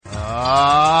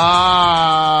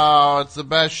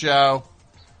best show.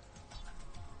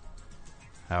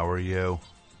 How are you?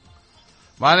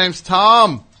 My name's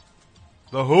Tom,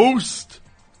 the host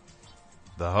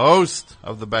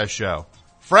of the best show.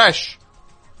 Fresh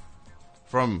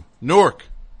from Newark,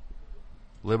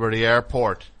 Liberty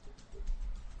Airport.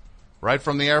 Right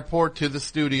from the airport to the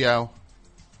studio.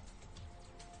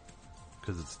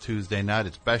 Because it's Tuesday night,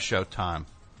 it's best show time.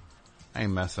 I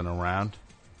ain't messing around.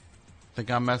 Think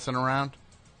I'm messing around?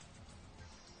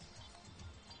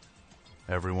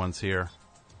 Everyone's here.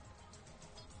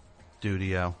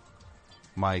 Studio,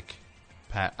 Mike,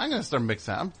 Pat. I'm going to start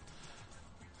mixing. I'm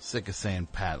sick of saying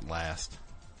Pat last.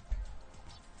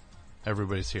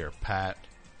 Everybody's here. Pat.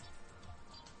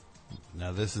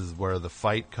 Now this is where the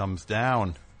fight comes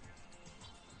down.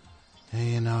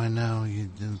 Hey, I know.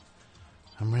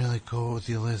 I'm really cool with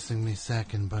you listing me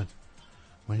second, but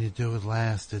when you do it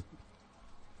last, it...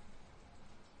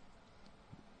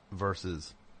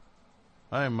 Versus.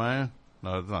 Hey, man.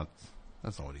 No, it's not.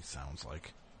 That's not what he sounds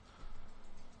like.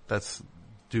 That's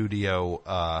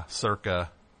Studio, circa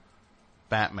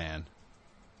Batman.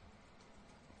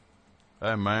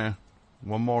 Hey, man.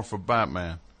 One more for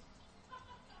Batman.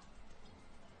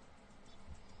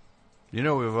 You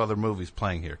know we have other movies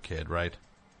playing here, kid, right?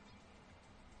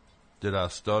 Did I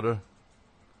stutter?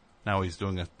 Now he's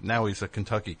a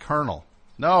Kentucky Colonel.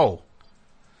 No.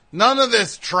 None of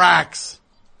this tracks.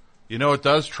 You know it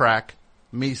does track?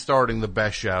 Me starting the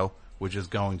best show, which is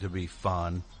going to be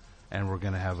fun, and we're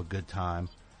going to have a good time.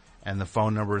 And the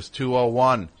phone number is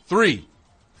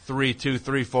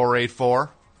 201-332-3484.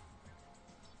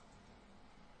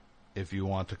 If you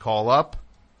want to call up,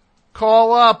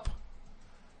 call up.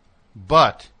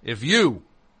 But if you,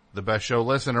 the best show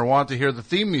listener, want to hear the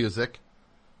theme music,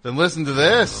 then listen to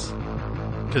this,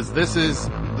 because this is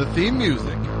the theme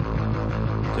music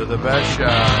to the best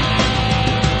show.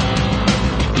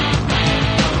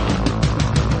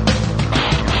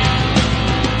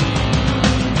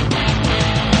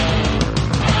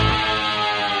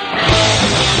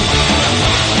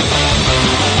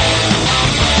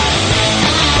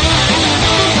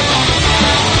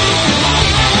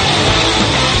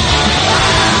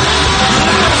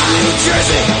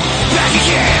 Jersey, back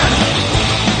again.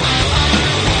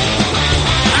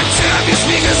 I turn up your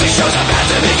speakers, the show's about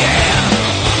to begin.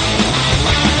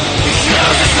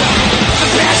 Because it's the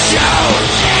best show,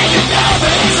 and you know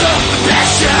that it's the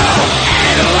best show.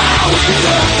 And it'll always be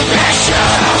the best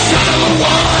show. Show number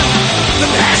one, the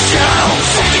best show.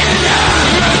 Second to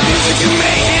none, the music and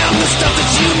mayhem, the stuff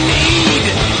that you need.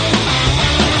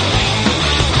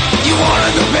 You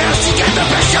wanted the best, you got the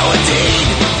best show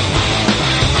indeed.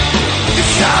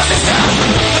 Because it's the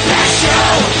best show.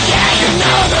 Yeah, you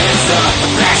know that it's the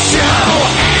best show.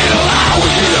 And it'll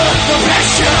always be the best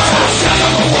show. Show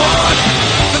number one,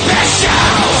 the best show.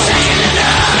 Second to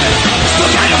none. Still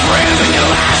got your friends and your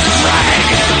last is right.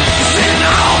 You're sitting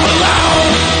home alone.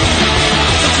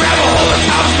 So grab a hold of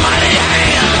Tom's mighty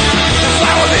hand and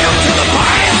fly with him to the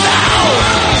party zone.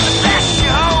 The best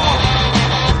show.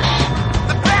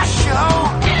 The best show.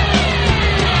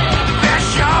 The best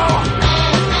show.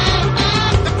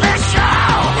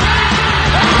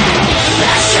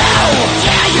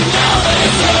 Yeah, you know that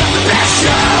it's the best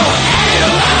show. And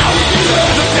it'll always be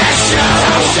the best show.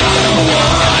 Show number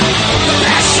one, the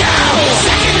best show.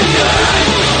 Second to none,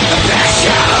 the best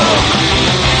show.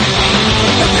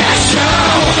 The best show.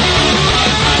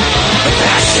 The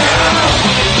best show.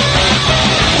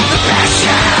 The best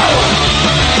show.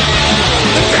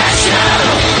 The best show.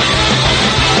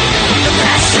 The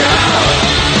best show. The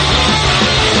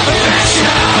best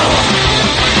show.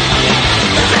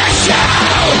 The best show.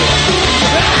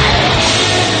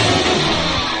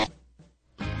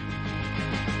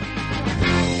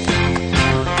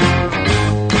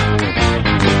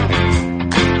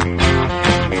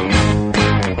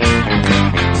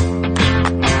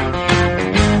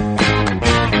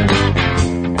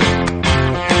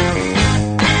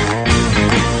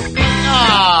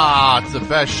 It's the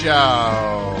best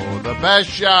show. The best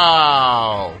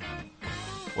show.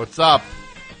 What's up?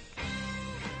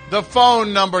 The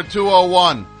phone number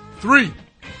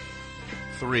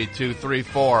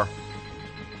 201-332-3484.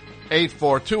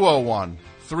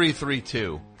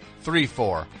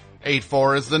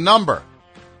 201-332-3484 is the number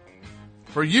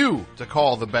for you to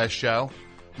call the best show.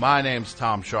 My name's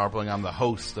Tom Sharpling. I'm the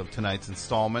host of tonight's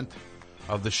installment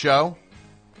of the show.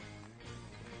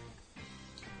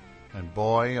 And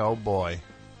boy, oh boy.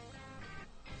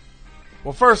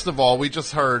 Well, first of all, we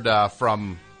just heard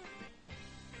from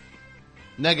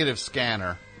Negative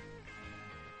Scanner.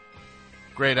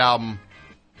 Great album.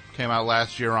 Came out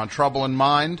last year on Trouble in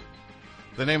Mind.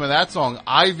 The name of that song,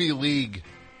 Ivy League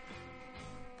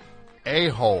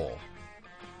A-Hole.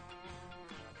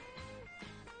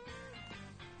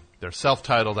 Their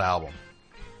self-titled album.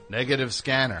 Negative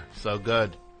Scanner, so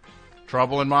good.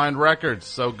 Trouble in Mind Records,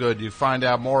 so good. You find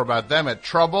out more about them at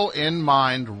Trouble in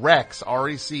Mind Recs,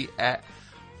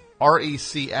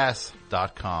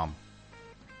 RECS.com.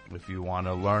 If you want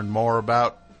to learn more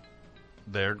about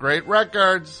their great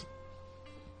records,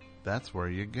 that's where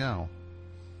you go.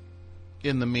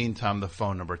 In the meantime, the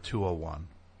phone number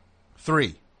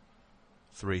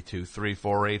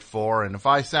 201-332-3484. And if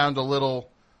I sound a little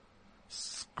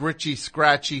scritchy,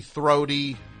 scratchy,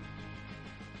 throaty,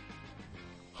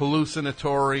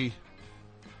 hallucinatory,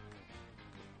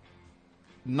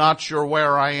 not sure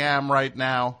where I am right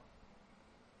now,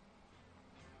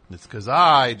 it's because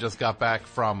I just got back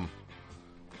from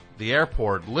the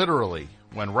airport, literally.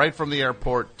 Went right from the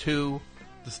airport to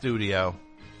the studio.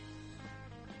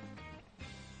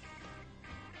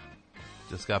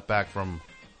 Just got back from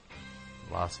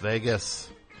Las Vegas.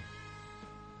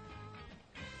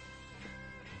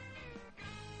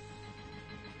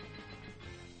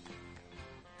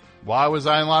 Why was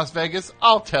I in Las Vegas?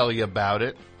 I'll tell you about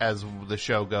it as the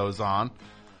show goes on.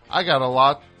 I got a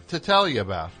lot to tell you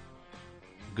about.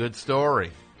 Good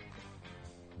story.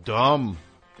 Dumb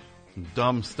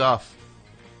stuff.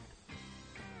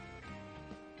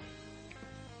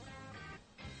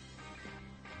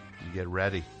 Get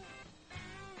ready.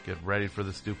 Get ready for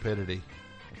the stupidity.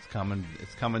 It's coming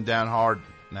down hard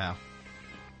now.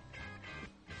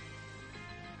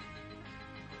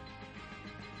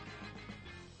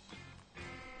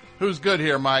 Who's good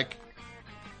here, Mike?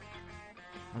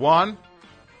 One?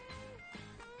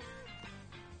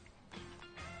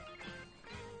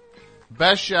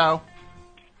 Best show.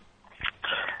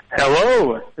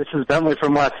 Hello, this is Bentley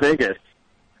from Las Vegas.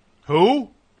 Who?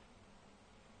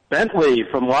 Bentley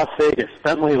from Las Vegas.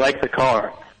 Bentley like the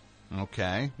car.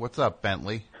 Okay. What's up,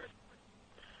 Bentley?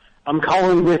 I'm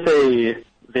calling with a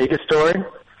Vegas story.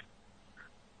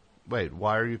 Wait,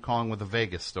 why are you calling with a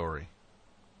Vegas story?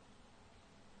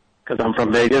 Because I'm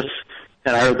from Vegas,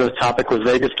 and I heard the topic was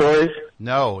Vegas stories.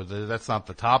 No, that's not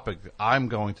the topic. I'm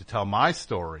going to tell my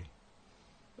story.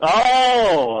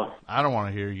 Oh! I don't want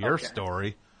to hear your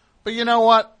story. But you know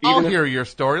what? I'll hear your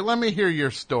story. Let me hear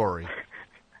your story.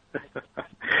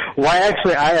 Well,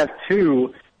 actually, I have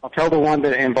two. I'll tell the one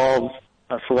that involves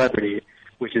a celebrity,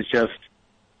 which is just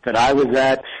that I was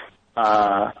at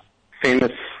a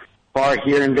famous bar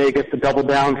here in Vegas, the Double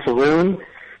Down Saloon,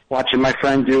 watching my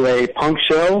friend do a punk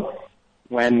show.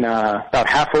 When about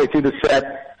halfway through the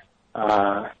set,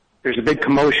 there's a big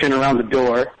commotion around the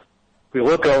door. We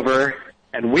look over,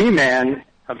 and Wee Man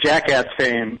of Jackass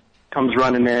fame comes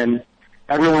running in.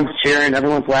 Everyone's cheering,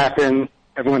 everyone's laughing,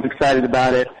 everyone's excited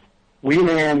about it. Wee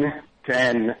Man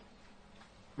then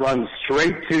runs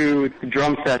straight to the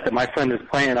drum set that my friend is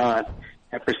playing on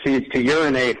and proceeds to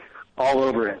urinate all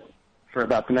over it for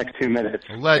about the next 2 minutes.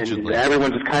 Allegedly. And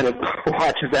everyone just kind of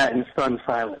watches that in stunned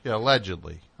silence. Yeah,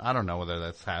 allegedly. I don't know whether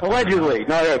that's happening. Allegedly.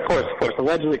 No, of course.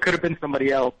 Allegedly. Could have been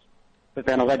somebody else. But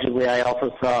then allegedly I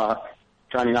also saw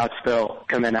Johnny Knoxville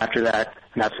come in after that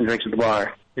and have some drinks at the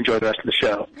bar. Enjoy the rest of the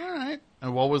show. All right.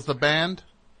 And what was the band?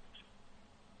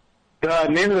 The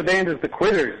name of the band is The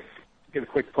Quitters. Give a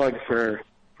quick plug for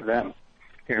them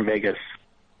here in Vegas.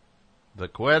 The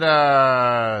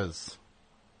Quitters.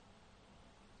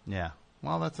 Yeah.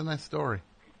 Well, that's a nice story.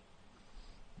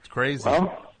 It's crazy.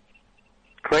 Well,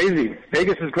 crazy.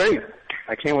 Vegas is great.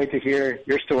 I can't wait to hear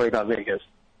your story about Vegas.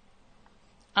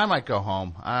 I might go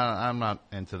home. I'm not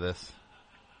into this.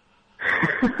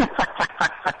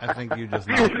 I think you just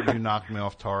knocked me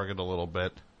off target a little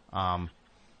bit. I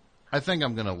think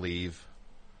I'm going to leave.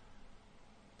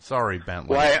 Sorry,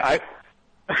 Bentley.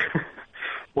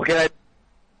 What can I?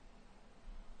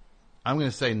 I'm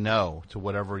going to say no to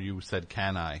whatever you said,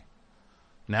 can I?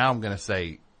 Now I'm going to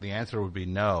say the answer would be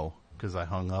no, because I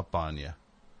hung up on you.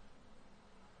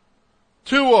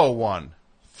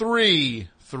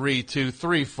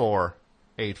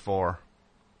 201-332-3484.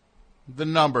 The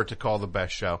number to call the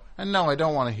best show. And no, I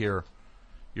don't want to hear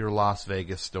your Las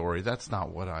Vegas story. That's not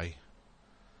what I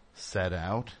set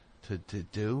out to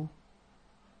do.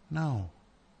 No.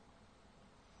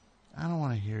 I don't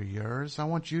want to hear yours. I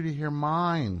want you to hear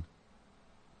mine.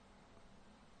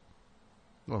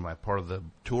 What, am I part of the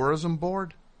tourism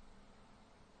board?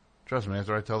 Trust me,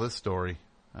 after I tell this story,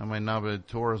 I might not be, the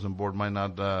tourism board might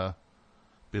not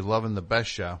be loving the best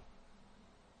show.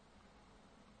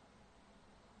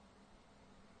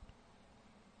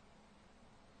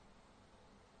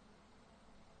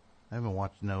 I haven't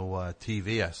watched no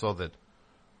TV. I saw that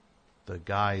the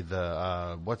guy,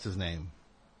 what's his name?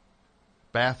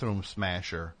 Bathroom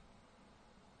Smasher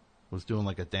was doing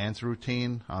like a dance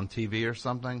routine on TV or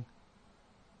something.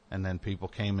 And then people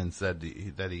came and said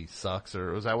that he sucks,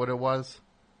 or was that what it was?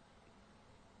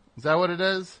 Is that what it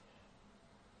is?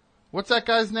 What's that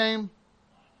guy's name?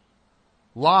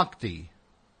 Lochte.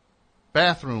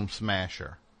 Bathroom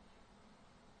smasher.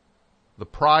 The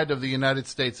pride of the United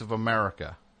States of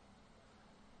America.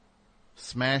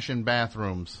 Smashing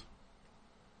bathrooms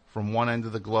from one end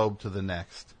of the globe to the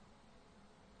next.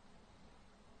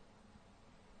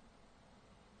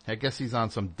 I guess he's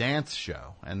on some dance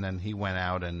show, and then he went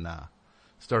out and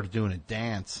started doing a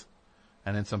dance,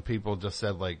 and then some people just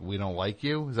said, like, we don't like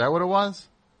you? Is that what it was?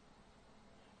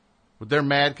 They're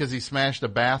mad because he smashed a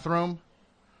bathroom?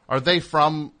 Are they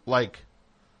from, like,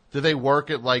 do they work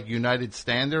at, like, United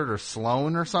Standard or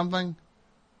Sloan or something?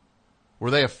 Were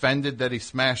they offended that he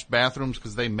smashed bathrooms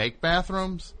because they make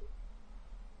bathrooms?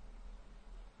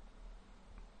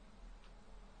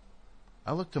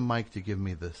 I look to Mike to give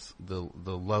me the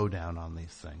lowdown on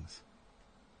these things.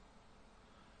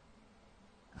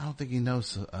 I don't think he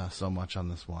knows so much on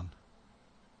this one.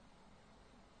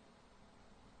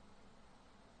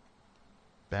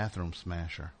 Bathroom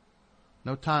smasher.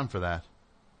 No time for that.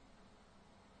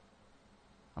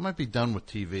 I might be done with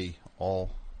TV all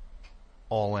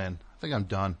in. I think I'm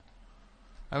done.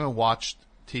 I haven't watched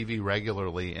TV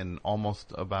regularly in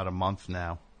almost about a month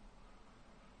now.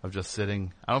 Of just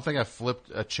sitting. I don't think I've flipped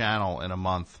a channel in a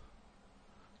month.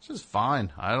 It's just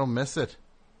fine. I don't miss it.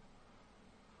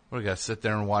 What, I gotta sit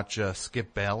there and watch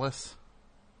Skip Bayless?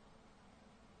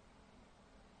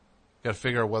 Gotta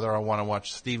figure out whether I want to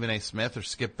watch Stephen A. Smith or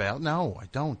Skip Bayless. No, I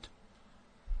don't.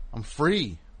 I'm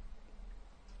free.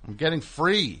 I'm getting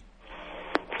free.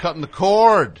 Cutting the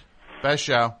cord. Best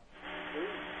show.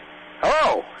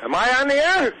 Hello, am I on the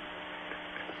air?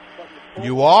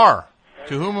 You are.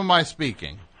 To whom am I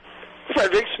speaking?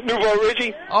 Fredericks,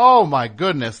 Newbridge. Oh my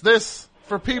goodness! This,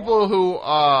 for people who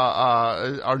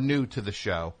are new to the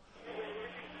show,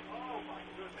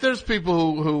 there's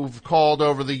people who've called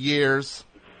over the years,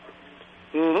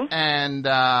 and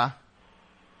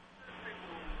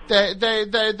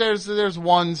there's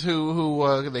ones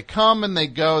who they come and they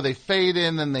go, they fade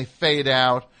in and they fade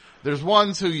out. There's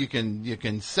ones who you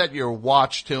can set your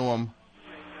watch to them.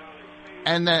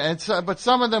 And but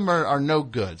some of them are no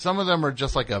good. Some of them are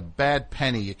just like a bad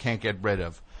penny you can't get rid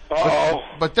of.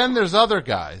 But then there's other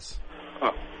guys,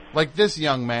 like this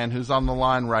young man who's on the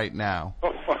line right now.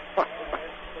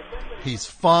 He's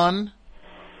fun.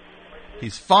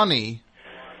 He's funny.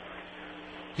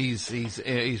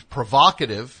 He's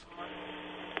provocative.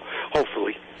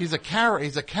 Hopefully, he's a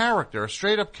character, a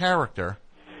straight up character.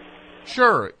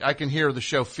 Sure, I can hear the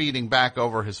show feeding back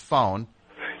over his phone.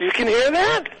 You can hear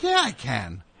that? Yeah, I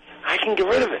can. I can get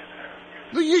rid of it.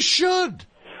 Well, you should.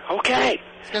 Okay.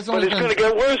 But it's going to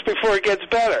get worse before it gets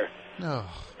better. No.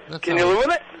 Can you live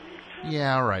with it?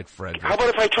 Yeah, all right, Fred. How about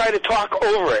if I try to talk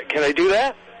over it? Can I do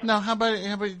that? No, how about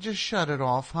you just shut it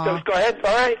off, huh? Just go ahead.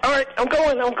 All right. I'm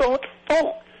going.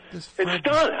 Oh, it's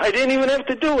done. I didn't even have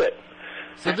to do it.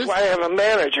 So that's why I have a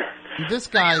manager. This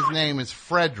guy's name is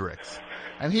Fredericks,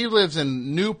 and he lives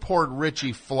in Newport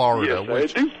Richie, Florida.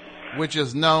 Yes, I do. Which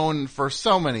is known for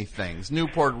so many things.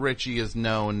 Newport Richie is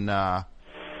known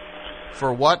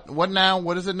for what? What now?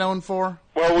 What is it known for?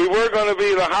 Well, we were going to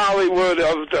be the Hollywood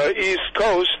of the East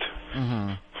Coast.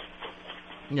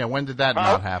 Mm-hmm. Yeah, when did that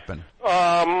not happen?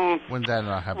 When did that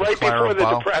not happen? Right before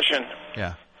the Depression.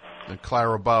 Yeah, the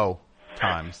Clara Bow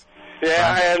times.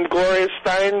 Yeah, right? And Gloria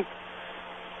Steinem.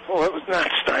 Oh, it was not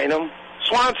Steinem.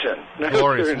 Swanson.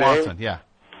 Gloria Swanson, yeah.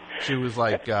 She was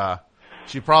like...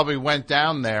 She probably went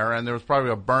down there, and there was probably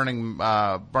a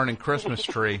burning Christmas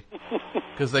tree,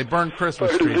 because they burn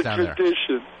Christmas trees down there.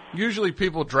 Usually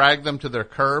people drag them to their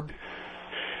curb,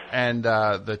 and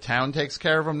the town takes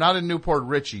care of them. Not in Newport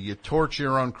Richie. You torch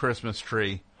your own Christmas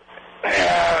tree.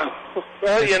 Yeah.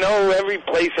 Well, you know, every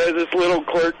place has its little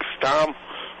quirks, Tom.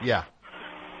 Yeah.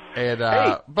 And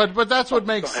but that's what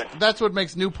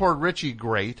makes Newport Richie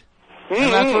great,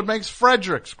 and that's what makes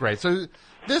Fredericks great. So.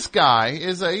 This guy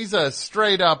he's a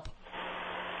straight up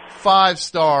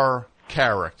 5-star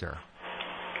character.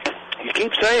 You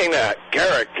keep saying that,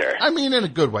 character. I mean, in a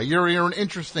good way. You're an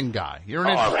interesting guy. You're an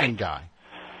interesting guy.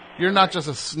 You're not just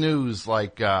a snooze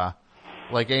like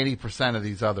 80% of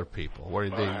these other people.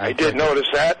 I did notice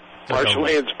that.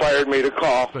 Partially inspired me to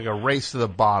call. It's like a race to the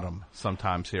bottom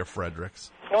sometimes here, Fredericks.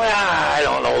 Well, I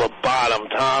don't know the bottom,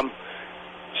 Tom.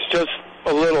 It's just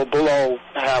a little below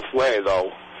halfway,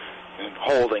 though.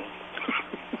 Holding.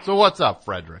 So what's up,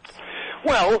 Fredericks?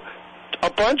 Well,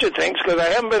 a bunch of things, because I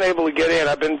haven't been able to get in.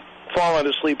 I've been falling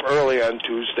asleep early on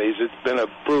Tuesdays. It's been a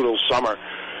brutal summer.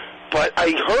 But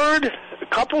I heard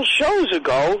couple shows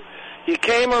ago, you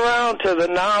came around to the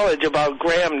knowledge about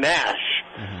Graham Nash.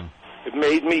 Mm-hmm. It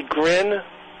made me grin.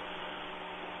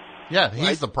 Yeah,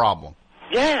 he's the problem.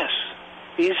 Yes,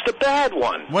 he's the bad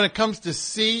one. When it comes to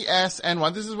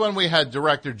CSNY, this is when we had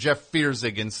director Jeff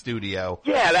Fierzig in studio.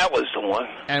 Yeah, that was the one.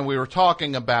 And we were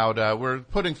talking about, we're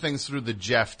putting things through the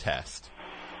Jeff test.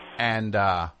 And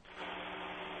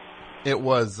it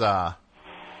was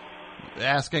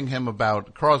asking him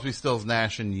about Crosby, Stills,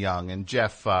 Nash, and Young. And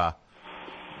Jeff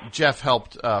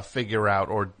helped figure out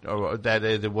or that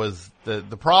it was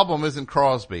the problem isn't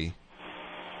Crosby.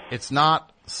 It's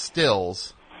not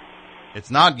Stills. It's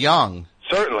not Young.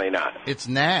 Certainly not. It's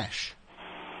Nash.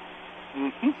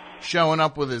 Mm-hmm. Showing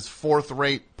up with his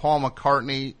fourth-rate Paul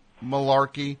McCartney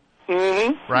malarkey.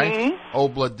 Mm-hmm. Right? Mm-hmm.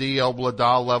 Obla-dee,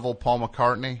 obla-da level Paul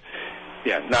McCartney.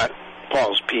 Yeah, not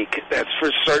Paul's peak. That's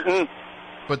for certain.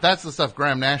 But that's the stuff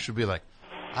Graham Nash would be like,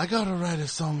 I gotta write a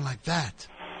song like that.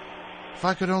 If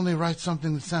I could only write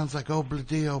something that sounds like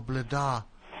obla-dee, obla-da,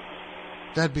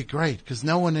 that'd be great, because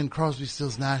no one in Crosby,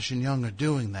 Stills, Nash and Young are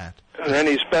doing that. And then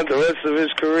he spent the rest of his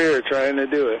career trying to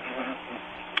do it.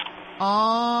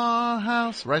 Our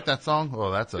house. Write that song?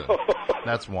 Oh,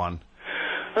 that's one.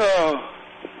 Oh.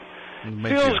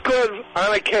 Feels good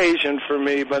on occasion for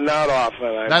me, but not often,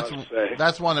 I must say.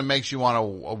 That's one that makes you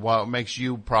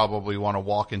probably want to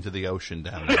walk into the ocean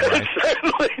down there, right?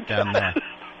 Certainly down there.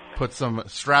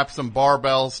 Strap some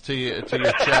barbells to your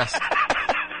chest.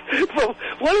 Well,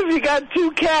 what if you got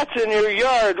two cats in your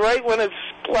yard right when it's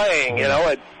playing? You know,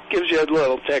 it gives you a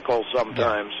little tickle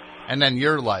sometimes. Yeah. And then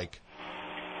you're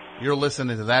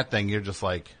listening to that thing, you're just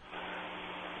like,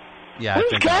 yeah.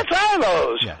 Whose cats are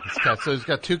those? Yeah, it's cats. So he's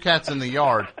got two cats in the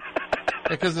yard.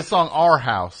 Because the song Our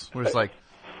House, where it's like,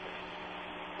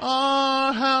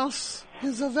 our house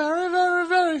is a very, very,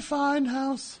 very fine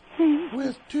house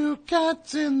with two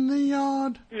cats in the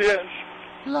yard. Yes.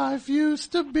 Life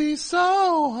used to be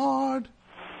so hard,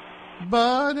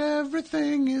 but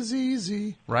everything is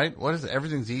easy. Right? What is it?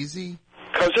 Everything's easy?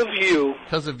 'Cause of you.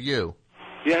 'Cause of you.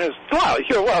 Yes. Well,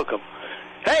 you're welcome.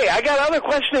 Hey, I got other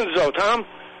questions, though, Tom.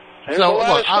 So,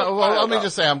 look, let me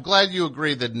just say, I'm glad you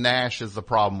agree that Nash is the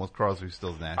problem with Crosby,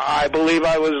 Stills, Nash. I believe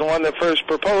I was the one that first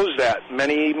proposed that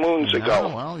many moons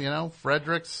ago. Well,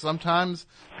 Fredericks, sometimes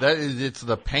it's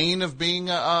the pain of being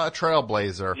a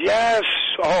trailblazer. Yes.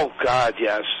 Oh, God,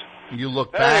 yes. You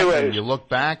look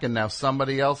back, and now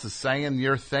somebody else is saying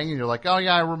your thing, and you're like, oh,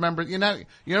 yeah, I remember. You know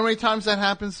how many times that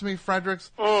happens to me,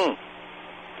 Fredericks? All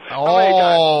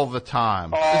the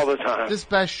time. All the time. This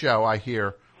best show, I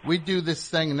hear. We do this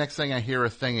thing, and next thing I hear a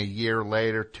thing a year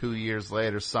later, 2 years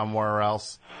later, somewhere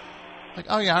else. Like,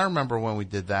 oh yeah, I remember when we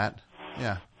did that.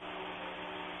 Yeah.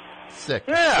 Sick.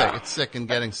 Yeah. It's sick and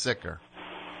getting sicker.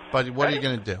 But what are you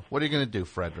going to do? What are you going to do,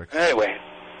 Fredericks? Anyway.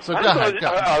 So go ahead.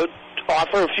 I'll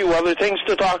offer a few other things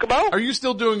to talk about. Are you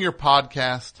still doing your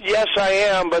podcast? Yes, I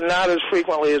am, but not as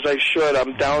frequently as I should.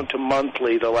 I'm down to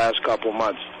monthly the last couple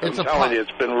months. I'm telling you, it's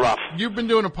been rough. You've been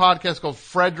doing a podcast called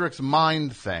Fredericks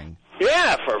Mind Thing.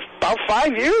 Yeah, for about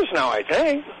 5 years now, I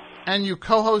think. And you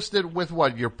co-hosted with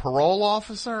what, your parole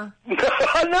officer?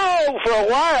 No, for a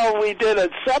while we did a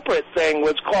separate thing,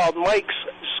 what's called Mike's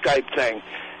Skype thing.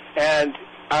 And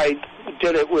I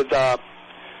did it with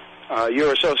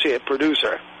your associate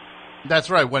producer. That's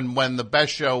right, when the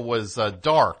best show was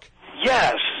dark.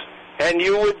 Yes, and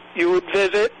you would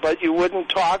visit, but you wouldn't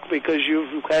talk because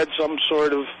you had some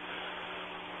sort of,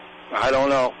 I don't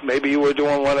know, maybe you were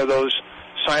doing one of those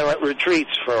silent retreats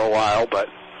for a while, but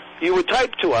you would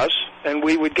type to us, and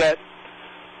we would get,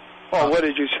 what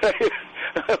did you say?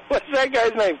 What's that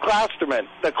guy's name? Klosterman.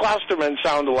 The Klosterman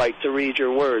sound alike to read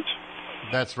your words.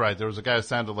 That's right. There was a guy who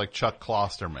sounded like Chuck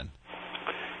Klosterman.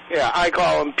 Yeah, I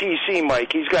call him PC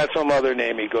Mike. He's got some other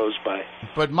name he goes by.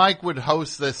 But Mike would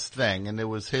host this thing, and it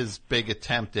was his big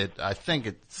attempt at, I think,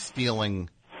 at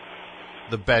stealing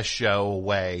the best show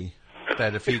away.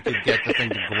 That if he could get the thing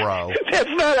to grow. That's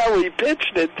not how he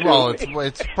pitched it to me.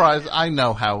 It's surprised. I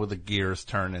know how the gears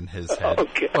turn in his head.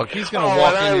 Okay. Look, he's going to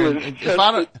walk in here.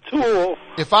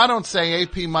 If I don't say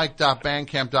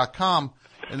apmike.bandcamp.com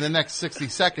in the next 60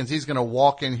 seconds, he's going to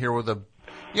walk in here with a,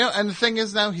 and the thing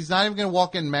is now, he's not even going to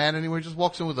walk in mad anymore. He just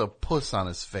walks in with a puss on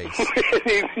his face.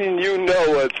 You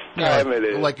know what time it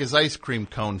is. Like his ice cream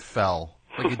cone fell.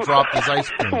 Like he dropped his ice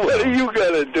cream cone. What are you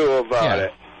going to do about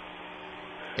it?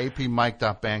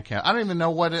 apmike.bandcamp. I don't even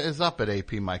know what is up at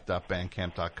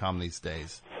apmike.bandcamp.com these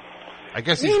days. I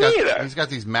guess he's got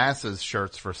these Masses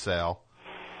shirts for sale.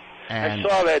 And I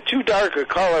saw that too dark a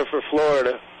color for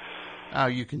Florida. Oh,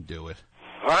 you can do it.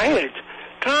 Right.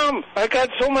 Tom, I got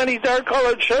so many dark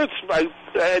colored shirts,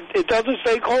 it doesn't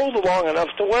stay cold long enough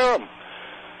to wear them.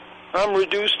 I'm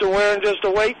reduced to wearing just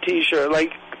a white T-shirt,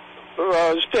 like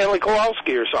Stanley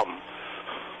Kowalski or something.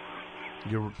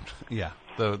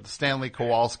 The Stanley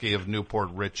Kowalski of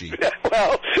Newport Richie.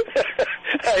 Well,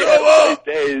 Stella!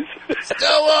 days.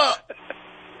 Stella!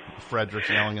 Fredericks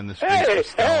yelling in the street for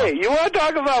Stella. Hey, you want to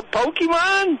talk about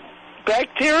Pokemon?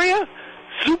 Bacteria?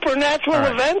 Supernatural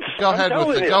events? Go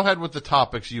ahead with the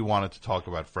topics you wanted to talk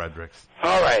about, Fredericks.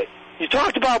 All right. You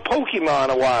talked about Pokemon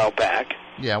a while back.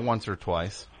 Yeah, once or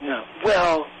twice. Yeah.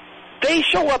 Well, they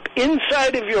show up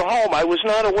inside of your home. I was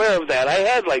not aware of that. I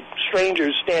had, like,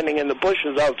 strangers standing in the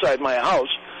bushes outside my house.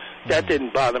 That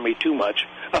didn't bother me too much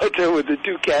out there with the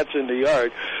two cats in the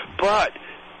yard. But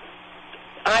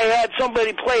I had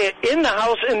somebody play it in the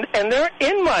house, and they're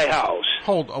in my house.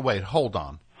 Hold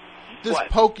on. This What?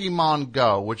 Pokemon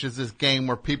Go, which is this game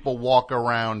where people walk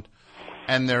around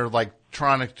and they're, like,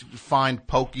 trying to find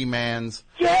Pokemans.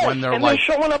 Yes, when they're and like,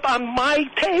 they're showing up on my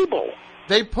table.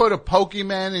 They put a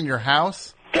Pokemon in your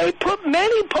house? They put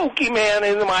many Pokemon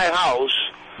in my house.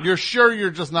 You're sure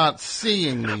you're just not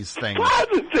seeing these things?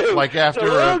 Positive. Like after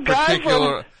the a little guy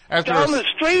particular... from down the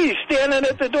street, he's standing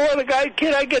at the door, the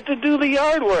kid, I get to do the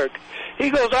yard work. He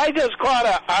goes, I just caught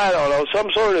some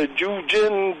sort of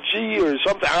Jujin G or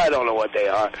something. I don't know what they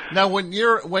are. Now, when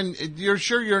you're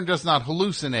sure you're just not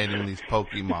hallucinating these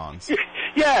Pokemons?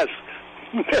 Yes.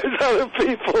 There's other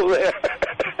people there.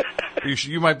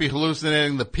 You might be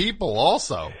hallucinating the people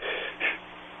also.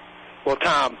 Well,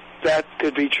 Tom, that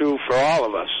could be true for all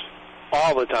of us,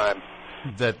 all the time.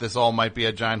 That this all might be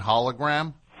a giant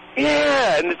hologram?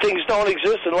 Yeah, and the things don't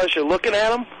exist unless you're looking at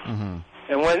them. Mm-hmm.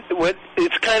 And when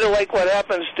it's kind of like what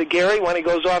happens to Gary when he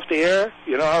goes off the air.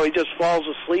 You know how he just falls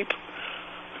asleep?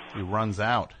 He runs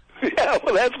out. Yeah,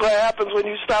 well, that's what happens when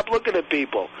you stop looking at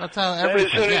people. That's how And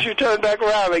everything... as soon as you turn back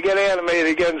around, they get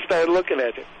animated again and start looking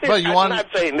at you. But I'm not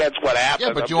saying that's what happens.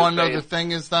 Yeah, but I'm you want just to know saying. the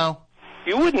thing is, though?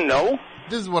 You wouldn't know.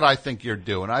 This is what I think you're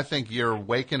doing. I think you're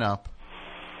waking up.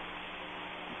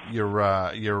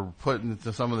 You're putting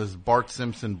some of this Bart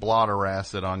Simpson blotter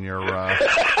acid on your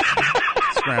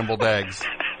scrambled eggs.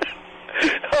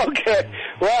 Okay,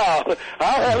 well,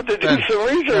 I'll have to do some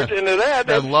research into that.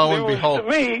 That's lo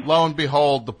and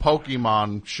behold, the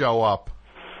Pokemon show up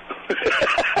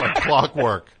like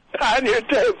clockwork on your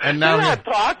tape. And now you're not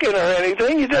talking or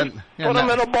anything. You just put them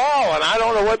in a ball, and I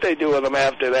don't know what they do with them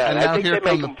after that. And I now think here they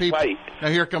come make the them people. fight. Now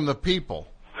here come the people.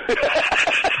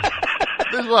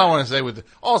 This is what I want to say with it.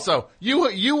 Also,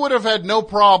 you would have had no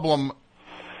problem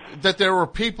that there were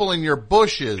people in your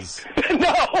bushes.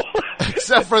 No.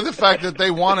 Except for the fact that they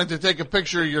wanted to take a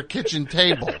picture of your kitchen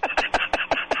table.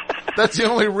 That's the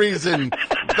only reason.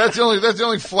 That's the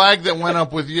only flag that went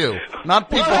up with you. Not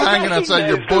people hanging outside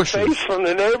your bushes. The face from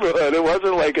the neighborhood. It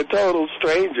wasn't like a total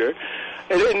stranger.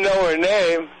 I didn't know her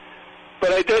name,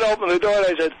 but I did open the door and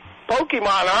I said,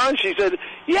 "Pokemon on?" She said,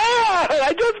 "Yeah,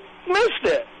 I just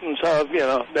missed it." And so,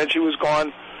 then she was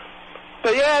gone.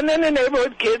 But yeah, and then the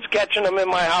neighborhood kids catching them in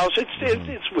my house.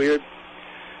 It's weird.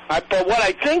 But what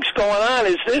I think's going on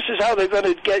is this is how they're going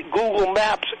to get Google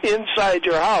Maps inside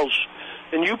your house.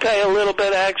 And you pay a little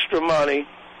bit extra money.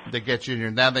 They get you in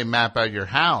your, now they map out your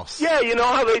house. Yeah, you know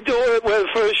how they do it, where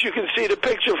first you can see the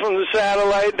picture from the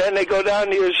satellite, then they go down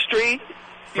to your street.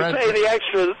 You pay the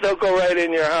extra, they'll go right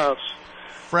in your house.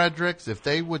 Fredericks, if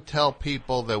they would tell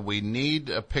people that we need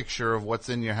a picture of what's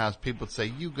in your house, people would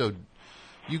say, you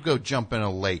go jump in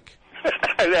a lake.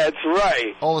 That's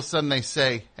right. All of a sudden they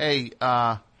say, hey,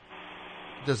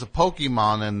 there's a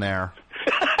Pokemon in there.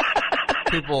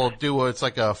 People do it's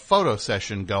like a photo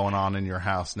session going on in your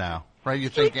house now, right? You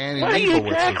think Annie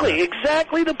Leibovitz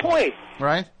exactly the point,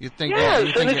 right? You think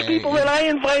yes, and it's people that I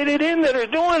invited in that are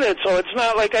doing it, so it's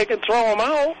not like I can throw them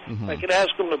out. Mm-hmm. I can ask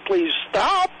them to please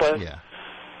stop, but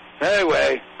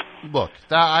anyway. Look,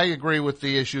 I agree with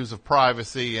the issues of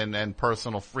privacy and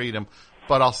personal freedom,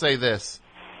 but I'll say this: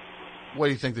 what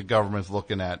do you think the government's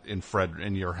looking at in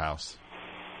your house?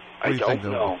 I don't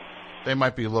know. They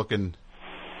might be looking.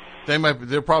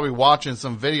 They're probably watching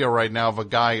some video right now of a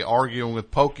guy arguing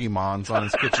with Pokemons on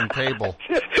his kitchen table.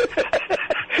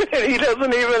 And he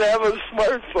doesn't even have a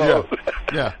smartphone.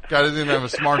 Yeah, guy doesn't even have a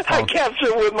smartphone. I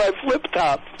capture with my flip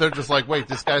top. They're just like, wait,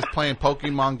 this guy's playing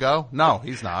Pokemon Go? No,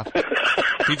 he's not.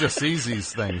 He just sees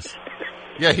these things.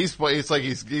 Yeah, it's like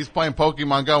he's playing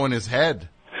Pokemon Go in his head.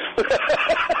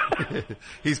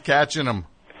 He's catching them.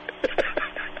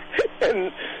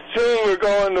 And soon we're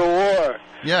going to war.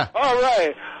 Yeah. All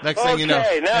right. Next thing you know,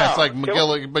 it's like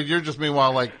McGilla, but you're just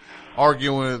meanwhile like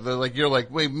arguing with, you're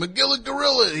like, wait, McGilla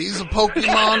Gorilla, he's a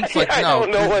Pokemon? It's like, I no,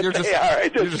 don't know what you're they just, are.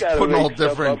 you're just putting all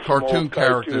different cartoon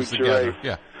characters together. Right.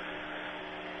 Yeah.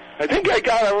 I think I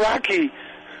got a Rocky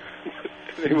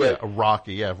Yeah,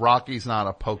 Rocky. Yeah, Rocky's not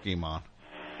a Pokemon.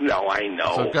 No, I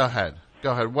know. So go ahead.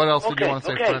 What else did you want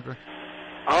to say, Frederick?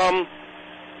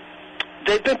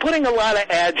 They've been putting a lot of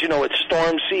ads. It's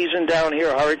storm season down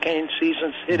here. Hurricane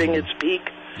season's hitting its peak.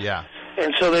 Yeah.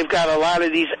 And so they've got a lot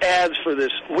of these ads for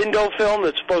this window film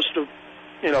that's supposed to,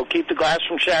 keep the glass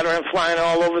from shattering and flying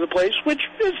all over the place, which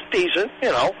is decent,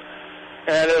 And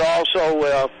it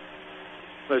also,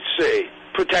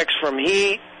 protects from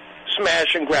heat,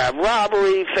 smash and grab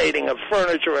robbery, fading of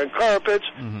furniture and carpets,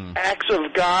 acts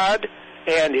of God,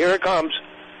 and here it comes,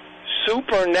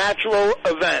 supernatural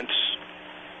events.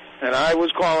 And I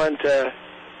was calling to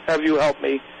have you help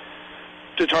me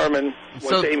determine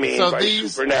what they mean by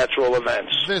supernatural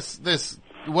events. This,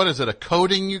 what is it, a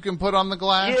coating you can put on the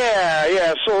glass?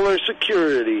 Yeah, solar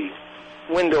security,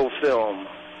 window film.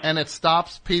 And it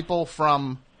stops people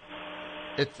from,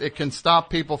 it can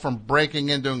stop people from breaking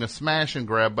in doing a smash and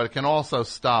grab, but it can also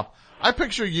stop. I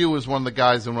picture you as one of the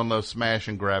guys in one of those smash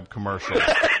and grab commercials.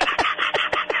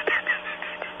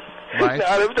 Right?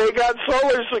 Not if they got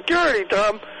solar security,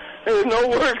 Tom. There's no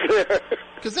work there.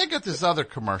 Because they got this other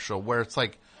commercial where it's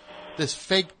like this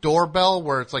fake doorbell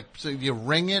where it's like, so you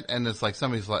ring it and it's like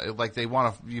somebody's like they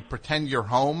want to, you pretend you're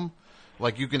home.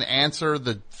 Like you can answer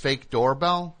the fake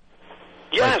doorbell.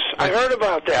 Yes, I heard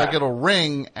about that. Like it'll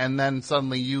ring and then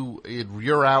suddenly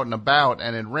you're out and about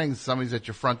and it rings. Somebody's at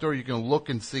your front door. You can look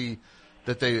and see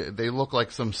that they look like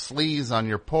some sleaze on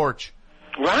your porch.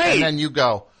 Right. And then you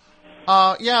go,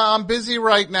 yeah, I'm busy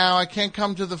right now. I can't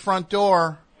come to the front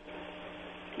door.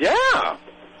 Yeah.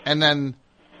 And then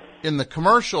in the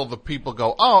commercial, the people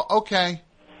go, oh, okay.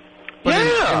 But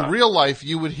in real life,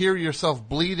 you would hear yourself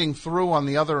bleeding through on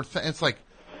the other thing. It's like,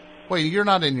 wait, you're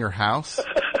not in your house.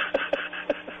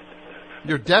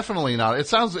 You're definitely not. It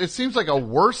seems like a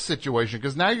worse situation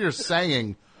because now you're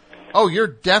saying, oh, you're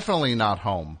definitely not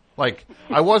home. Like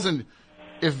I wasn't,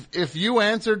 if you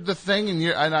answered the thing and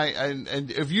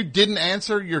if you didn't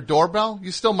answer your doorbell,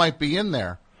 you still might be in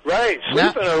there. Right,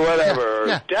 sleeping or whatever, or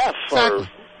deaf or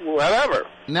whatever.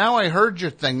 Now I heard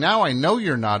your thing. Now I know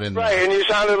you're not in there. Right, and you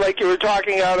sounded like you were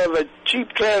talking out of a cheap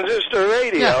transistor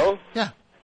radio. Yeah.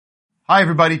 Hi,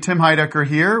 everybody. Tim Heidecker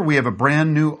here. We have a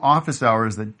brand new office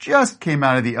hours that just came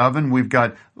out of the oven. We've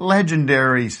got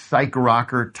legendary psych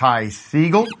rocker Ty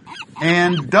Siegel.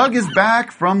 And Doug is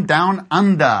back from down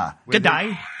under.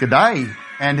 G'day. G'day.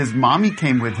 And his mommy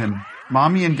came with him.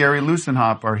 Mommy and Gary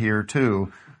Lucenhop are here,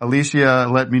 too. Alicia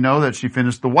let me know that she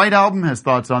finished the White Album, has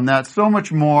thoughts on that. So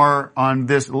much more on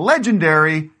this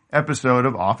legendary episode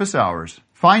of Office Hours.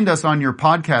 Find us on your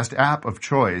podcast app of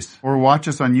choice or watch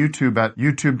us on YouTube at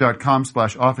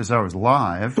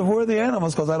youtube.com/officeHoursLive. So who are the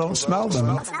animals? Because I don't smell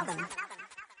them.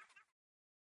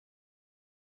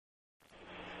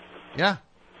 Yeah.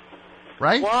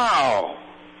 Right? Wow.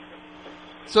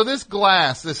 So this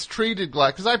glass, this treated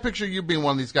glass, because I picture you being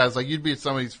one of these guys, like you'd be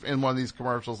in one of these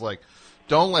commercials like,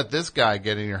 don't let this guy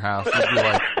get in your house.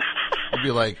 You'd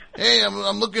be like, hey,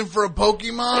 I'm looking for a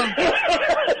Pokemon.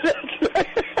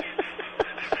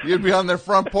 You'd be on their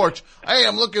front porch. Hey,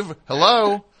 I'm looking for,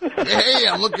 hello? Hey,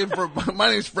 I'm looking for,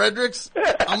 my name's Fredericks.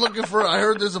 I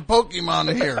heard there's a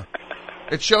Pokemon here.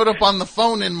 It showed up on the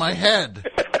phone in my head.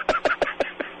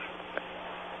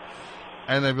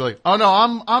 And they'd be like, oh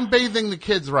no, I'm bathing the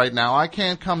kids right now. I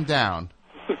can't come down.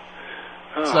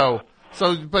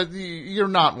 But you're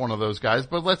not one of those guys.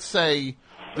 But let's say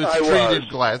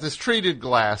this treated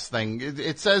glass thing.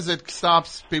 It says it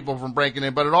stops people from breaking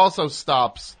in, but it also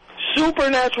stops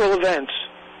supernatural events.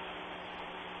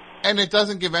 And it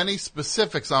doesn't give any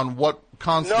specifics on what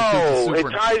constitutes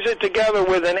it ties it together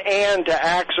with an and to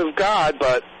acts of God,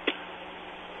 but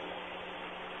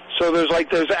so there's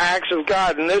acts of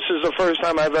God, and this is the first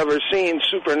time I've ever seen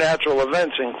supernatural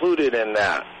events included in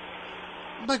that.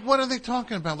 Like, what are they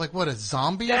talking about? Like, what, a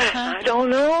zombie attack? I don't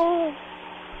know.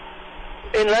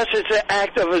 Unless it's an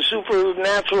act of a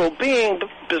supernatural being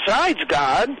besides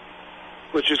God,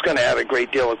 which is going to add a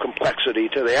great deal of complexity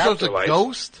to the afterlife. So it's a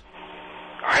ghost?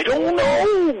 I don't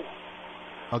know.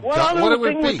 What other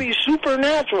thing would be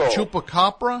supernatural?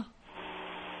 Chupacabra?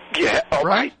 Yeah,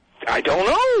 right? I don't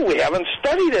know. We haven't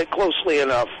studied it closely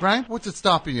enough. Right? What's it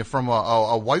stopping you from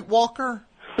a White Walker?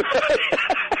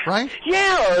 Right?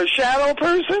 Yeah, or a shadow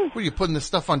person. What, are you putting this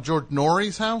stuff on George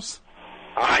Norrie's house?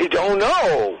 I don't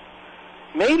know.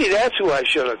 Maybe that's who I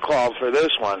should have called for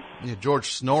this one. Yeah,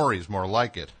 George Snorri's more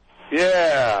like it.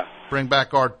 Yeah. Bring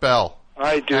back Art Bell.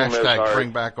 I do miss Art.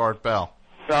 Bring back Art Bell.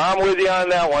 No, I'm with you on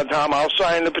that one, Tom. I'll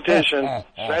sign the petition.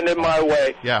 Send it my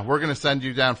way. Yeah, we're going to send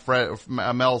you down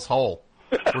Mel's Hole.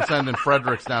 We're sending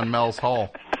Fredericks down Mel's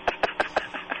Hole.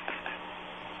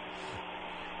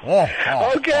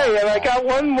 Okay, and I got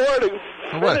one more to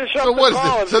finish up the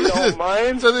call, if you don't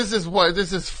mind. So this is what?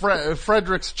 This is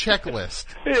Fredericks' checklist.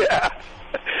 Yeah.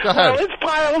 Go ahead. Well, it's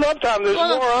piled up, Tom. There's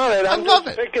more on it. I'm love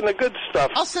just it. picking the good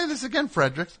stuff. I'll say this again,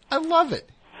 Fredericks. I love it.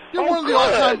 You're Oh, one of the good.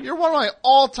 all-time. You're one of my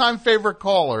all-time favorite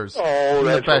callers. Oh, in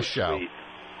that's the best so show. sweet.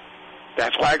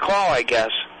 That's why I call, I guess.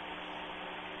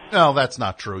 No, that's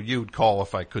not true. You'd call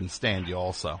if I couldn't stand you.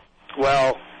 Also,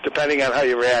 Well, depending on how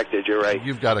you reacted, you're right.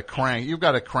 you've got a crank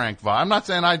vibe. I'm not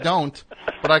saying I don't,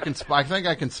 but I think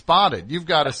I can spot it. You've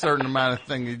got a certain amount of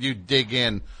thing that you dig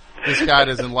in. This guy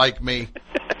doesn't like me.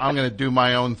 I'm going to do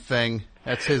my own thing.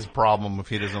 That's his problem if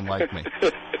he doesn't like me.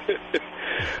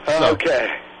 Okay.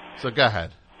 So go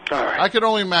ahead. All right. I could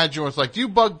only imagine what's like. Do you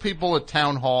bug people at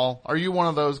town hall? Are you one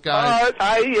of those guys?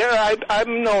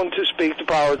 I'm known to speak to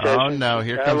politicians. Oh no!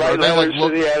 Here I comes. write letters to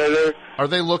the editor. Are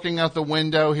they looking out the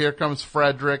window? Here comes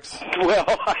Fredericks. Well,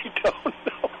 I don't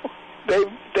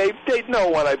know. They know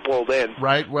when I pulled in.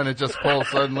 Right when it just pulls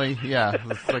suddenly. Yeah,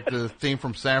 it's like the theme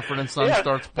from Sanford and Son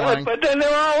starts playing. But then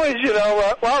they're always,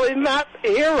 well, he's not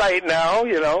here right now,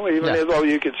 even though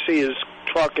you could see his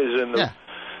truck is in the. Yeah.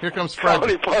 Here comes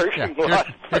county Fredericks. parking lot.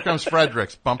 Here comes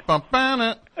Fredericks. Bump, bump, ban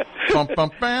it. Bump,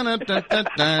 bump, ban it. Dun, dun,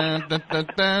 dun, dun, dun,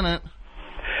 dun, it.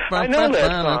 I know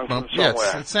that song from Yeah,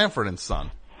 somewhere. it's Sanford and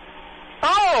Son.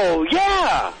 Oh,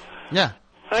 yeah. Yeah.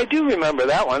 I do remember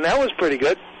that one. That was pretty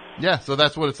good. Yeah, so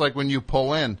that's what it's like when you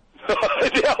pull in.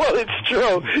 Yeah, well, it's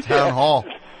true. Town Hall.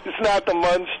 It's not the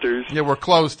Munsters. Yeah, we're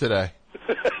closed today.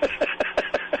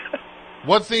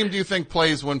 What theme do you think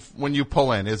plays when you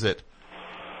pull in? Is it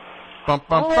bump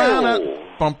bump banana,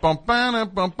 bump bump banana,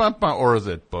 bump bump bump, or is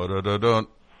it ba-da-da-dun,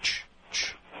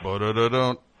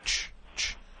 ba-da-da-dun,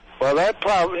 Well, that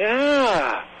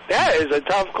is a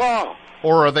tough call.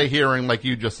 or are they hearing like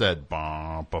you just said,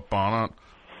 bum bum bum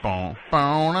bum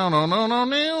bum no no no no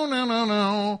no no no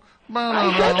no.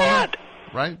 I said that.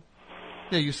 Right?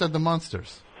 Yeah, you said the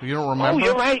Munsters. You don't remember? Oh,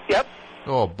 you're right. Yep.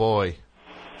 Oh boy,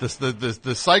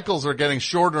 the cycles are getting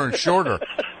shorter and shorter.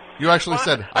 You actually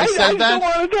said I said that. I don't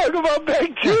want to talk about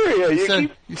bacteria. You said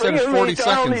it bringing 40 me down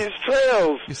seconds. these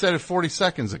trails. You said it 40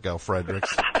 seconds ago,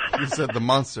 Fredericks. You said the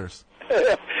Munsters.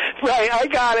 Right, I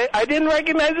got it. I didn't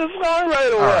recognize the song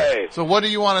right away. All right. So what do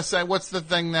you want to say? What's the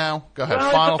thing now? Go ahead.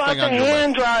 Well, Final it's about thing on the your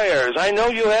hand list. dryers. I know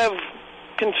you have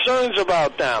concerns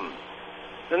about them.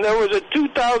 And there was a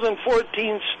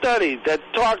 2014 study that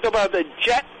talked about the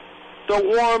jet, the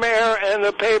warm air, and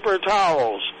the paper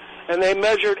towels. And they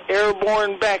measured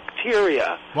airborne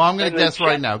bacteria. Well, I'm going to And the guess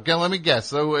right jet- now. Let me guess.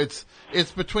 So it's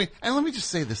between, and let me just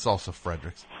say this also,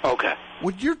 Fredericks. Okay.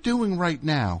 What you're doing right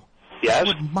now Yes? is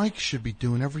what Mike should be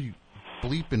doing every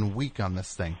bleeping week on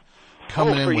this thing.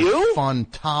 Coming in for with you? fun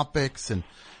topics and,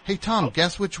 hey, Tom,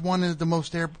 guess which one is the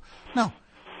most air... No,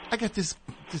 I got this,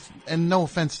 and no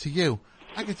offense to you,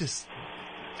 I got this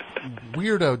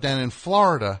weirdo down in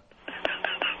Florida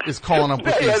is calling up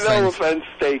with Yeah, these no things. offense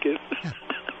taken.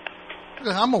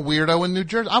 I'm a weirdo in New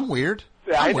Jersey. I'm weird.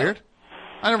 Yeah, I I'm know. weird.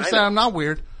 I never I said know. I'm not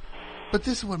weird. But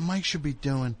this is what Mike should be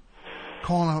doing.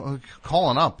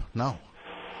 Calling up, no.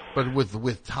 But with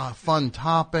fun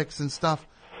topics and stuff.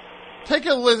 Take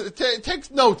a listen. Take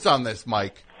notes on this,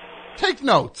 Mike. Take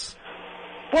notes.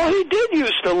 Well, he did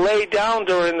used to lay down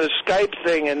during the Skype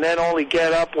thing and then only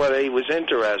get up when he was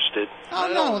interested. Oh I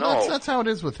no, don't know. that's how it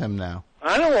is with him now.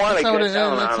 I don't want to That's how get it is.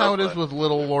 down That's on how him, it is but- with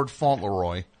little Lord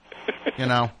Fauntleroy. You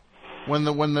know, when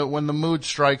the mood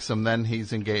strikes him, then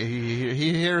he's engaged.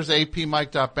 He hears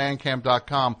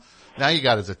apmike.bandcamp.com. Now you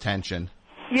got his attention.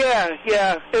 Yeah.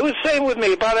 It was same with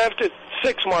me. About after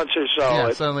 6 months or so.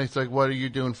 Yeah, suddenly it's like, what are you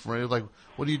doing for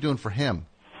him?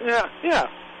 Yeah. Yeah.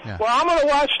 Well, I'm going to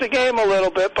watch the game a little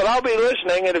bit, but I'll be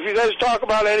listening. And if you guys talk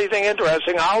about anything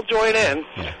interesting, I'll join in.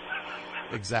 Yeah,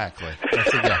 exactly.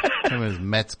 That's him and his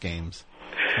Mets games.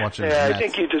 Watching his Yeah, Mets. I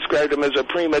think you described him as a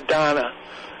prima donna.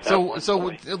 So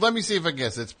let me see if I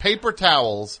guess. It's paper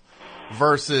towels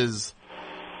versus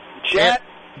Jet,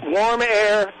 warm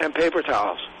air, and paper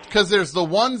towels. because there's the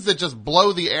ones that just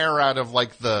blow the air out of the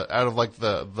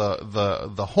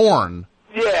horn.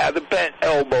 Yeah, the bent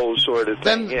elbow sort of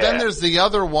thing. Then there's the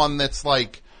other one that's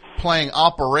like playing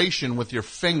Operation with your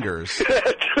fingers.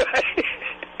 That's right.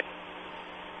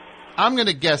 I'm going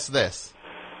to guess this.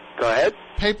 Go ahead.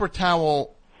 Paper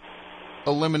towel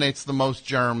eliminates the most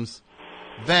germs.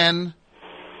 Then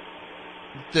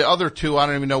the other two, I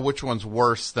don't even know which one's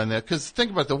worse than that. Because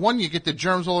think about it, the one you get the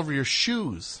germs all over your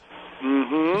shoes.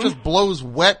 Mm-hmm. It just blows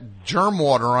wet germ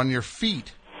water on your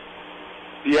feet.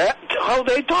 Yeah. Oh,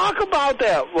 they talk about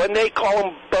that. When they call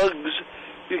them bugs,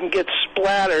 you can get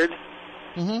splattered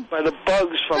by the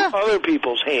bugs from Yeah. other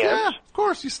people's hands. Yeah, of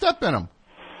course, you step in them.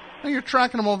 And you're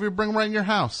tracking them over. You bring them right in your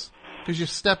house because you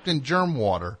stepped in germ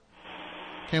water.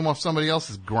 Came off somebody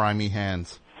else's grimy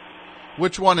hands.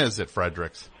 Which one is it,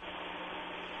 Fredericks?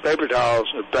 Paper towels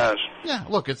are best. Yeah,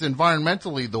 look, it's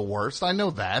environmentally the worst. I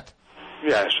know that.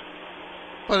 Yes.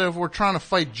 But if we're trying to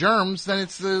fight germs, then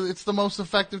it's the most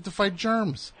effective to fight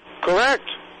germs. Correct.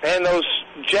 And those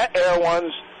jet air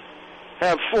ones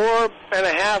have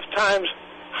 4.5 times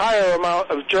higher amount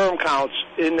of germ counts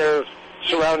in their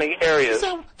surrounding areas.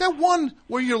 That one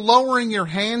where you're lowering your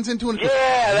hands into an... Yeah,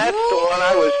 that's the one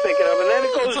I was thinking of. And then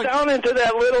it goes down into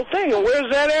that little thing. And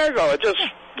where's that air go? It just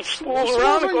spools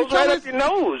around and goes right up your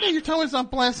nose. Yeah, you're telling me it's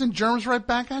not blasting germs right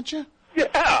back at you?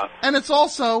 Yeah. And it's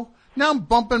also... Now I'm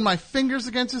bumping my fingers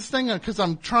against this thing because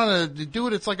I'm trying to do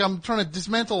it. It's like I'm trying to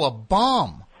dismantle a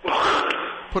bomb.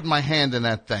 Putting my hand in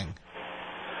that thing.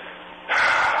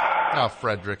 Oh,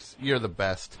 Fredericks, you're the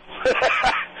best.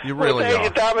 You really thank are. you,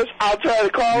 Thomas. I'll try to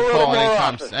call a little more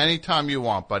often. Anytime you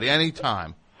want, buddy.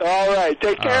 Anytime. All right.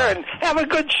 Take care and have a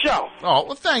good show. Oh,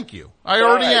 well, thank you. I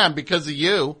already am because of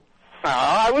you. Oh,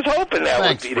 I was hoping that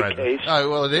Thanks, would be Fred. the case.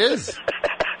 Well, it is.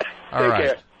 All Take right.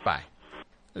 care. Bye.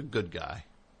 A good guy.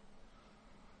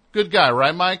 Good guy,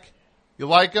 right, Mike? You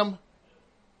like him?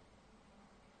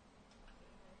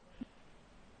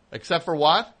 Except for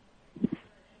what?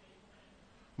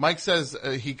 Mike says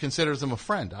he considers him a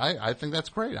friend. I think that's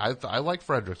great. I like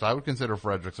Fredericks. I would consider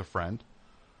Fredericks a friend.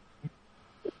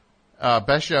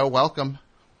 Best show, welcome.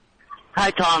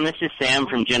 Hi, Tom. This is Sam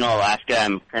from Juneau, Alaska.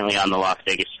 I'm currently on the Las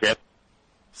Vegas Strip.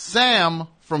 Sam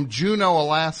from Juneau,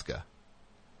 Alaska.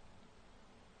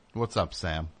 What's up,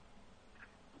 Sam?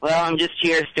 Well, I'm just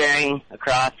here staring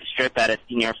across the strip at a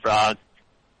senior frog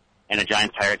and a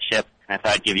giant pirate ship, and I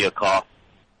thought I'd give you a call.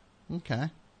 Okay.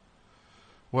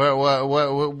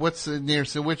 What's near?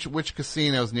 So which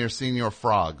casinos near Senior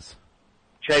Frogs?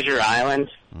 Treasure Island.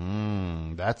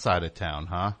 That side of town,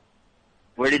 huh?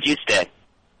 Where did you stay?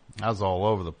 I was all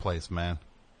over the place, man.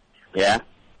 Yeah?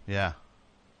 Yeah.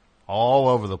 All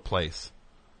over the place.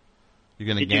 You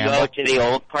gonna gamble? Did you go to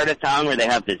the old part of town where they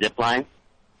have the zip line?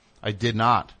 I did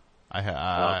not.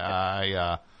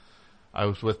 I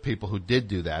was with people who did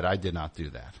do that. I did not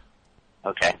do that.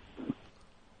 Okay.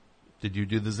 Did you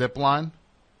do the zip line?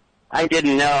 I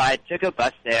didn't know. I took a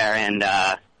bus there and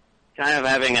kind of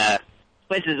having a... This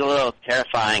place is a little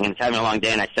terrifying and it's having a long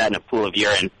day and I sat in a pool of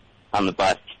urine on the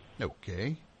bus.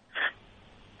 Okay.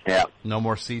 Yeah. No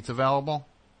more seats available?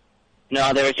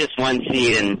 No, there was just one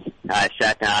seat and I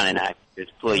sat down and there's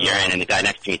a pool of urine and the guy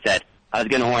next to me said, I was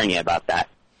going to warn you about that.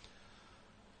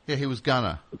 Yeah, he was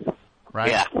gonna. Right?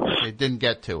 Yeah. He didn't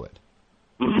get to it.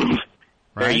 Very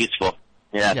Right? useful.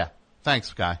 Yeah. Yeah.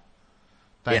 Thanks, guy.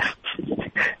 Thanks. Yeah.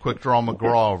 Quick Draw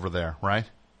McGraw over there, right?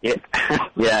 Yeah.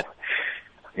 Yeah.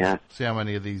 Yeah. See how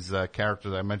many of these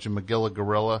characters I mentioned? Magilla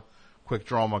Gorilla, Quick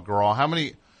Draw McGraw.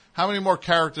 How many more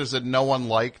characters that no one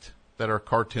liked that are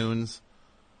cartoons,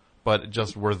 but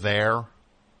just were there,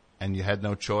 and you had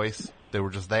no choice? They were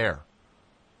just there.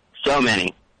 So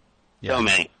many. Yeah. So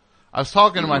many. I was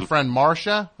talking to my friend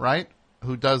Marcia, right?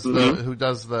 Who does the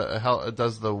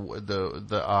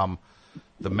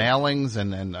mailings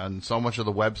and so much of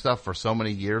the web stuff for so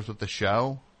many years with the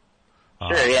show.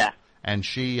 Sure, yeah. And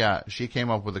she came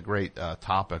up with a great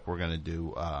topic. We're going to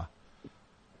do I'm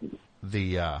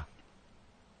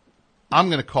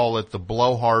going to call it the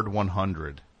Blowhard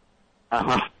 100.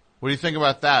 Uh-huh. What do you think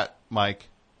about that, Mike?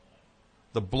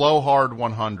 The Blowhard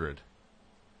 100.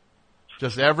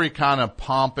 Just every kind of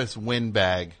pompous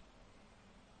windbag.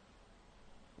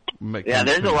 Yeah,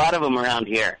 there's a lot of them around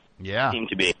here. Yeah. Seem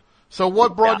to be. So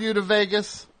what brought you to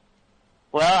Vegas?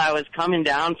 Well, I was coming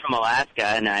down from Alaska,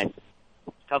 and a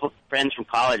couple of friends from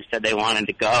college said they wanted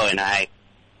to go, and I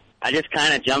just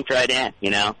kind of jumped right in, you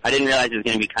know. I didn't realize it was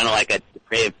going to be kind of like a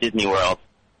depraved Disney World.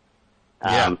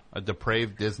 Yeah, a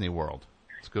depraved Disney World.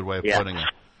 It's a good way of putting it.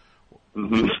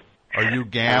 Mm-hmm. Are you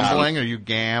gambling? Are you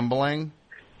gambling?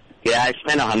 Yeah, I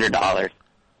spent $100.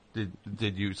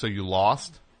 Did you? So you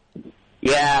lost?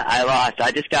 Yeah, I lost.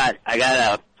 I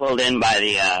got pulled in by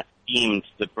the themed,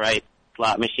 the bright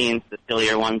slot machines, the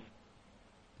sillier ones.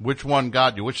 Which one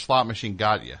got you? Which slot machine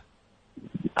got you?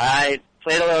 I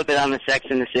played a little bit on the Sex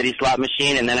and the City slot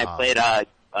machine, and then I played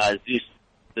Zeus,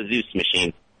 the Zeus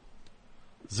machine.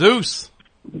 Zeus.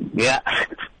 Yeah,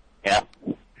 yeah.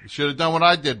 You should have done what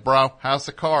I did, bro. House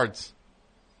of Cards.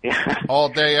 Yeah. All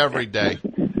day, every day.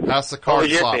 House of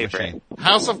Cards slot machine.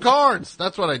 House of Cards.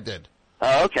 That's what I did.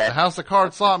 Oh, okay. The House of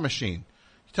Cards slot machine.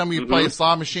 You tell me you play a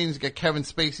slot machine and get Kevin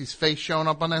Spacey's face showing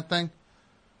up on that thing?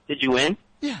 Did you win?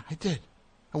 Yeah, I did.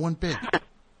 I won big.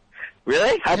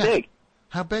 Really? How big?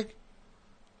 How big?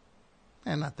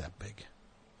 Not that big.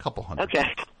 Couple hundred. Okay.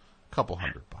 Couple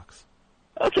 $100.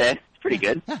 Okay, it's pretty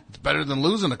good. Yeah, it's better than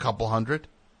losing a couple $100.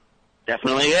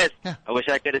 Definitely is. Yeah. I wish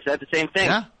I could have said the same thing.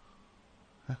 Yeah.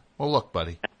 Well, look,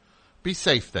 buddy, be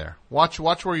safe there. Watch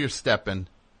where you're stepping.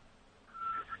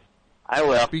 I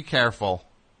will. Be careful.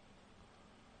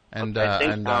 And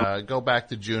Okay, thanks, go back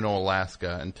to Juneau,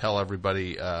 Alaska, and tell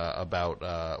everybody about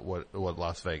what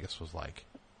Las Vegas was like.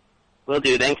 Will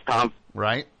do. Thanks, Tom.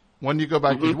 Right? When you go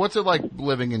back, what's it like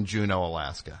living in Juneau,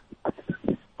 Alaska?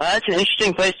 Well, it's an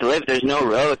interesting place to live. There's no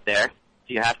road there, so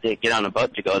you have to get on a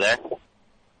boat to go there.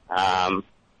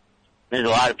 There's a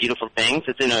lot of beautiful things.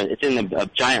 It's in a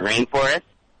giant rainforest.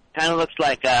 Kind of looks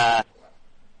like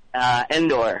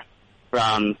Endor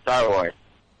from Star Wars,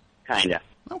 kind of.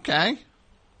 Okay.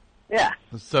 Yeah.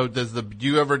 So do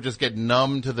you ever just get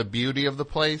numb to the beauty of the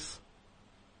place?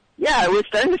 Yeah, I was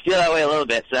starting to feel that way a little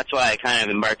bit, so that's why I kind of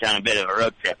embarked on a bit of a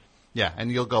road trip. Yeah,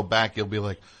 and you'll go back, you'll be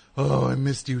like, oh, I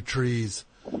missed you, trees.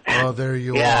 Oh, there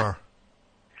you Yeah. are.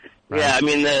 Right. Yeah, I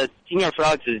mean, the Senior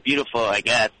Frogs is beautiful, I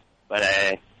guess,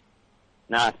 but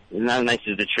not as nice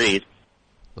as the trees.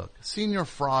 Look, Senior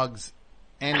Frogs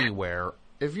anywhere.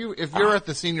 If you're at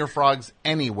the Senior Frogs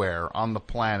anywhere on the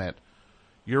planet,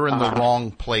 you're in the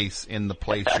wrong place in the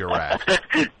place you're at.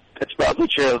 That's probably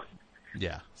true.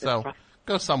 Yeah. So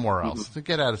go somewhere else.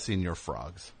 Get out of Senior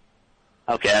Frogs.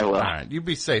 Okay, I will. All right. You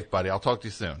be safe, buddy. I'll talk to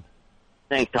you soon.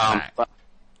 Thanks, Tom. All right. Bye.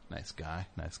 Nice guy.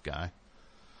 Nice guy.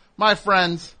 My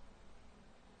friends,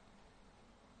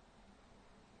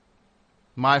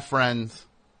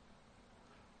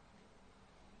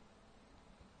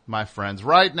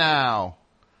 right now,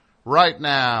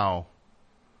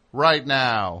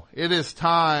 it is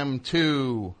time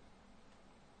to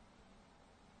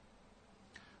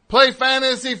play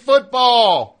fantasy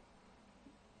football.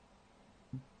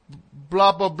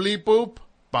 Blah, blah, bleep, boop.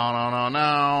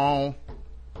 Ba-na-na-now.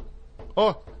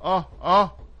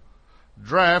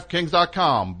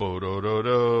 DraftKings.com.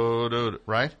 Bo-do-do-do-do.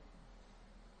 Right?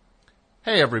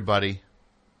 Hey, everybody.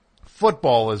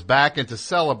 Football is back, and to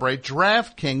celebrate,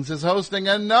 DraftKings is hosting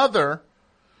another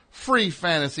free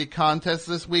fantasy contest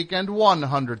this weekend.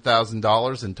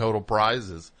 $100,000 in total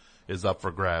prizes is up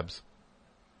for grabs.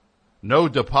 No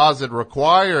deposit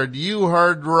required. You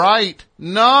heard right.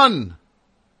 None.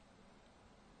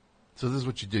 So this is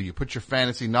what you do. You put your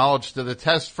fantasy knowledge to the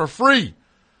test for free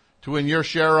to win your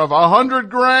share of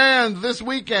 $100,000 this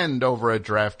weekend over at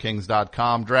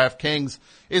DraftKings.com. DraftKings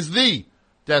is the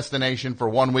destination for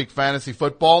 1 week fantasy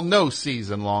football. No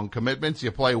season-long commitments.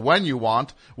 You play when you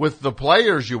want with the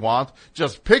players you want.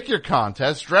 Just pick your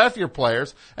contest, draft your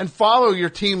players, and follow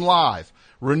your team live.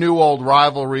 Renew old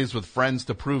rivalries with friends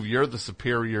to prove you're the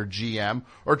superior GM,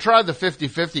 or try the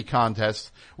 50-50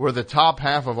 contest where the top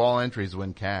half of all entries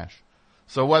win cash.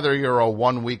 So whether you're a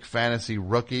 1 week fantasy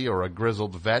rookie or a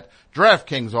grizzled vet,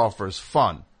 DraftKings offers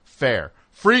fun, fair,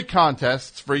 free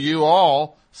contests for you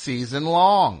all season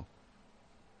long.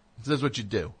 This is what you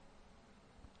do.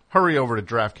 Hurry over to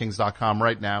DraftKings.com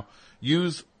right now.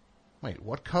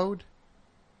 What code?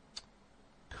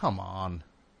 Come on.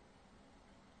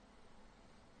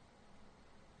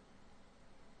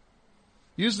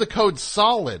 Use the code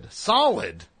SOLID.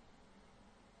 Solid.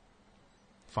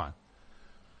 Fine.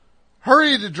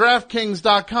 Hurry to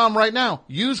DraftKings.com right now.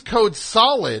 Use code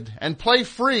SOLID and play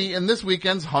free in this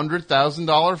weekend's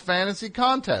 $100,000 fantasy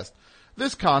contest.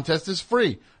 This contest is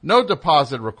free. No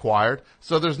deposit required,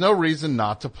 so there's no reason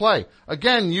not to play.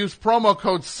 Again, use promo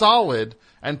code SOLID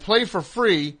and play for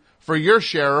free for your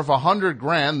share of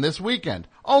 $100,000 this weekend.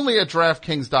 Only at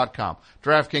DraftKings.com.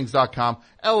 DraftKings.com.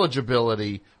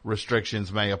 Eligibility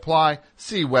restrictions may apply.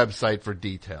 See website for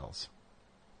details.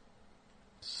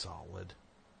 Solid.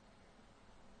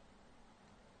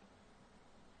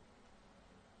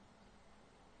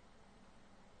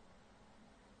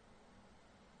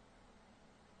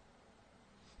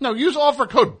 No, use offer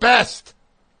code BEST.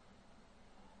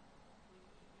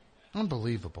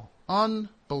 Unbelievable.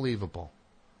 Unbelievable.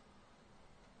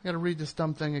 I gotta read this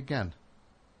dumb thing again.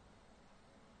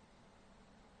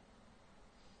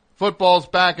 Football's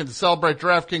back, and to celebrate,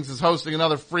 DraftKings is hosting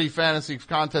another free fantasy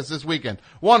contest this weekend.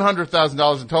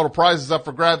 $100,000 in total prizes up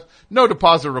for grabs. No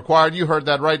deposit required. You heard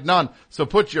that right. None. So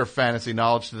put your fantasy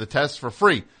knowledge to the test for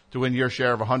free to win your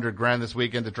share of $100,000 this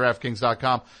weekend at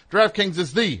DraftKings.com. DraftKings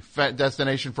is the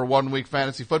destination for 1 week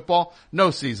fantasy football. No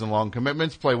season-long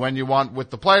commitments. Play when you want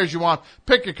with the players you want.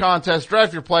 Pick your contest.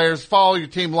 Draft your players. Follow your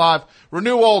team live.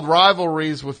 Renew old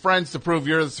rivalries with friends to prove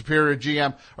you're the superior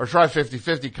GM. Or try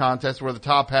 50-50 contests where the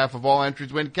top half of all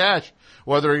entries win cash.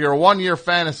 Whether you're a 1 year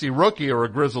fantasy rookie or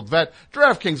a grizzled vet,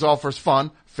 DraftKings offers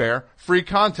fun, fair, free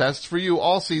contests for you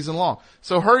all season long.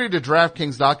 So hurry to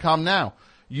DraftKings.com now.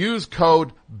 Use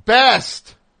code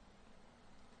BEST.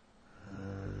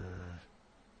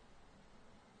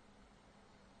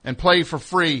 And play for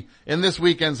free in this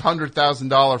weekend's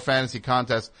 $100,000 fantasy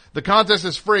contest. The contest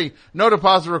is free, no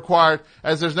deposit required,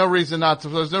 as there's no reason not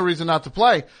to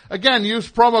play. Again,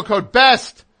 use promo code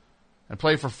BEST and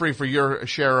play for free for your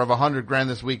share of $100,000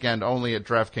 this weekend only at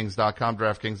DraftKings.com.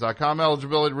 DraftKings.com.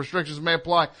 Eligibility restrictions may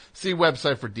apply. See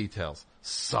website for details.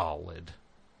 Solid.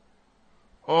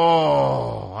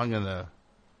 Oh,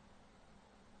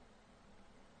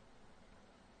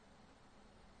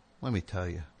 let me tell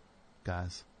you,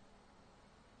 guys.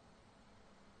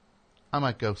 I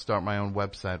might go start my own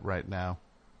website right now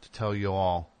to tell you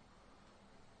all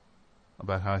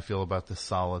about how I feel about this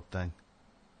solid thing.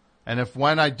 And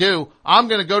when I do, I'm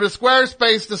going to go to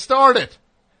Squarespace to start it.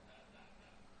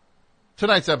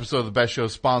 Tonight's episode of The Best Show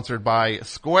is sponsored by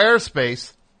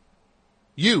Squarespace.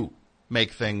 You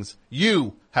make things.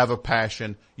 You have a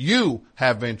passion. You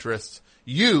have interests.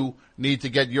 You need to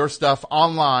get your stuff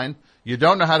online. You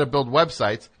don't know how to build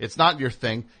websites. It's not your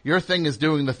thing. Your thing is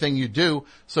doing the thing you do,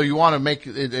 so you want to make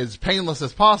it as painless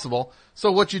as possible.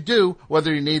 So what you do,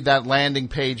 whether you need that landing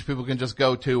page people can just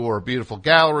go to, or a beautiful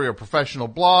gallery, or a professional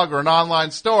blog, or an online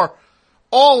store,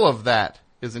 all of that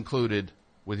is included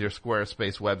with your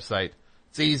Squarespace website.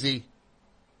 It's easy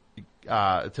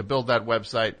to build that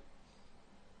website.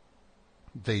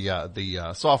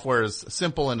 The software is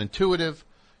simple and intuitive.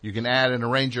 You can add and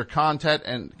arrange your content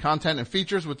and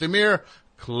features with the mere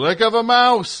click of a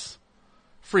mouse.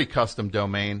 Free custom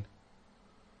domain.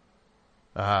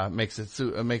 Makes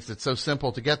it so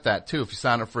simple to get that too. If you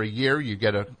sign up for a year, you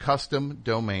get a custom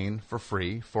domain for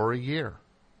free for a year.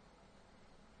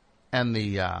 And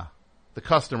the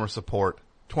customer support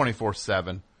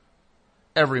 24/7.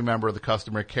 Every member of the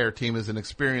customer care team is an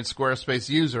experienced Squarespace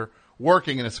user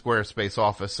working in a Squarespace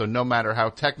office, so no matter how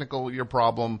technical your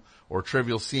problem or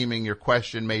trivial seeming your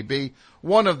question may be,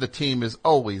 one of the team is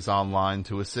always online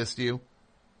to assist you.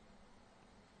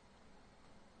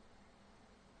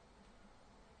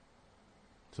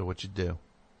 So what you do,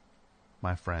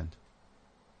 my friend,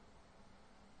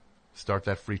 start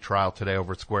that free trial today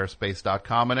over at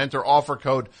squarespace.com and enter offer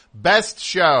code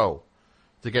BESTSHOW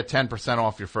to get 10%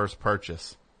 off your first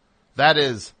purchase. That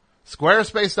is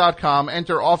Squarespace.com,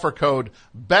 enter offer code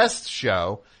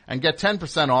BESTSHOW, and get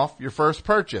 10% off your first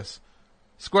purchase.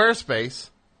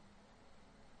 Squarespace.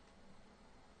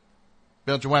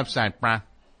 Build your website, bruh.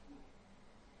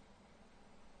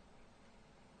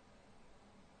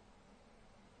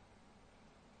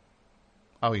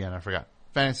 Oh, yeah, and I forgot.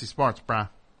 Fantasy Sports, bruh.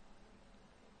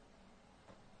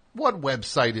 What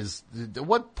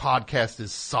podcast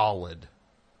is solid?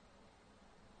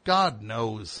 God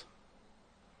knows.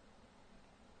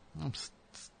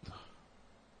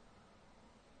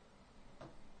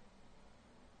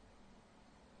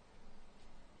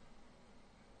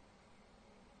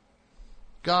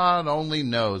 God only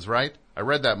knows, right? I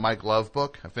read that Mike Love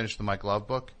book. I finished the Mike Love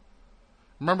book.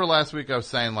 Remember last week I was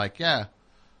saying, like, yeah,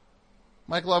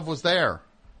 Mike Love was there.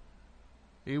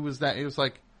 He was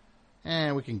like,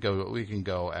 we can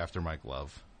go after Mike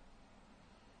Love.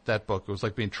 That book, it was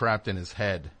like being trapped in his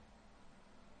head.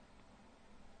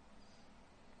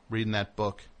 Reading that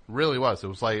book. It really was. It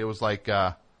was like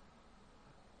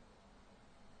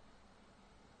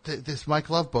this Mike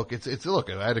Love book. It's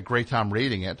look, I had a great time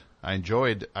reading it. I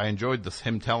enjoyed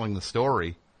him telling the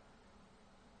story.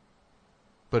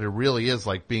 But it really is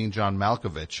like being John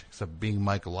Malkovich, except being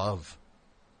Mike Love.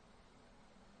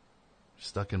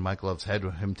 Stuck in Mike Love's head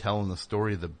with him telling the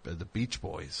story of the Beach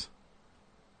Boys.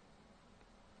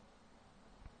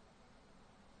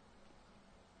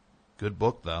 Good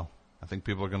book, though. I think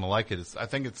people are going to like it. I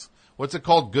think it's, what's it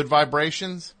called? Good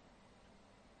Vibrations?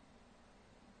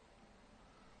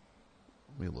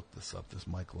 Let me look this up, this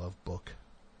Mike Love book.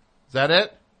 Is that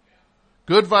it?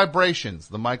 Good Vibrations.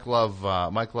 The Mike Love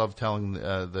telling,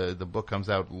 the book comes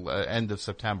out end of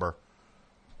September.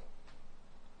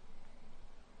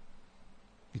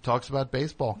 He talks about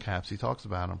baseball caps. He talks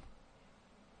about them.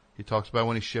 He talks about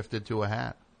when he shifted to a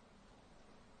hat.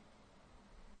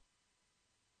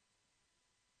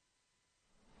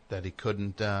 That he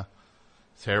couldn't,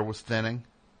 his hair was thinning.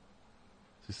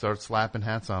 So he started slapping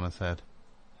hats on his head.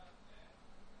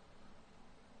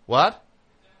 What?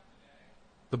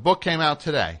 The book came out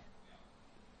today.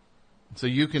 So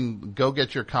you can go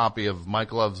get your copy of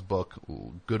Mike Love's book,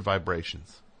 Good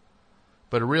Vibrations.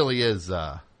 But it really is,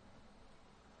 the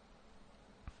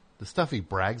stuff he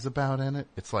brags about in it,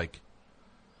 it's like,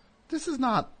 this is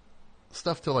not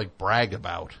stuff to like brag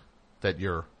about that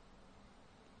you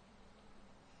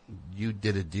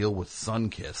did a deal with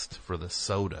Sunkist for the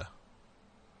soda.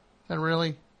 That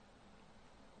really?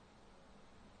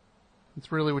 It's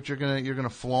really what you're gonna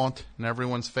flaunt in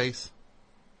everyone's face?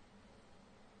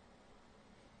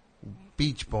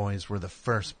 Beach Boys were the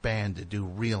first band to do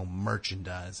real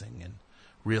merchandising and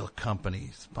real company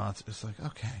sponsors. It's like,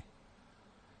 okay.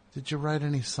 Did you write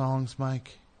any songs,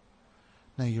 Mike?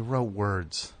 No, you wrote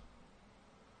words.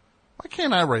 Why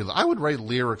can't I write? I would write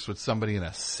lyrics with somebody in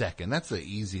a second. That's the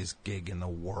easiest gig in the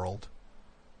world.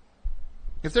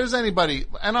 If there's anybody,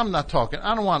 and I'm not talking,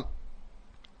 I want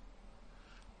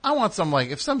some, like,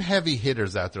 if some heavy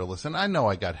hitters out there listen, I know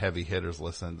I got heavy hitters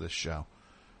listening to this show.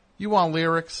 You want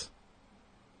lyrics?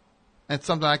 And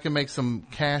something I can make some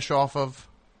cash off of?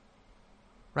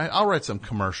 Right? I'll write some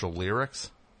commercial lyrics.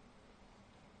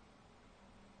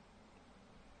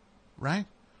 Right?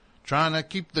 Trying to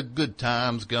keep the good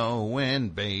times going,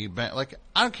 babe. Like,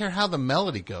 I don't care how the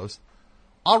melody goes.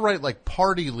 I'll write, like,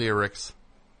 party lyrics.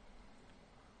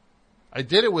 I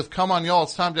did it with Come On Y'all,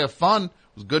 It's Time to Have Fun. It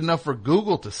was good enough for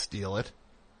Google to steal it.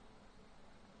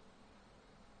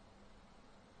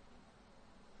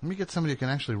 Let me get somebody who can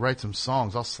actually write some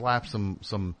songs. I'll slap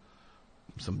some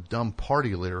dumb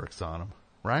party lyrics on them,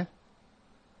 right?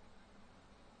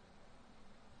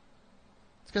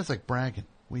 This guy's like bragging.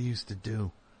 We used to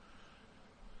do.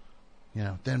 You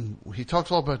know, then he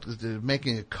talks all about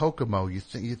making a Kokomo. You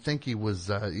think he was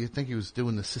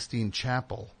doing the Sistine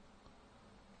Chapel.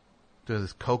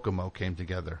 This Kokomo came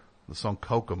together. The song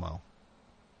Kokomo.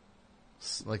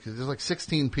 Like there's like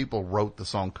 16 people wrote the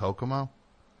song Kokomo.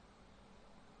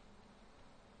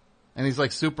 And he's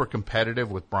like super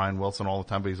competitive with Brian Wilson all the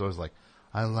time, but he's always like,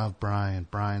 I love Brian.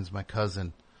 Brian's my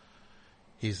cousin.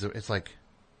 It's like,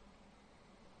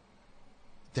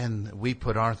 then we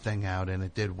put our thing out and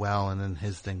it did well and then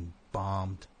his thing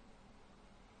bombed.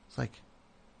 It's like,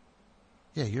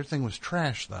 yeah, your thing was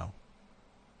trash though.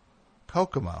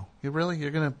 Kokomo. You're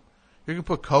gonna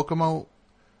put Kokomo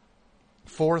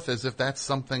forth as if that's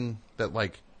something that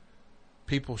like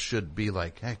people should be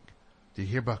like, hey, did you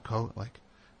hear about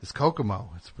it's Kokomo.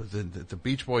 It's the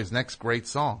Beach Boys' next great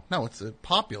song. No, it's a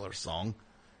popular song.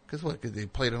 Because they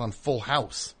played it on Full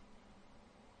House.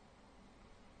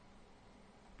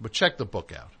 But check the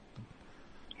book out.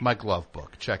 Mike Love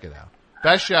book. Check it out.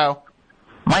 Best show.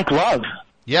 Mike Love?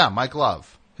 Yeah, Mike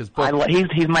Love. His book.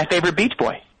 He's my favorite Beach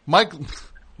Boy. Mike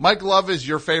Love is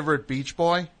your favorite Beach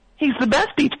Boy? He's the best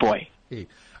Beach Boy.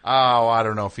 I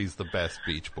don't know if he's the best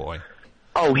Beach Boy.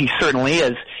 Oh, he certainly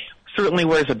is. Certainly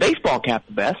wears a baseball cap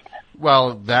the best.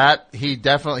 Well, that he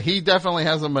definitely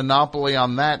has a monopoly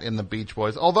on that in the Beach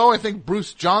Boys. Although I think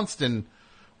Bruce Johnston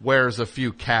wears a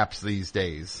few caps these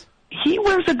days. He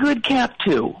wears a good cap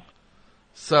too.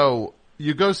 So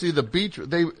you go see the Beach.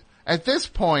 At this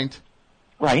point,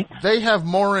 right? They have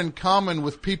more in common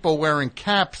with people wearing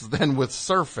caps than with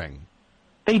surfing.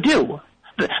 They do.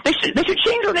 They should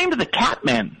change their name to the Cap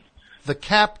Men. The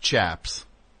Cap Chaps.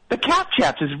 The Cap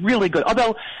Chaps is really good.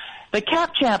 Although the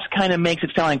Cap Chaps kind of makes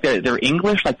it sound like they're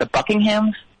English, like the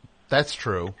Buckinghams. That's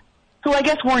true. Who I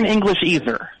guess weren't English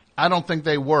either. I don't think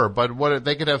they were, but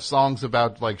they could have songs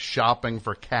about like shopping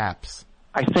for caps.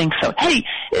 I think so. Hey,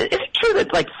 is it true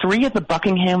that like 3 of the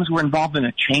Buckinghams were involved in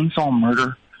a chainsaw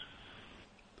murder?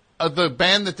 The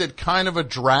band that did Kind of a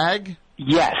Drag?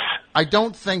 Yes. I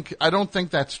don't think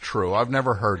that's true. I've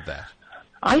never heard that.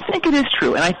 I think it is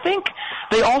true, and I think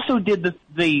they also did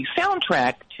the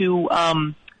soundtrack to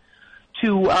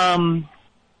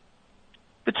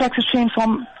the Texas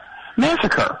Chainsaw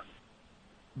Massacre.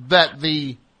 That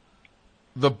the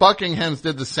Buckinghams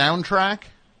did the soundtrack?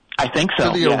 I think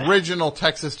so. To the original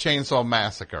Texas Chainsaw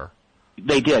Massacre.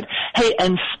 They did. Hey,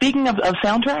 and speaking of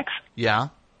soundtracks, yeah,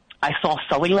 I saw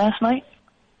Sully last night.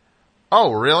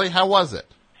 Oh, really? How was it?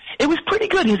 It was pretty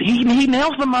good. He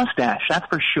nails the mustache, that's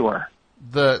for sure.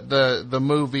 The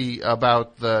movie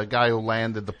about the guy who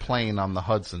landed the plane on the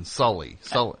Hudson, Sully.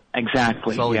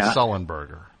 Exactly. Sully yeah.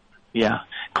 Sullenberger. Yeah.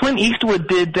 Clint Eastwood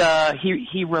did.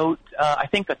 He wrote I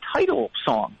think the title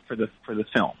song for the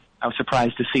film. I was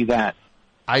surprised to see that.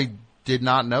 I did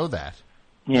not know that.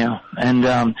 Yeah,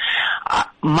 and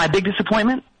my big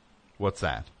disappointment. What's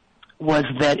that? Was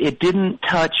that it didn't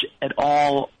touch at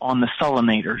all on the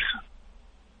Sullinators.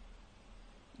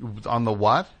 On the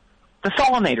what? The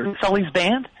Sullinators, Sully's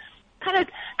band. Kind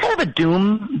of a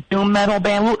doom metal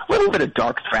band. A little bit of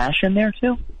dark thrash in there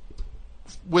too.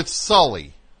 With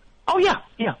Sully. Oh yeah.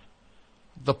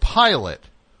 The pilot.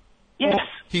 Yes.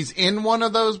 He's in one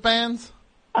of those bands?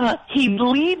 He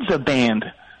leads a band.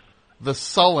 The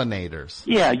Sullinators.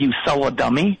 Yeah, you Sulla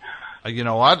dummy. You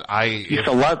know what? You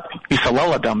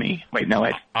Sulla dummy. Wait, no,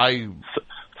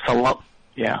 Sulla.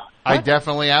 Yeah. I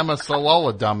definitely am a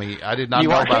Solola dummy. I did not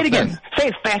know about Say it again. this. Say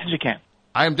it as fast as you can.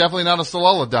 I am definitely not a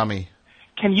Solola dummy.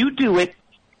 Can you do it?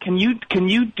 Can you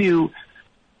do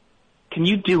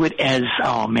it as?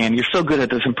 Oh man, you're so good at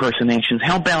those impersonations.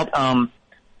 How about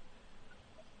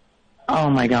oh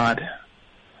my God,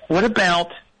 what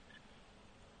about?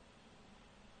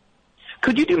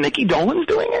 Could you do Mickey Dolenz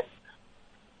doing it?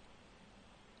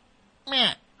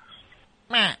 Meh.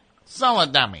 Meh.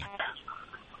 Solid dummy.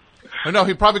 Or no,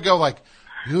 he'd probably go like,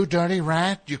 "You dirty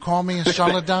rat, you call me a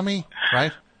solid dummy?"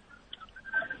 Right?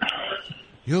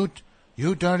 You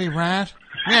dirty rat?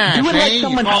 Yeah, Do it see, like you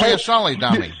someone's call me a solid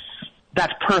dummy.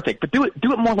 That's perfect, but do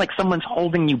it more like someone's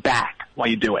holding you back while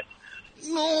you do it.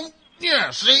 No,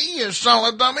 yeah, see, you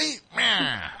solid dummy?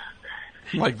 Yeah.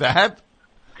 Like that?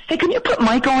 Hey, can you put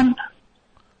Mike on?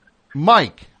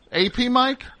 Mike. AP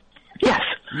Mike? Yes.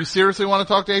 You seriously want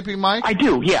to talk to AP Mike? I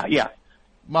do, yeah.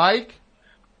 Mike?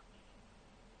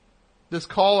 This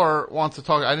caller wants to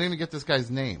talk. I didn't even get this guy's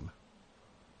name.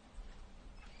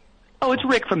 Oh, it's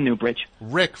Rick from Newbridge.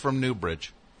 Rick from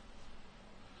Newbridge.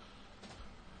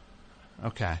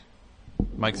 Okay.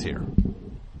 Mike's here.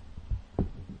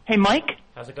 Hey, Mike?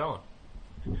 How's it going?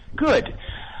 Good.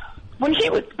 When he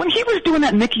was doing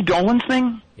that Mickey Dolenz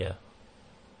thing, Yeah.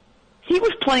 he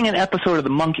was playing an episode of the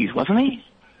Monkees, wasn't he?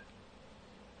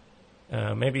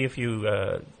 Maybe if you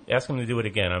ask him to do it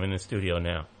again. I'm in the studio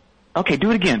now. Okay,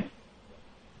 do it again.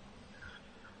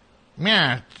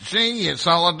 Yeah, see, you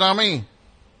solid dummy.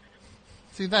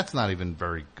 See, that's not even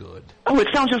very good. Oh, it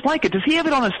sounds just like it. Does he have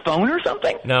it on his phone or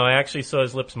something? No, I actually saw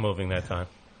his lips moving that time.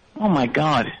 Oh my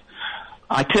God!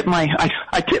 I tip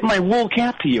my wool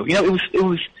cap to you. You know, it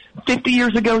was 50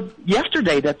 years ago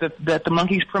yesterday that the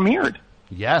Monkees premiered.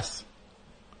 Yes.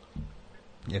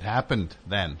 It happened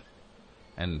then.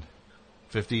 And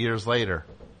 50 years later,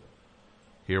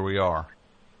 here we are.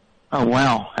 Oh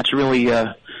wow, that's really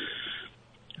a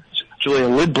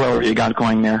lid blower you got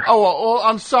going there. Oh, well,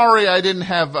 I'm sorry I didn't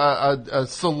have a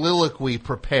soliloquy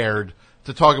prepared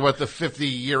to talk about the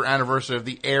 50-year anniversary of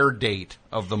the air date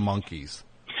of the Monkees.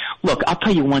 Look, I'll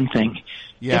tell you one thing.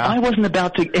 Yeah. If I wasn't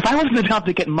about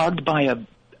to get mugged by a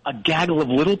gaggle of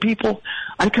little people,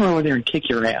 I'd come over there and kick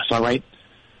your ass, all right?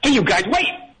 Hey, you guys, wait!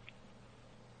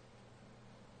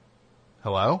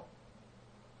 Hello?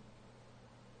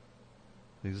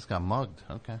 He just got mugged.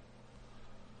 Okay.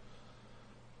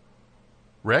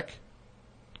 Rick?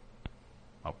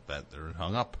 Oh, they're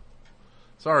hung up.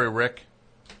 Sorry, Rick.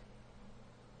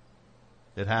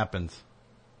 It happens.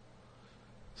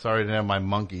 Sorry I didn't have my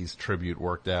Monkees tribute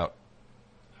worked out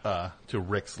to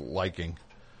Rick's liking.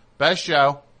 Best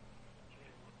show.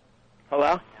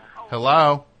 Hello?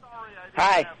 Hello?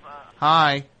 Hi.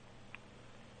 Hi.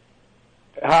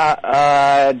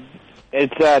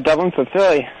 It's Devlin from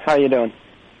Philly. How you doing?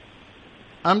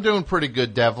 I'm doing pretty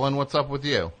good, Devlin. What's up with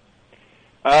you?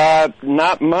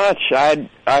 Not much. I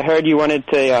heard you wanted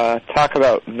to talk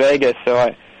about Vegas, so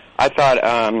I thought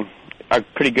a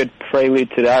pretty good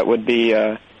prelude to that would be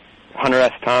Hunter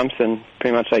S. Thompson.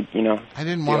 Pretty much like, you know. I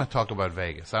didn't want to talk about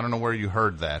Vegas. I don't know where you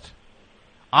heard that.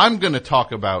 I'm going to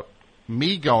talk about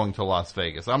me going to Las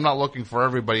Vegas. I'm not looking for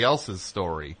everybody else's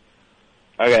story.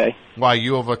 Okay. Why,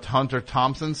 you have a Hunter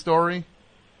Thompson story?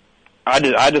 I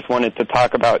just wanted to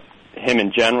talk about him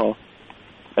in general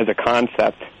as a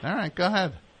concept. All right, go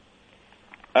ahead.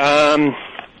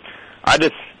 I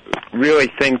just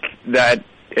really think that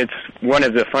it's one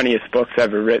of the funniest books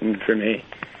ever written for me,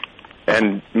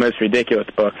 and most ridiculous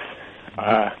books.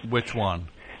 Which one?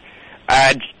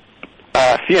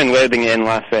 Fear and Loathing in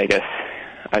Las Vegas,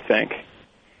 I think.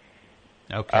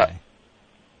 Okay.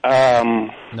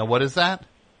 Now, what is that?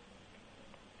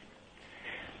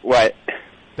 What?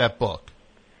 That book.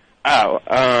 Oh,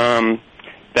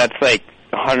 that's like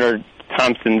Hunter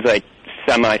Thompson's like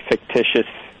semi-fictitious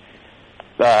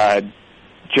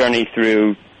journey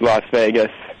through Las Vegas.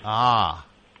 Ah.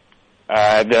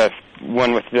 The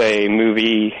one with the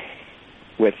movie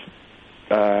with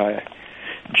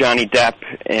Johnny Depp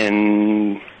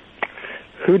and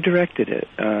who directed it?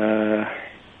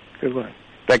 Who was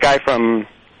that guy from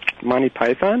Monty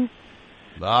Python?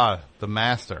 Ah, the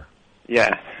master.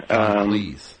 Yeah. John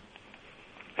Cleese.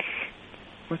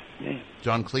 What's his name?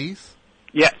 John Cleese?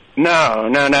 Yeah. No.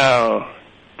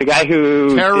 The guy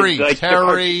who Terry. did, like,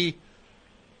 Terry.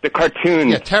 The cartoon.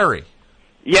 Yeah, Terry.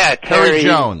 Yeah, Terry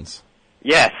Jones.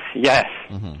 Yes.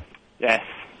 Mm-hmm. Yes.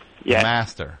 The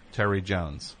master, Terry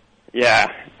Jones. Yeah.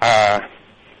 I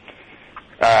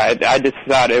just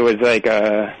thought it was like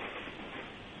a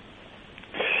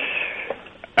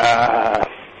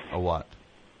what?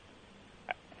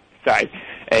 Sorry,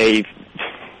 a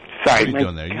Sorry, What are you my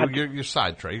doing there? cat- You're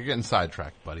sidetracked. You're getting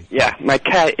sidetracked, buddy. Yeah, my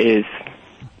cat is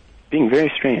being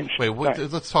very strange. Wait, Sorry.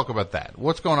 let's talk about that.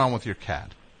 What's going on with your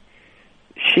cat?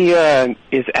 She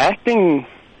is acting.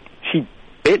 She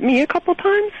bit me a couple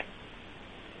times.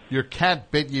 Your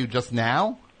cat bit you just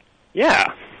now?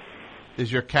 Yeah.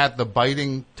 Is your cat the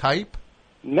biting type?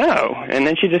 No, and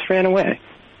then she just ran away.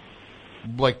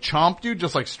 Like chomped you?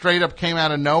 Just like straight up came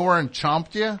out of nowhere and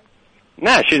chomped you?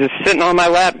 No, she was just sitting on my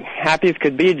lap, happy as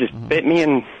could be, just bit me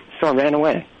and so ran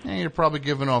away. Yeah, you're probably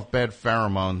giving off bad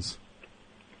pheromones.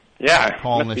 Yeah.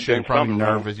 Calling must this be shit. You're doing probably something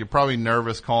wrong. nervous. You're probably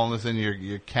nervous calling this in.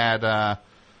 Your cat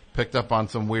picked up on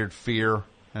some weird fear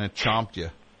and it chomped you.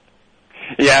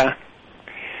 Yeah.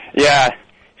 Yeah.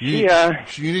 You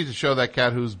need to show that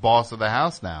cat who's boss of the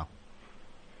house now.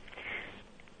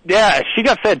 Yeah, she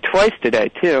got fed twice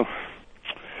today, too.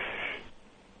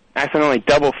 Accidentally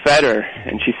double fed her,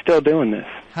 and she's still doing this.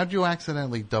 How'd you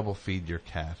accidentally double feed your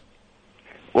cat?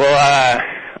 Well,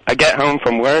 I get home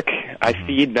from work, I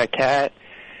feed the cat,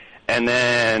 and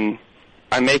then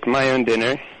I make my own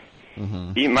dinner,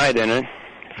 eat my dinner,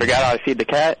 forgot how to feed the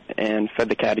cat, and fed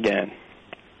the cat again.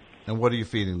 And what are you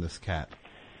feeding this cat?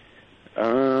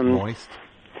 Moist.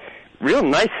 Real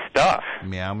nice stuff.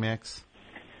 Meow Mix?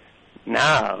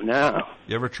 No.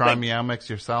 You ever try Meow Mix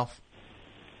yourself?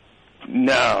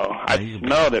 No. I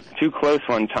smelled it too close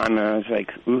one time, and I was like,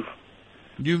 oof.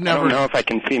 I don't know if I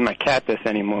can feed my cat this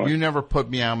anymore. You never put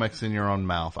Meow Mix in your own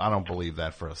mouth. I don't believe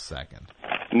that for a second.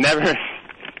 Never.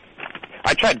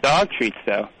 I tried dog treats,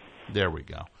 though. There we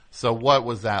go. So what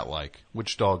was that like?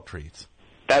 Which dog treats?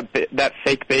 That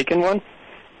fake bacon one?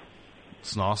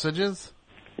 Sausages?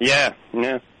 Yeah.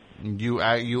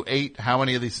 You ate, how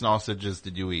many of these sausages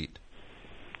did you eat?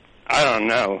 I don't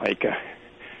know.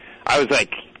 I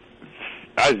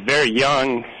was very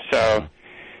young, so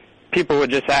people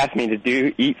would just ask me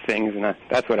to eat things, and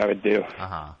that's what I would do.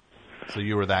 So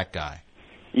you were that guy?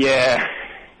 Yeah.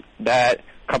 That,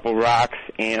 couple rocks,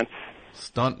 ants.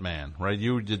 Stunt man, right?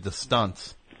 You did the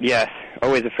stunts. Yes.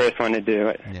 Always the first one to do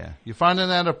it. Yeah. You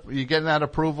you getting that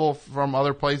approval from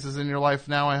other places in your life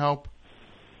now, I hope?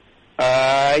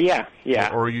 Yeah.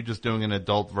 Or are you just doing an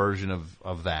adult version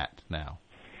of that now?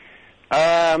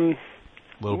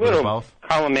 Little bit of both?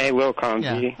 Column A, little column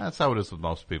yeah, B. That's how it is with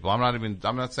most people. I'm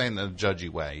not saying in a judgy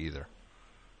way either.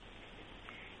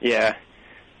 Yeah.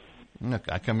 Look,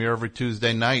 I come here every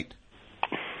Tuesday night.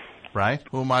 Right?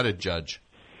 Who am I to judge?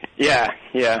 Yeah.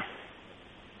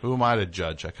 Who am I to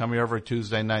judge? I come here every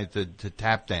Tuesday night to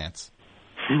tap dance.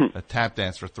 A tap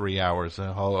dance for 3 hours.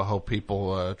 I hope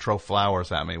people throw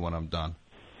flowers at me when I'm done.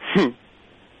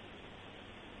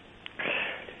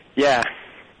 Yeah.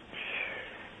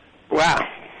 Wow.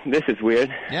 This is weird.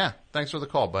 Yeah. Thanks for the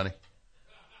call, buddy.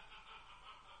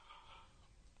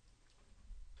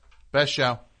 Best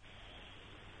show.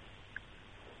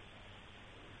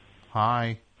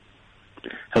 Hi.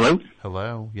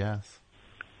 Hello, yes.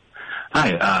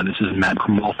 Hi, this is Matt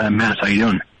from Waltham, Mass. How you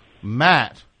doing?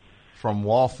 Matt from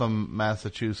Waltham,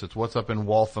 Massachusetts. What's up in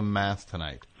Waltham, Mass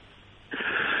tonight?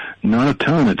 Not a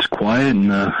ton. It's quiet and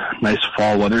nice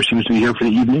fall weather seems to be here for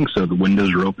the evening, so the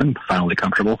windows are open, finally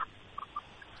comfortable.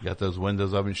 You got those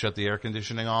windows open, shut the air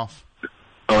conditioning off?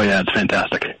 Oh, yeah, it's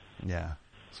fantastic. Yeah.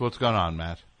 So what's going on,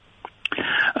 Matt?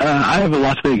 I have a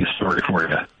Las Vegas story for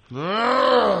you.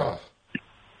 Ugh.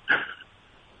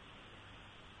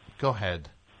 Go ahead.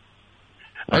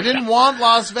 Okay. I didn't want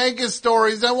Las Vegas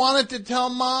stories. I wanted to tell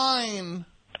mine.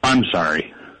 I'm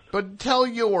sorry. But tell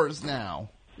yours now.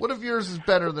 What if yours is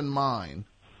better than mine?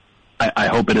 I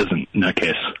hope it isn't, in that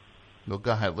case. Well,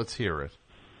 go ahead. Let's hear it.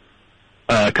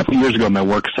 A couple of years ago, my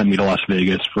work sent me to Las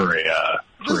Vegas for a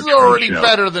This is already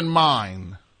better than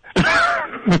mine.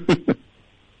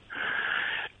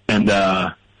 And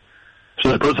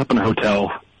so I put us up in a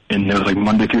hotel, and it was like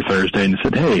Monday through Thursday, and they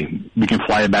said, hey, we can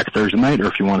fly it back Thursday night, or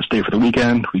if you want to stay for the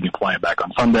weekend, we can fly it back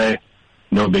on Sunday.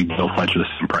 No big deal, flights are the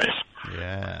same price.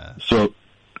 Yeah. So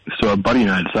a buddy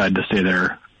and I decided to stay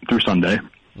there through Sunday,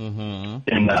 and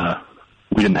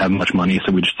we didn't have much money,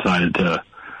 so we just decided to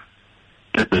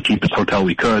get the cheapest hotel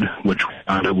we could, which we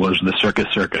found it was the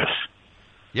Circus.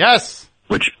 Yes!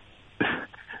 Which,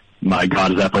 my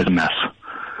God, is that place a mess.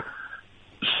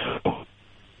 So,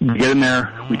 we get in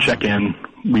there, we check in,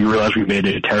 we realize we made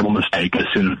a terrible mistake as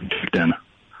soon as we checked in.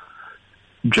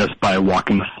 Just by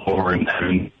walking the floor and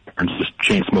having parents just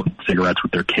chain smoking cigarettes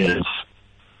with their kids,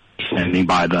 standing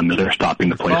by them as they're stopping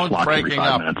the place locked every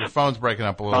 5 minutes. Your phone's breaking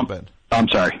up a little bit. I'm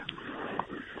sorry.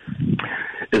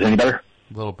 Is it any better?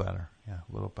 A little better. Yeah,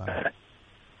 a little better.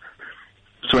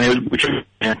 So anyways, we checked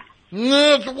in.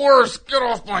 It's worse. Get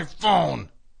off my phone.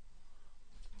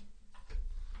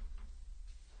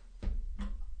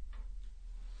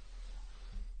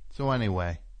 So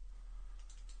anyway,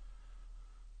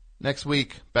 next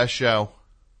week, best show.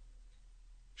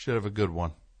 Should have a good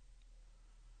one.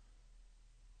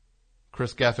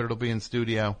 Chris Gethard will be in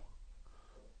studio,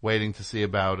 waiting to see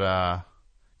about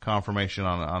confirmation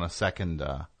on a second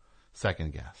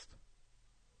guest.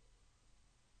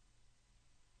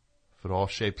 If it all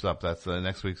shapes up, that's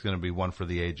next week's going to be one for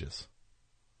the ages.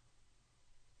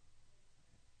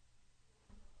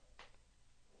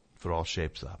 If it all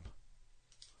shapes up.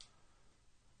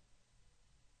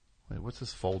 Wait, what's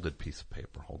this folded piece of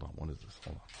paper? Hold on, what is this?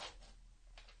 Hold on.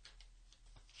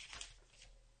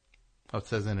 Oh, it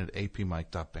says in it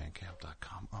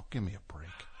apmike.bandcamp.com. Oh, give me a break.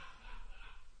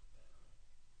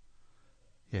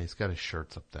 Yeah, he's got his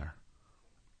shirts up there.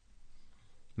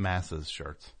 Masses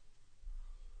shirts.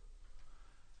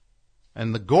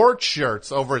 And the Gort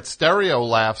shirts over at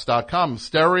stereolaughs.com.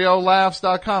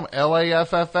 Stereolaughs.com.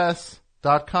 LAFFS.com.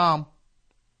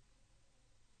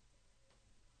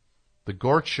 The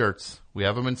Gort shirts, we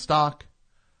have them in stock.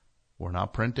 We're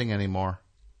not printing anymore.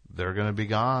 They're going to be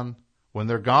gone. When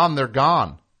they're gone, they're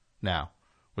gone. Now,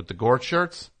 with the Gort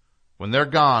shirts, when they're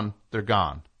gone, they're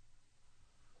gone.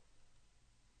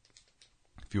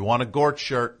 If you want a Gort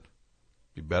shirt,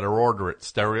 you better order it.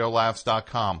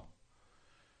 Stereolaughs.com.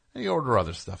 And you order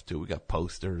other stuff too. We got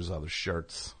posters, other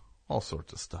shirts, all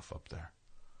sorts of stuff up there.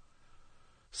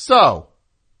 So,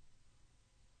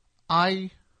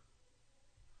 I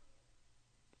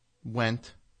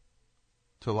went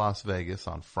to Las Vegas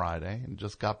on Friday and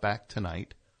just got back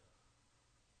tonight.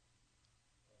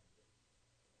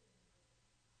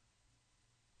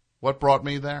 What brought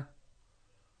me there?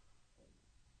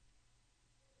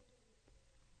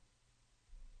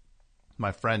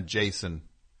 My friend Jason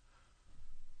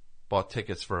bought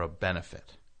tickets for a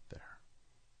benefit there.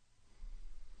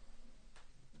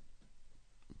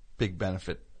 Big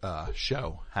benefit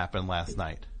show happened last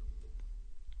night.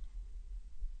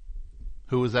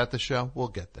 Who was at the show? We'll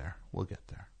get there.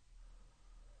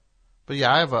 But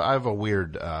yeah, I have a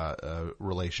weird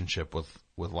relationship with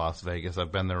Las Vegas.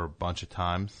 I've been there a bunch of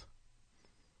times.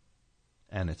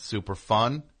 And it's super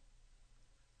fun.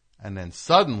 And then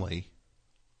suddenly,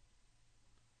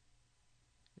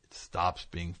 it stops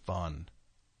being fun.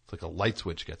 It's like a light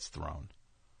switch gets thrown.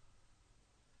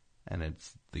 And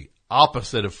it's the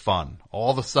opposite of fun.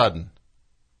 All of a sudden.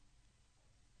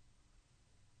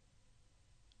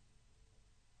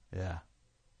 Yeah.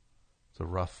 It's a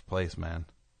rough place, man.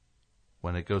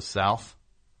 When it goes south,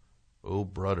 oh,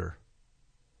 brother.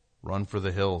 Run for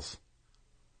the hills.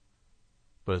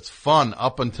 But it's fun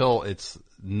up until it's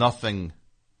nothing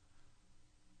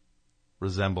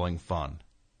resembling fun.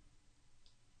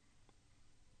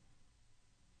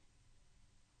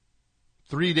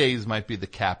 Three days might be the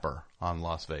capper on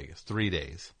Las Vegas. 3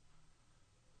 days.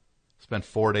 Spent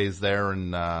 4 days there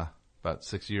about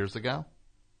 6 years ago.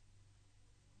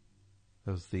 It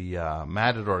was the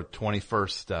Matador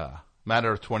 21st,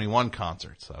 Matador 21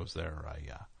 concerts. I was there.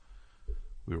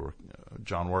 We were,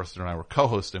 John Worster and I were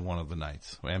co-hosting one of the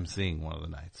nights, emceeing one of the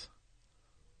nights.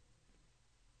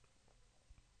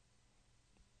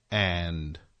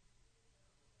 And,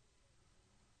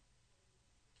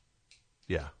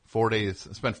 yeah, 4 days,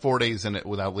 spent 4 days in it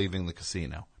without leaving the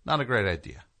casino. Not a great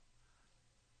idea.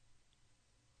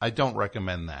 I don't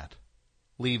recommend that.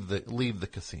 Leave the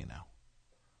casino.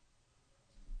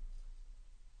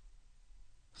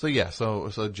 So yeah, so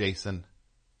Jason,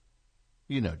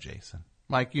 you know Jason.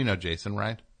 Mike, you know Jason,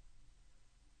 right?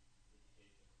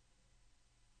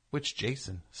 Which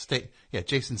Jason?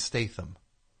 Jason Statham.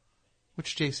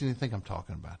 Which Jason do you think I'm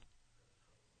talking about?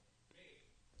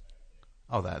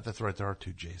 Oh, that's right. There are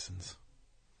two Jasons.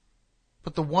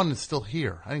 But the one is still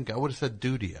here. I would have said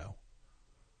Dudio.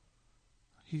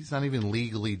 He's not even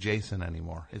legally Jason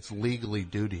anymore. It's legally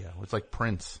Dudio. It's like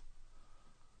Prince.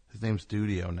 His name's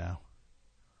Dudio now.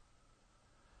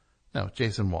 No,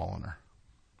 Jason Walliner.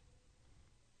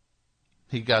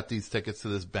 He got these tickets to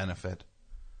this benefit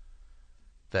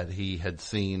that he had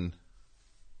seen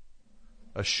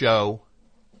a show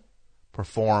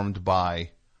performed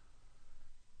by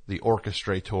the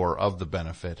orchestrator of the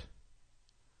benefit.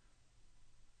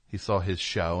 He saw his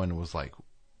show and was like,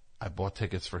 I bought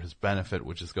tickets for his benefit,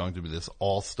 which is going to be this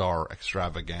all-star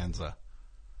extravaganza.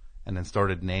 And then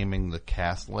started naming the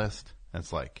cast list. And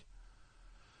it's like,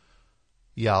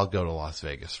 yeah, I'll go to Las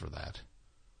Vegas for that.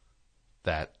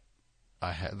 That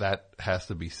has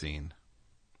to be seen.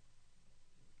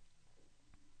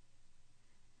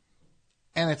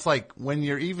 And it's like, when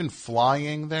you're even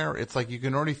flying there, it's like you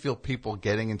can already feel people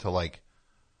getting into like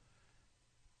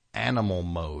animal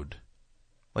mode.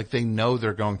 Like they know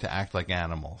they're going to act like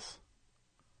animals.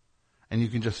 and you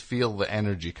can just feel the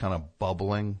energy kind of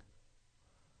bubbling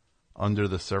under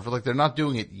the surface. Like, they're not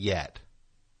doing it yet,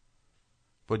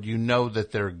 but you know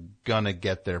that they're gonna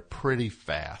get there pretty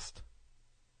fast.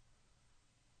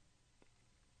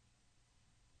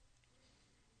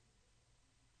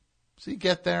 So you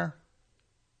get there.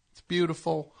 It's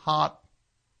beautiful, hot,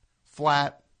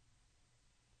 flat,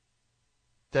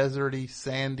 deserty,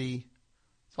 sandy.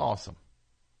 It's awesome.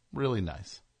 Really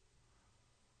nice.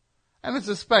 And it's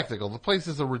a spectacle. The place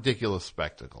is a ridiculous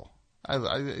spectacle.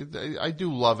 I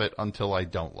do love it until I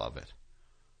don't love it.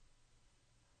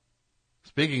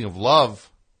 Speaking of love,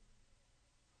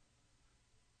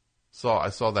 I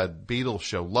saw that Beatles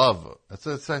show, Love.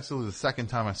 That's actually the second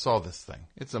time I saw this thing.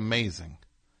 It's amazing.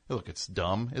 Hey, look, it's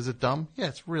dumb. Is it dumb? Yeah,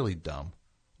 it's really dumb.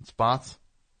 In spots,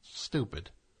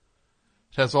 stupid.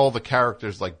 It has all the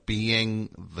characters like being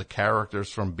the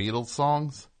characters from Beatles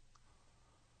songs.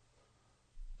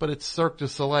 But it's Cirque du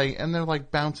Soleil, and they're like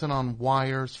bouncing on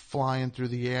wires, flying through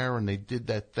the air, and they did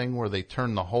that thing where they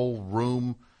turn the whole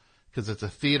room, because it's a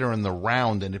theater in the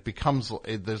round, and it becomes,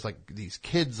 there's like these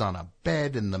kids on a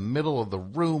bed in the middle of the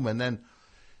room, and then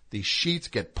these sheets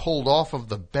get pulled off of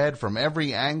the bed from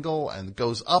every angle, and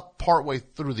goes up partway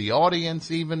through the audience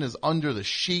even, is under the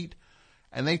sheet,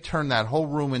 and they turn that whole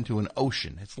room into an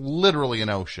ocean. It's literally an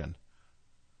ocean,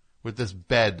 with this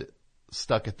bed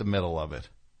stuck at the middle of it.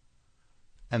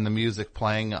 And the music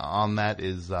playing on that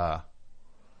is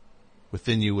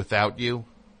Within You, Without You.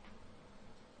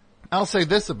 I'll say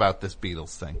this about this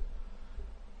Beatles thing.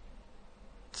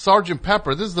 Sgt.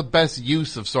 Pepper, this is the best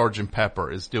use of Sgt.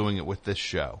 Pepper, is doing it with this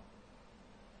show.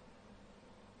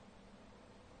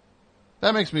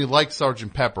 That makes me like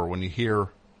Sgt. Pepper when you hear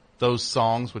those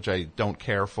songs, which I don't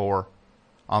care for,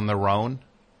 on their own.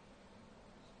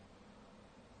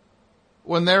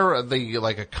 When they're the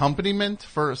like accompaniment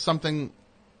for something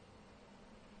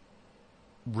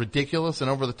ridiculous and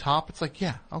over the top, it's like,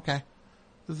 yeah, okay,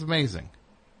 this is amazing.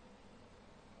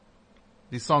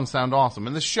 These songs sound awesome.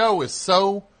 And the show is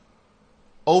so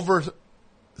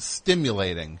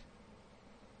overstimulating.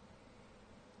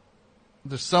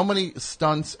 There's so many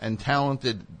stunts and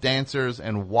talented dancers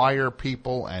and wire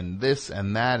people and this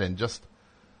and that, and just,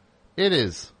 it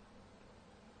is.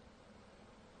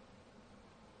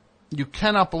 You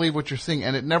cannot believe what you're seeing,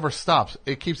 and it never stops.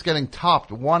 It keeps getting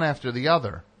topped one after the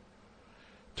other.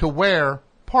 To where,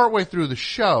 partway through the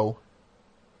show,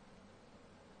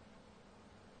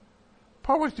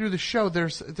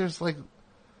 there's like,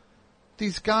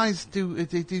 these guys do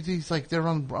these, like, they're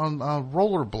on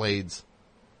rollerblades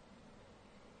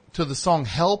to the song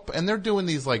Help, and they're doing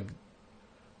these, like,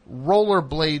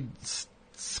 rollerblade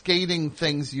skating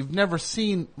things you've never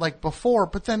seen, like, before,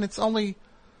 but then it's only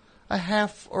a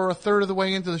half or a third of the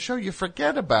way into the show. You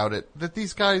forget about it, that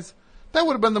these guys, that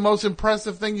would have been the most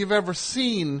impressive thing you've ever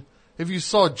seen if you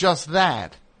saw just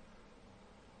that.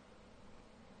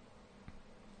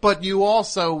 But you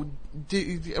also,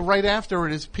 right after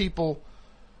it is people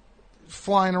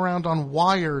flying around on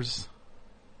wires.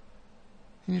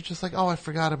 And you're just like, oh, I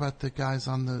forgot about the guys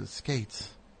on the skates.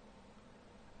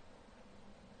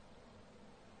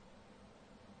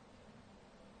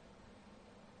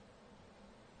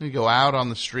 You go out on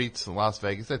the streets of Las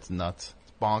Vegas, that's nuts.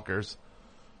 It's bonkers.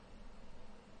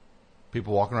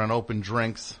 People walking around open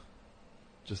drinks,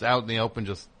 just out in the open,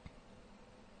 just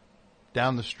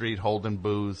down the street holding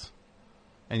booze.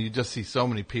 And you just see so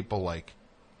many people, like,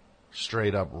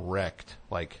 straight up wrecked,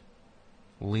 like,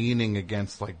 leaning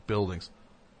against, like, buildings.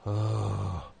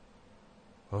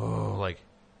 Like,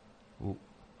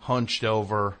 hunched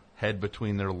over, head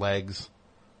between their legs,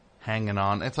 hanging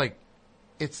on. It's like,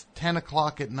 it's 10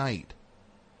 o'clock at night,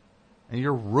 and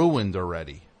you're ruined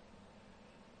already.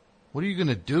 What are you going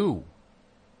to do?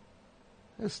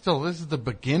 This is the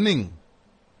beginning.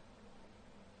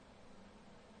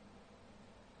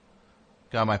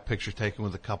 Got my picture taken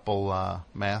with a couple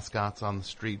mascots on the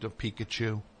street of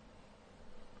Pikachu.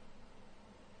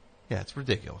 Yeah, it's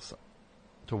ridiculous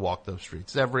to walk those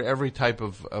streets. Every type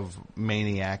of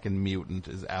maniac and mutant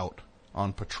is out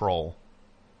on patrol.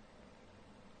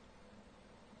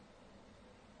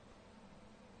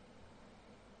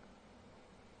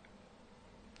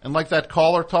 And like that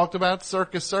caller talked about,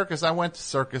 Circus Circus, I went to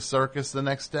Circus Circus the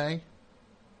next day.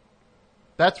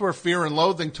 That's where Fear and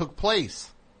Loathing took place.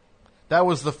 That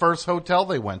was the first hotel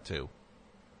they went to.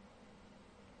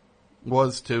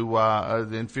 Was to,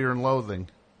 in Fear and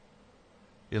Loathing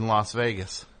in Las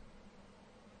Vegas.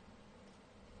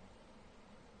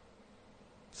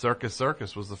 Circus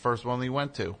Circus was the first one he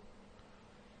went to.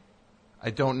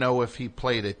 I don't know if he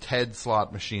played a TED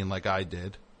slot machine like I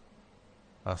did.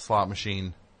 A slot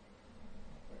machine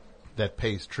that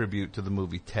pays tribute to the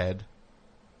movie Ted.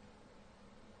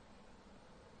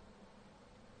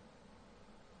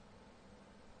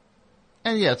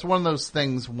 And yeah, it's one of those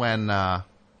things when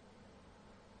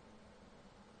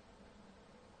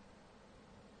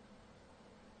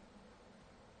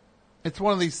it's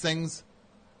one of these things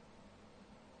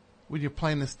when you're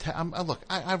playing this. Look,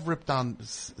 I've ripped on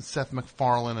Seth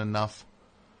MacFarlane enough.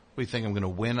 What do you think I'm going to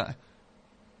win?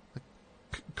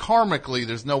 Karmically,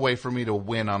 there's no way for me to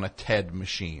win on a Ted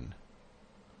machine.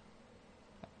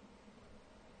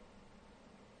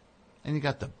 And you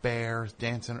got the bears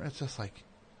dancing. It's just like,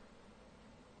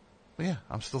 but yeah,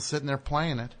 I'm still sitting there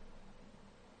playing it.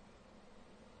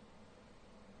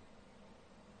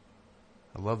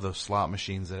 I love those slot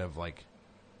machines that have like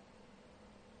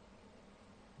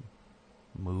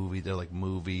they're like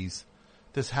movies.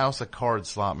 This House of Cards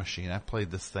slot machine, I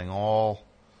played this thing all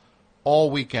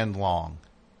weekend long.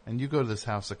 And you go to this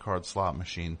House of Cards slot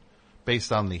machine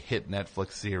based on the hit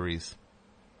Netflix series.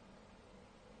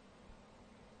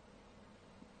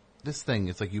 This thing,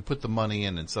 it's like you put the money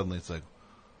in and suddenly it's like,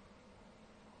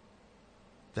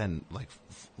 then like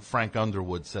Frank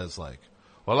Underwood says like,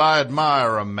 well, I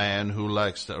admire a man who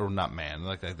likes to, or not man,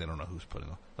 like they don't know who's putting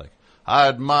it, like, I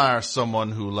admire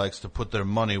someone who likes to put their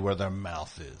money where their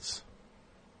mouth is.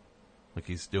 Like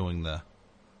he's doing the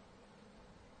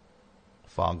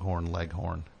Foghorn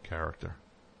Leghorn character.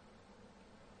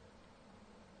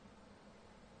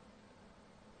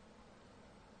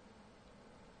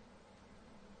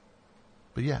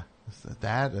 But yeah,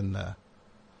 that and I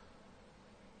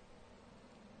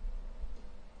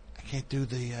can't do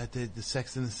the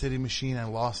Sex and the City machine. I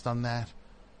lost on that.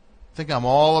 I think I'm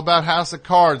all about House of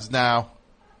Cards now.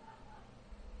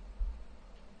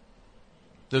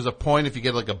 There's a point if you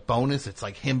get like a bonus, it's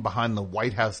like him behind the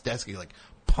White House desk. He like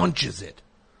punches it,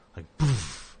 like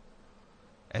poof,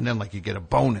 and then like you get a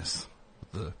bonus,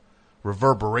 the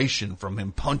reverberation from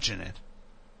him punching it.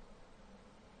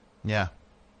 Yeah.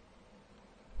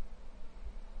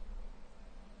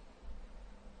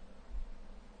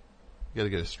 You got to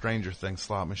get a Stranger Things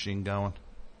slot machine going,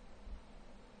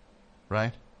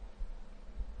 right?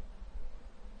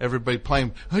 Everybody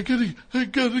playing. I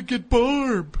gotta get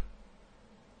Barb.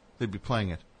 They'd be playing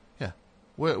it. Yeah.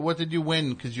 What did you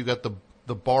win? Because you got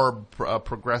the Barb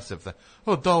progressive thing.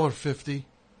 Oh, $1.50.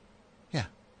 Yeah.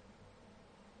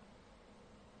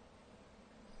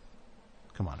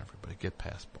 Come on, everybody, get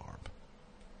past Barb.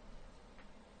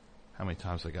 How many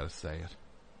times I got to say it?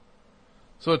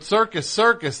 So at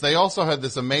Circus, they also had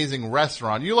this amazing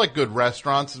restaurant. You like good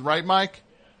restaurants, right, Mike?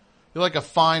 You like a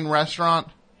fine restaurant?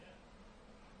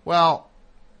 Well,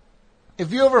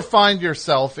 if you ever find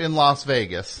yourself in Las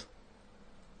Vegas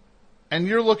and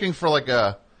you're looking for like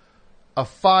a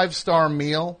 5-star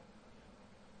meal,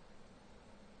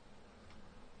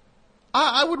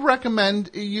 I would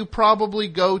recommend you probably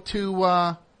go to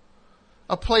a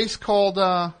place called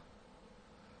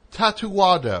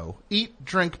Tatuado, Eat,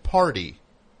 Drink, Party.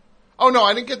 Oh, no,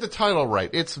 I didn't get the title right.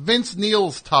 It's Vince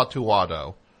Neil's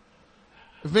Tatuado.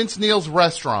 Vince Neil's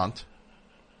restaurant.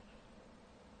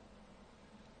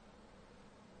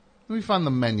 Let me find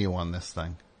the menu on this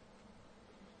thing.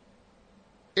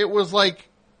 It was like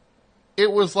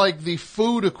the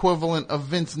food equivalent of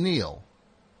Vince Neil.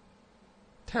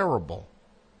 Terrible.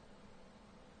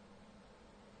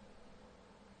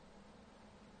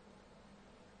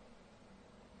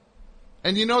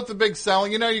 And you know what the big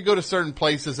selling? You know, you go to certain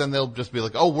places and they'll just be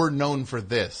like, oh, we're known for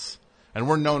this. And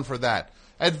we're known for that.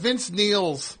 At Vince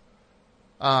Neil's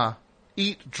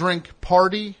Eat, Drink,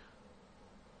 Party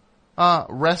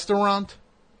restaurant,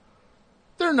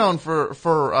 they're known for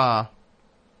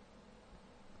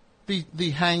the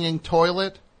hanging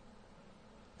toilet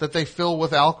that they fill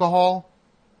with alcohol.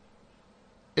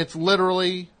 It's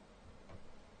literally,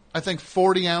 I think,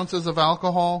 40 ounces of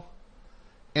alcohol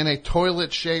in a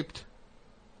toilet-shaped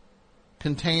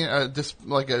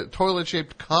like a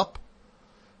toilet-shaped cup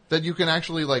that you can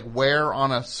actually like wear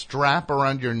on a strap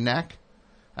around your neck,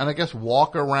 and I guess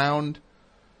walk around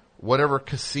whatever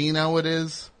casino it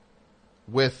is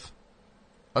with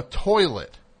a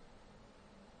toilet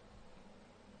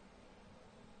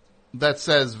that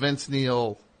says Vince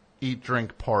Neil Eat,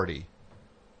 Drink, Party.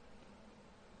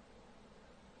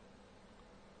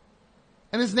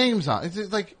 And his name's on.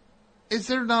 It's like, is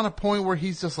there not a point where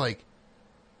he's just like,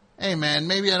 hey man,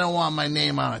 maybe I don't want my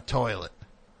name on a toilet.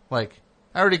 Like,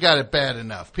 I already got it bad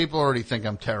enough. People already think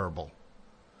I'm terrible.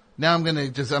 Now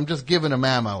I'm just giving him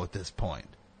ammo at this point.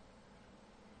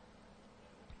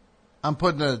 I'm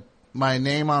putting my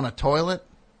name on a toilet?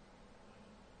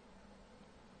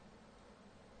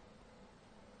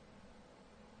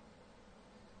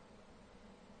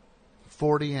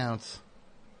 40-ounce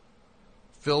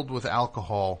filled with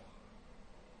alcohol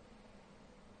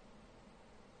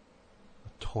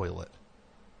toilet.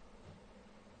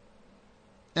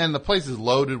 And the place is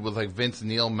loaded with like Vince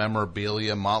Neil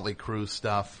memorabilia, Motley Crue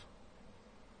stuff.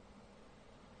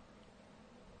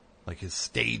 Like his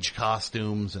stage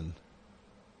costumes and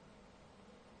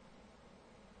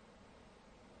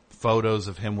photos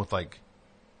of him with like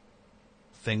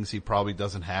things he probably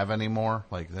doesn't have anymore.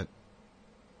 Like that,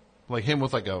 like him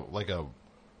with like a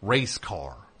race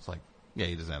car. It's like, yeah,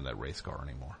 he doesn't have that race car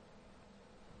anymore.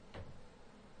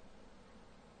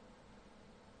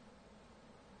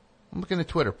 I'm looking at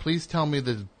Twitter. Please tell me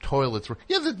the toilet's real.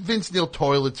 Yeah, the Vince Neil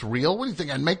toilet's real. What do you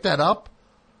think? I'd make that up?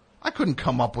 I couldn't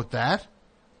come up with that.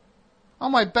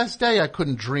 On my best day, I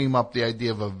couldn't dream up the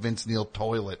idea of a Vince Neil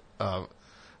toilet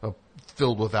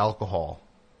filled with alcohol.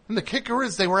 And the kicker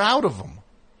is they were out of them.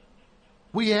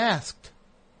 We asked.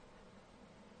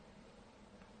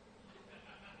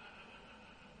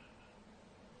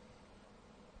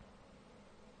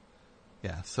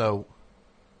 Yeah, so...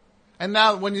 And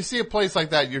now when you see a place like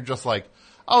that, you're just like,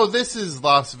 oh, this is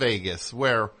Las Vegas,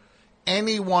 where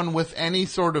anyone with any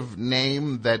sort of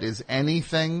name that is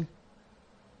anything,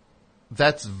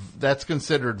 that's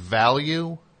considered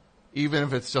value, even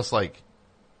if it's just like,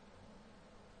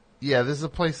 yeah, this is a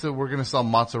place that we're going to sell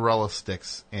mozzarella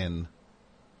sticks in.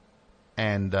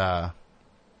 And I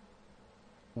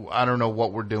don't know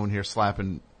what we're doing here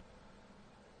slapping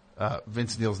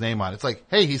Vince Neil's name on it. It's like,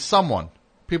 hey, he's someone.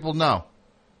 People know.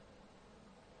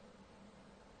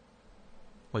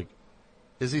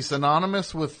 Is he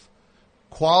synonymous with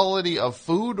quality of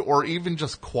food or even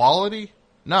just quality?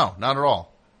 No, not at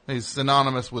all. He's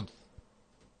synonymous with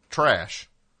trash.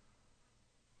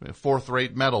 A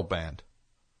fourth-rate metal band.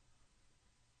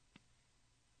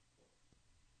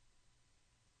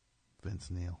 Vince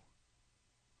Neil.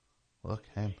 Look,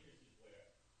 him.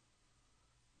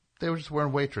 They were just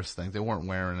wearing waitress things. They weren't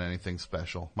wearing anything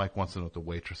special. Mike wants to know what the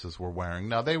waitresses were wearing.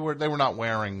 No, they were not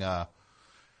wearing...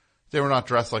 They were not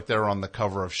dressed like they were on the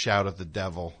cover of Shout at the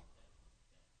Devil.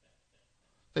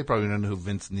 They probably don't know who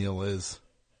Vince Neil is.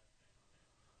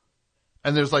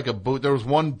 And there's like a booth. There was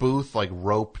one booth like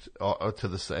roped to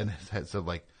the and it said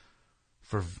like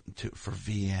for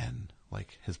VN,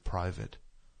 like his private.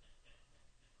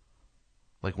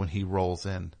 Like when he rolls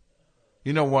in,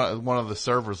 you know, one of the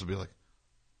servers will be like,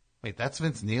 "Wait, that's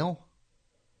Vince Neil?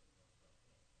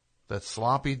 That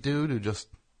sloppy dude who just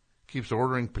keeps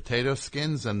ordering potato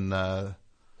skins and the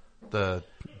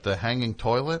hanging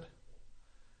toilet.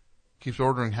 Keeps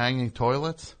ordering hanging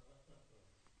toilets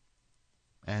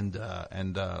and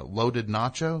loaded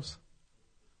nachos."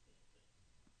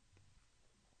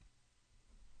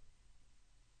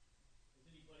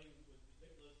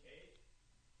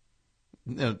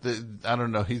 No, I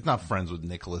don't know. He's not friends with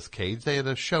Nicolas Cage. They had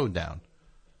a showdown.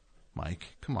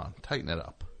 Mike, come on, tighten it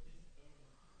up.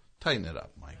 Tighten it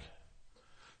up, Mike.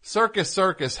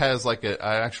 Circus has like an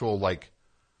actual like,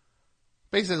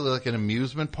 basically like an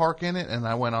amusement park in it, and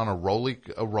I went on a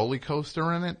roller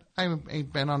coaster in it. I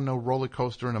ain't been on no roller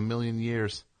coaster in a million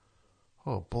years.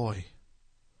 Oh boy,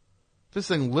 this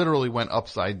thing literally went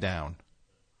upside down.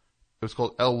 It was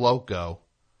called El Loco,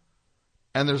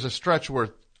 and there's a stretch where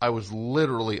I was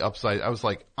literally upside. I was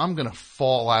like, I'm gonna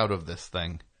fall out of this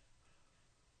thing,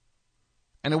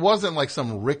 and it wasn't like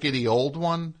some rickety old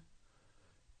one.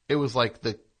 It was like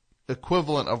the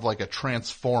equivalent of like a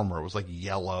transformer. It was like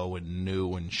yellow and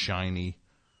new and shiny.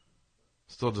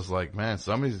 Still just like, man,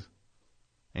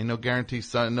 ain't no guarantee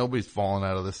nobody's falling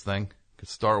out of this thing. Could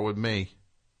start with me.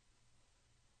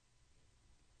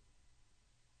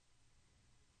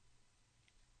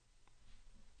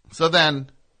 So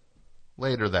then,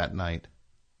 later that night,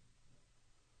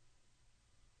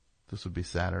 this would be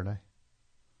Saturday,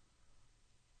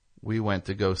 we went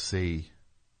to go see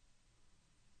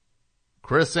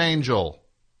Chris Angel,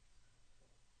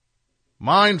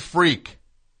 Mind Freak.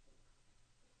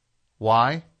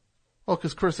 Why? Well,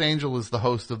 because Chris Angel is the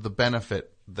host of the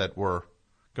benefit that we're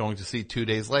going to see 2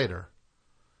 days later.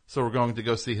 So we're going to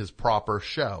go see his proper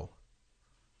show.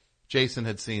 Jason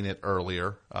had seen it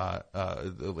earlier,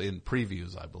 in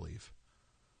previews, I believe.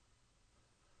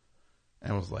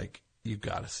 And was like, you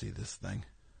gotta see this thing.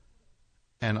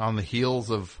 And on the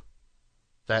heels of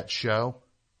that show,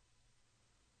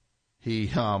 he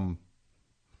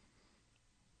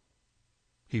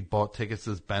bought tickets to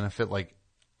his benefit, like,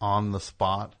 on the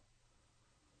spot.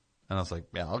 And I was like,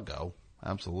 yeah, I'll go.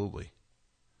 Absolutely.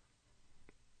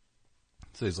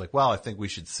 So he's like, well, I think we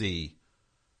should see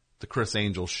the Chris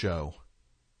Angel show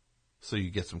so you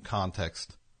get some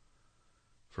context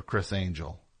for Chris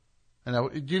Angel. And now,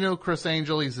 do you know Chris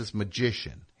Angel? He's this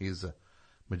magician.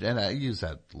 And I use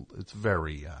that, it's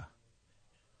very,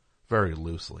 very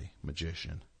loosely,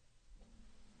 magician.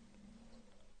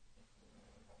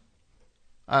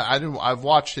 I've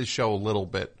watched his show a little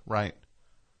bit, right?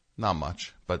 Not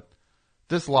much, but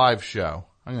this live show,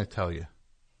 I'm going to tell you,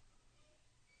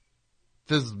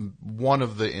 this is one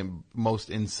of the most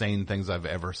insane things I've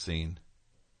ever seen.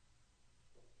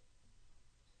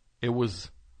 It was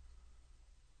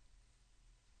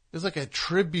like a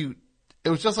tribute. It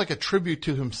was just like a tribute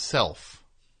to himself.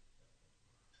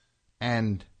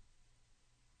 And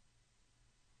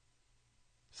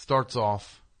starts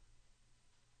off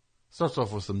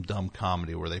with some dumb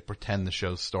comedy where they pretend the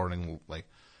show's starting like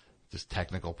just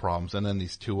technical problems. And then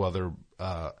these two other,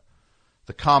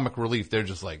 the comic relief, they're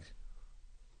just like,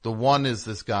 the one is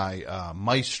this guy,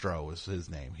 Maestro is his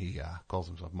name. He, calls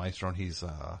himself Maestro, and he's,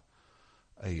 a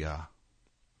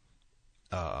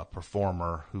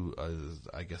performer who is,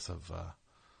 I guess,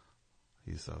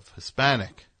 he's of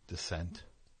Hispanic descent.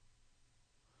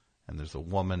 And there's a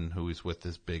woman who he's with,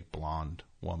 this big blonde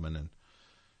woman, and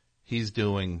he's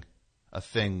doing a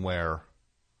thing where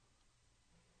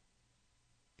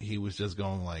he was just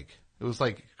going like, it was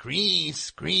like,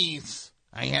 Grease,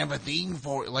 I have a thing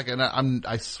for it. Like, and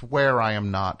I swear I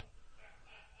am not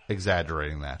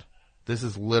exaggerating that. This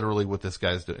is literally what this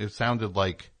guy's doing. It sounded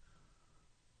like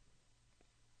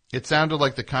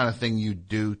the kind of thing you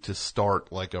do to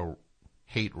start like a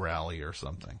hate rally or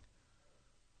something.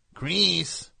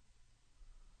 Grease,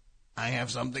 I have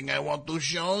something I want to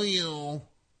show you.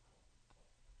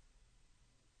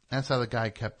 That's how the guy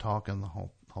kept talking the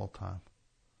whole time.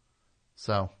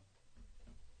 So,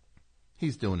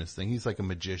 he's doing his thing. He's like a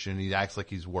magician. He acts like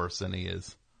he's worse than he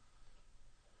is.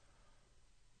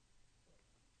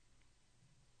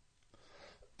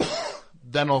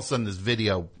 Then all of a sudden this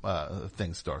video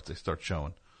thing starts. They start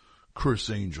showing Chris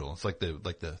Angel. It's like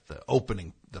the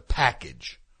opening, the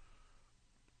package.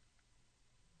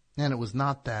 And it was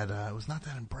not that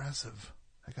impressive,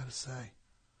 I gotta say.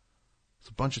 It's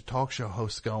a bunch of talk show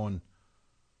hosts going,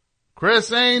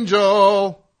 Chris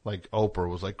Angel! Like Oprah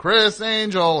was like, Chris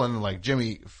Angel! And like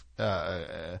Jimmy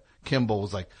Kimball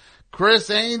was like, Chris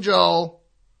Angel!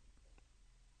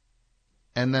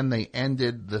 And then they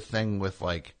ended the thing with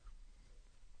like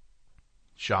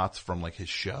shots from like his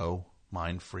show,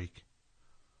 Mind Freak.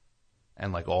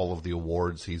 And like all of the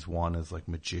awards he's won as like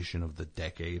Magician of the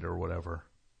Decade or whatever.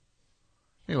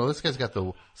 You know, this guy's got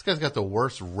the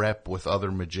worst rep with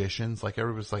other magicians. Like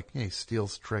everybody's like, hey, he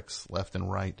steals tricks left and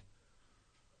right.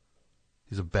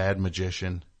 He's a bad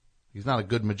magician. He's not a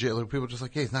good magician. People are just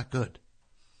like, hey, he's not good.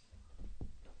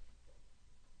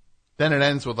 Then it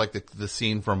ends with like the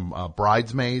scene from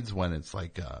Bridesmaids when it's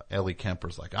like Ellie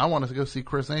Kemper's like, I want to go see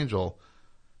Chris Angel.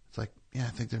 It's like, yeah,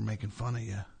 I think they're making fun of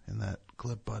you in that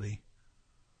clip, buddy.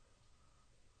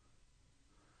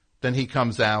 Then he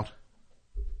comes out.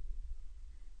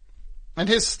 And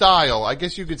his style, I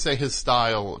guess you could say his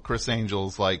style, Chris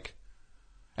Angel's like,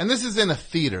 and this is in a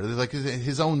theater, there's like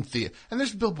his own theater. And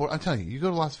there's billboard, I'm telling you, you go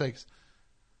to Las Vegas,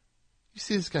 you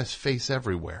see this guy's face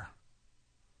everywhere.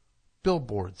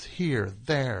 Billboards here,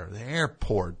 there, the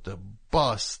airport, the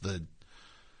bus, the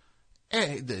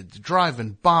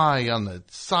driving by on the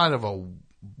side of a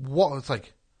wall. It's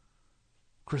like,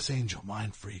 Chris Angel,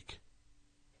 Mind Freak.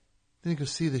 Then you go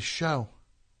see this show.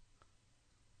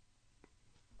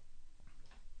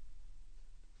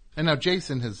 And now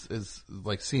Jason has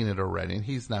like seen it already, and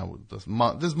he's now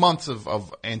there's months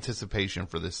of anticipation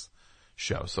for this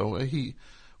show. So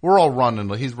we're all running.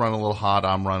 He's running a little hot.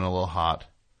 I'm running a little hot.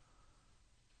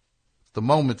 The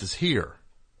moment is here.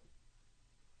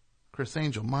 Chris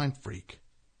Angel, Mind Freak.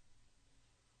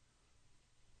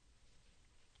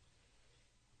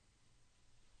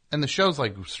 And the show's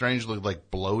like strangely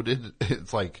like bloated.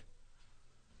 It's like,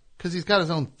 cause he's got his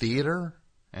own theater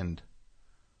and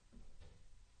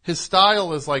his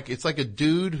style is like, it's like a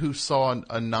dude who saw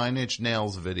a Nine Inch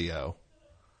Nails video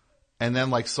and then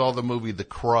like saw the movie The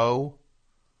Crow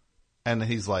and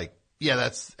he's like, yeah,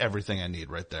 that's everything I need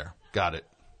right there. Got it.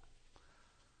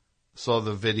 Saw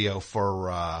the video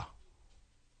for,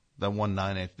 that one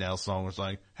Nine Inch Nails song was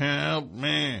like, help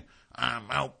me,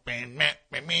 I'm open,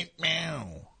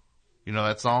 meow. You know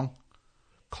that song?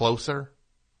 Closer?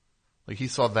 Like he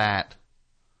saw that.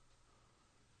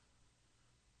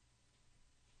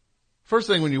 First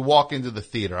thing when you walk into the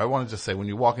theater, I wanted to say when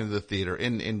you walk into the theater,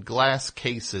 in glass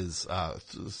cases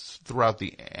throughout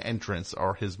the entrance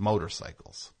are his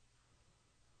motorcycles.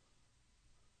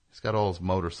 He's got all his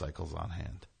motorcycles on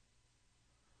hand.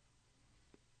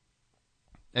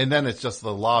 And then it's just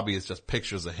the lobby is just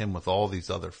pictures of him with all these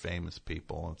other famous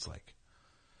people. It's like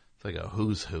a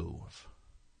who's who.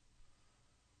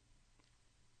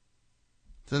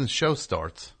 Then the show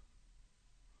starts.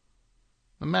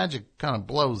 The magic kind of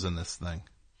blows in this thing.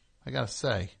 I gotta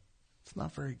say, it's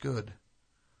not very good.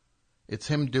 It's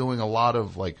him doing a lot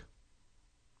of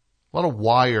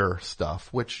wire stuff,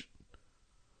 which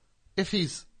if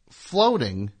he's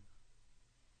floating,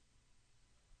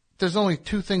 there's only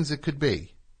two things it could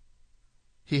be.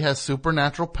 He has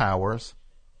supernatural powers,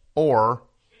 or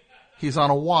he's on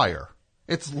a wire.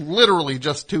 It's literally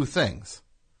just two things.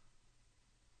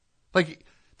 Like,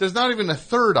 there's not even a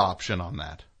third option on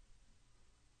that.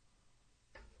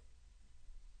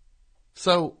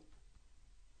 So,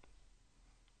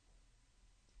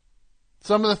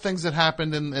 some of the things that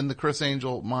happened in the Chris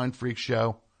Angel Mind Freak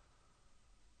show,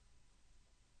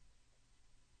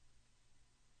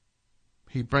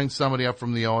 he brings somebody up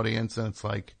from the audience and it's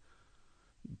like,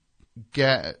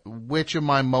 which of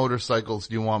my motorcycles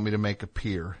do you want me to make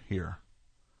appear here?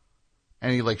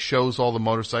 And he shows all the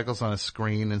motorcycles on a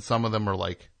screen, and some of them are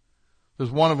there's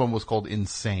one of them was called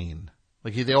Insane.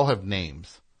 They all have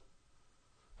names.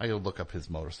 I gotta look up his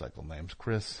motorcycle names.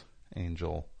 Chris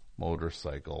Angel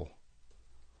motorcycle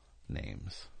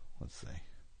names. Let's see.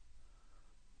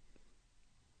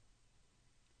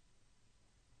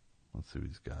 Let's see what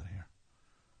he's got here.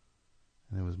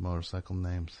 And it was motorcycle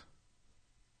names.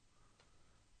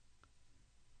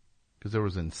 Because there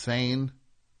was Insane.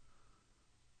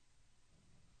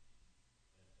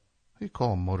 How do you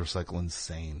call a motorcycle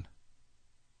insane?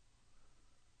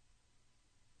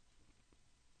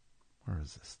 Where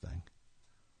is this thing?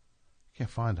 Can't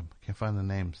find them. Can't find the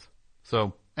names.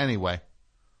 So, anyway.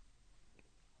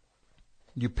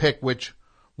 You pick which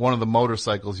one of the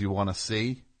motorcycles you want to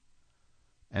see.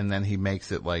 And then he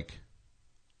makes it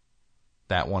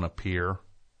that one appear.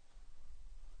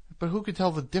 But who could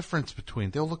tell the difference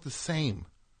between? They'll look the same.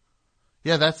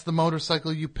 Yeah, that's the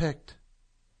motorcycle you picked.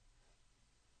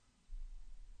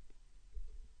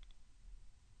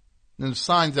 And there's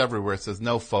signs everywhere. It says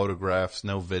no photographs,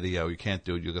 no video. You can't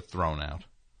do it. You'll get thrown out.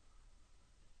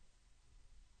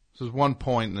 So there's one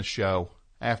point in the show,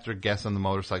 after guessing the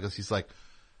motorcycles, he's like,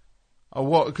 oh,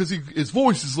 well, because his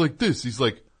voice is like this. He's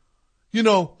like,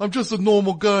 I'm just a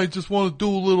normal guy. Just want to do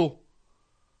a little.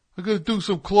 I gotta do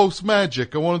some close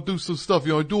magic. I want to do some stuff.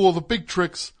 I do all the big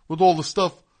tricks with all the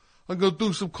stuff. I'm gonna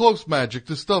do some close magic.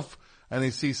 The stuff. And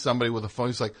he sees somebody with a phone.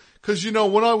 He's like, because,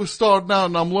 when I was starting out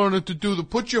and I'm learning to do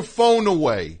put your phone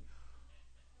away.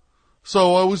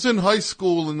 So I was in high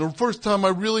school, and the first time I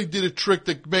really did a trick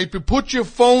that made me put your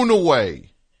phone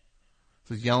away.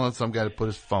 So he's yelling at some guy to put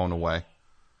his phone away.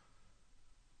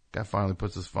 Guy finally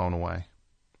puts his phone away.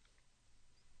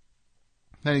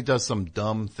 Then he does some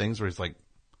dumb things where he's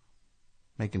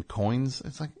making coins.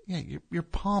 It's yeah, you're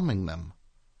palming them.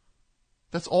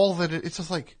 That's all that it's just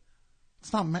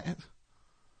it's not mad.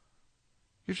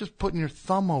 You're just putting your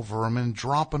thumb over them and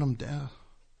dropping them down.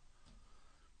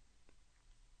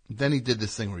 Then he did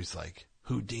this thing where he's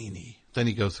Houdini. Then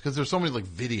he goes, because there's so many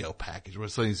video package where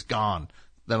he's gone.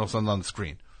 Then all of a sudden on the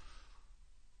screen.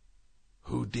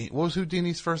 Houdini. What was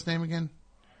Houdini's first name again?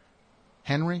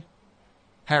 Harry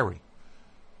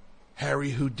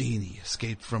Houdini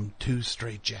escaped from 2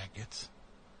 straitjackets.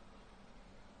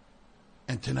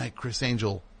 And tonight Chris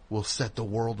Angel will set the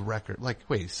world record.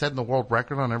 Wait, he's setting the world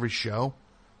record on every show?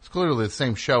 It's clearly the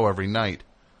same show every night.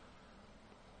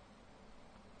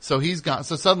 So he's gone.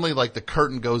 So suddenly, the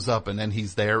curtain goes up, and then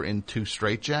he's there in 2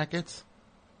 straitjackets.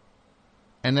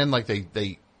 And then,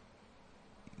 they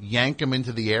yank him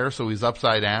into the air, so he's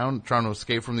upside down, trying to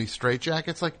escape from these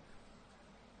straitjackets.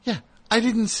 Yeah, I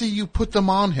didn't see you put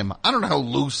them on him. I don't know how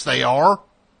loose they are.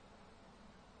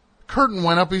 Curtain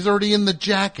went up. He's already in the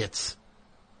jackets.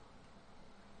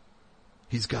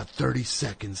 He's got 30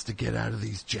 seconds to get out of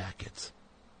these jackets.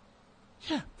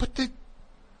 Yeah, but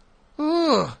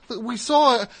we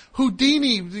saw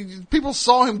Houdini. People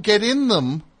saw him get in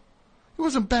them. He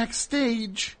wasn't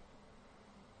backstage.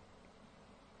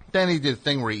 Then he did a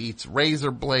thing where he eats razor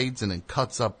blades and then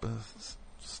cuts up.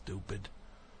 Stupid.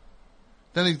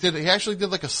 Then he actually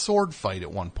did a sword fight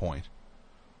at one point.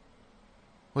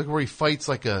 Where he fights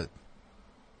an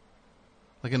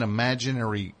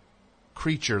imaginary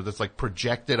creature that's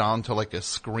projected onto a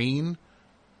screen.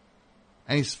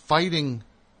 And he's fighting.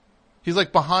 He's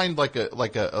behind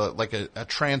a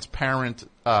transparent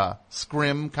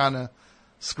scrim kind of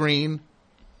screen,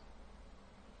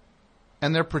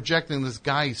 and they're projecting this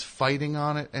guy. He's fighting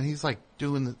on it, and he's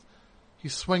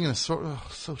he's swinging a sword. Oh,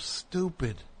 so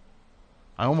stupid!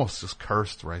 I almost just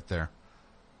cursed right there.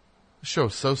 The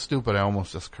show's so stupid. I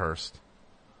almost just cursed.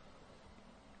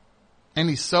 And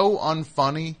he's so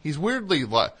unfunny. He's weirdly,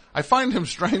 I find him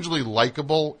strangely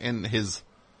likable in his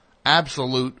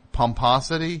absolute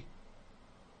pomposity.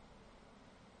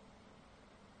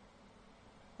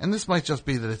 And this might just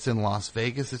be that it's in Las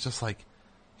Vegas. It's just like,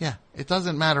 yeah, it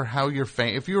doesn't matter how you're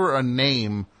famous. If you're a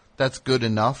name, that's good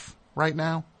enough right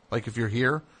now. Like if you're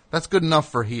here, that's good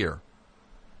enough for here.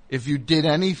 If you did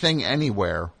anything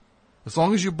anywhere, as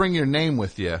long as you bring your name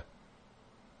with you,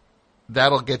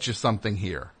 that'll get you something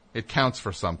here. It counts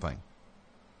for something.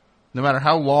 No matter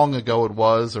how long ago it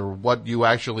was or what you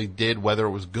actually did, whether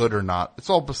it was good or not, it's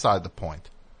all beside the point.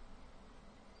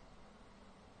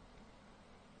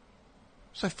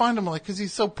 So I find him like, cause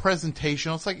he's so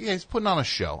presentational. It's like, yeah, he's putting on a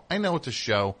show. I know it's a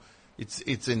show. It's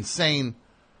insane.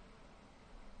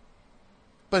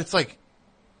 But it's like,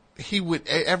 he would,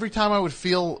 every time I would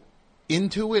feel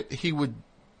into it, he would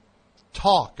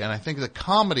talk. And I think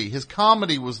his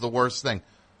comedy was the worst thing.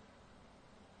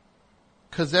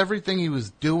 Cause everything he was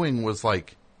doing was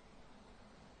like,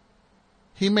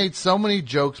 he made so many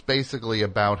jokes basically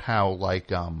about how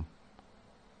like,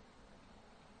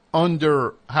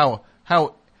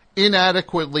 how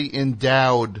inadequately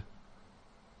endowed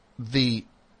the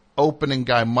opening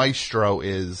guy Maestro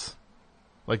is.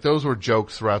 Like those were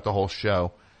jokes throughout the whole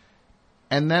show.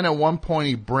 And then at one point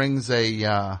he brings like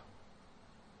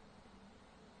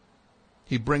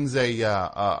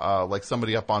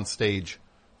somebody up on stage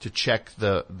to check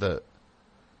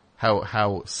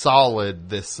how solid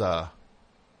this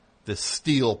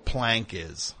steel plank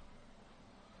is.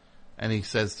 And he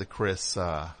says to Chris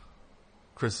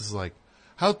is like,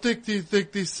 how thick do you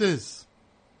think this is?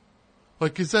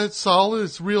 Like, is that solid?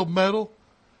 It's real metal?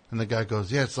 And the guy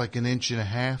goes, yeah, it's like 1.5 inches.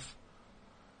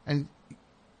 And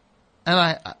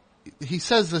he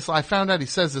says this, I found out he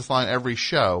says this line every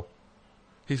show.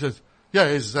 He says, yeah,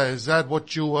 is that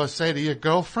what you say to your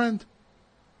girlfriend?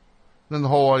 Then the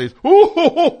whole audience,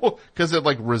 ooh, because it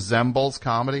like resembles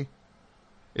comedy.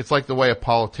 It's like the way a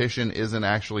politician isn't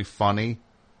actually funny,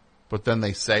 but then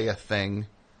they say a thing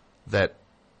that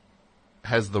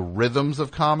has the rhythms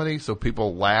of comedy, so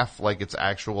people laugh like it's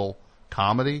actual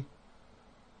comedy.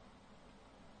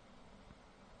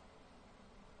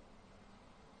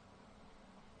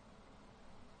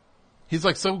 He's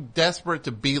like so desperate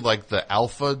to be like the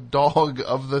alpha dog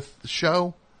of the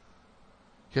show.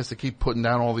 He has to keep putting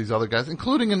down all these other guys,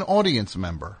 including an audience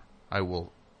member, I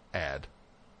will add.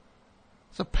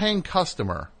 It's a paying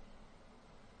customer.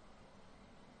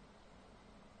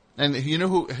 And you know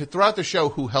who, throughout the show,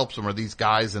 who helps him are these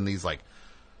guys in these like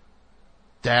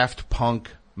Daft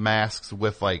Punk masks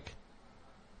with like,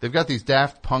 they've got these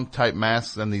Daft Punk type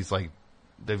masks and these like,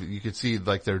 you could see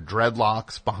like their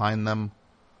dreadlocks behind them.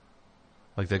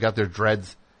 Like they got their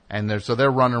dreads and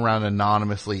they're running around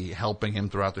anonymously helping him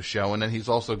throughout the show. And then he's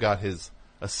also got his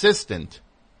assistant,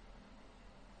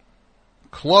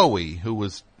 Chloe, who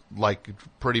was like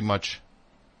pretty much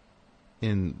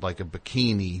in like a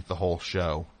bikini the whole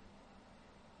show.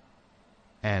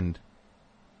 And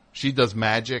she does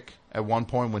magic at one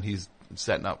point when he's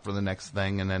setting up for the next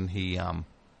thing. And then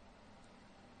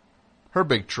her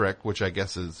big trick, which I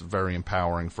guess is very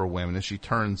empowering for women, is she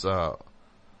turns,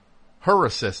 her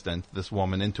assistant, this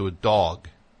woman, into a dog.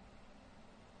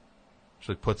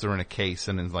 She puts her in a case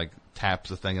and then like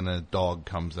taps the thing and then a dog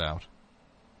comes out.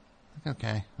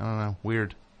 Okay, I don't know.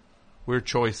 Weird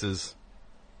choices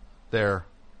there.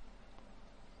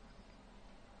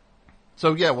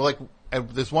 So yeah, well, like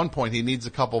at this one point he needs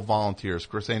a couple volunteers.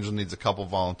 Chris Angel needs a couple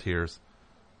volunteers.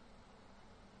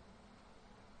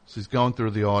 So he's going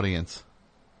through the audience.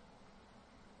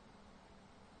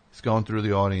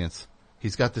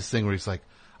 He's got this thing where he's like,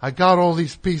 I got all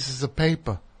these pieces of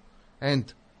paper,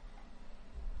 and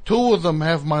 2 of them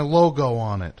have my logo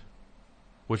on it,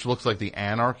 which looks like the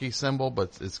anarchy symbol,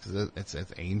 but it's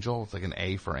angel. It's like an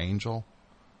A for angel.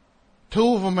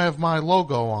 2 of them have my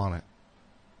logo on it,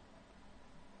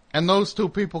 and those 2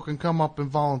 people can come up and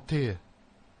volunteer.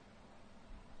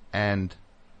 And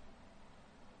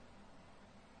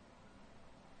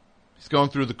he's going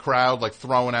through the crowd, like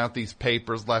throwing out these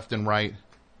papers left and right.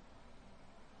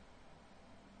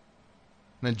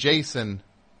 And then Jason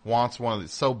wants one of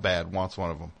these, so bad, wants one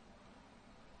of them.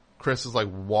 Chris is like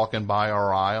walking by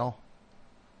our aisle.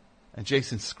 And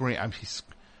Jason screams,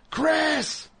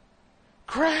 Chris!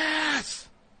 Chris!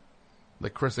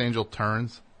 Like Chris Angel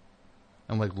turns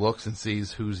and like looks and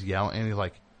sees who's yelling.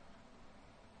 And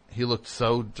he looked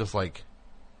so just like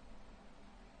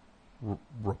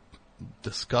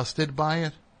disgusted by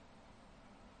it.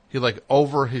 He like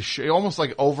almost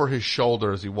like over his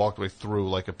shoulder as he walked away through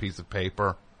like a piece of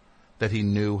paper that he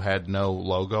knew had no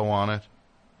logo on it.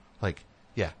 Like,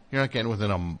 Yeah, you're not getting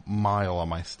within a mile on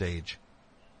my stage.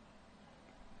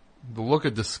 The look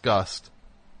of disgust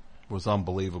was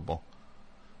unbelievable.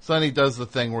 So then he does the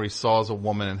thing where he saws a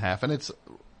woman in half, and it's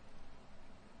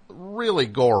really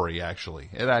gory, actually.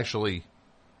 It actually...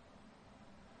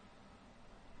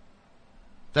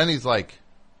 Then he's like...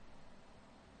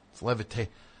 It's levitate.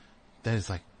 Then he's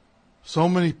like, so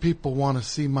many people want to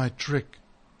see my trick.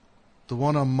 The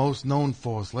one I'm most known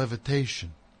for is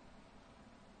levitation.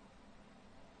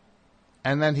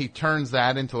 And then he turns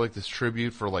that into like this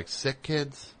tribute for like sick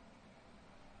kids.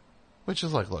 Which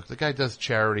is like, look, the guy does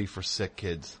charity for sick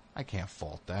kids. I can't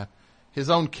fault that. His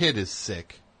own kid is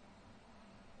sick.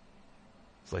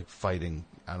 It's like fighting,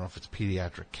 I don't know if it's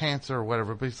pediatric cancer or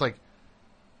whatever, but he's like,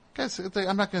 guys,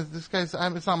 I'm not going to, this guy's,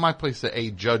 it's not my place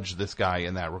to judge this guy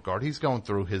in that regard. He's going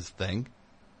through his thing.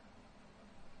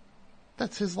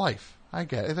 That's his life. I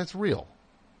get it. That's real.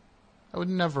 I would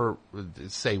never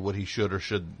say what he should or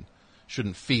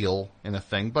shouldn't feel in a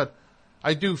thing, but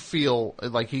I do feel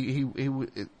like he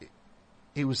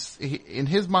was in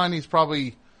his mind, he's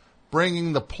probably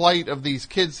bringing the plight of these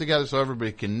kids together so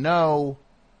everybody can know.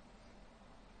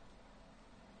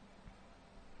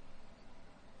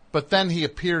 But then he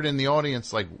appeared in the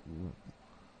audience, like,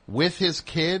 with his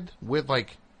kid, with,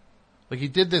 like he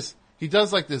did this, he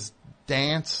does, like, this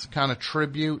dance kind of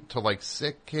tribute to, like,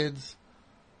 sick kids,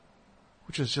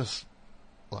 which is just,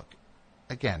 look,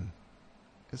 again,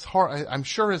 his heart, I'm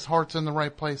sure his heart's in the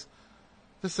right place.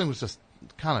 This thing was just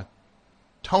kind of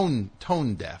tone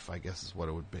deaf, I guess is what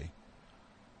it would be.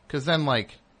 Because then,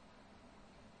 like,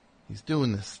 he's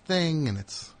doing this thing, and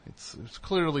it's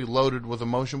clearly loaded with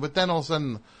emotion, but then all of a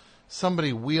sudden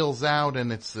somebody wheels out,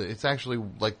 and it's actually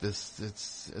like this,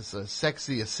 it's a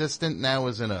sexy assistant now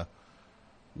is in a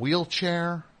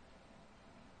wheelchair,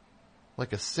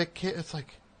 like a sick kid. It's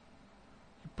like,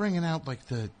 you're bringing out like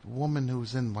the woman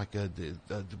who's in like the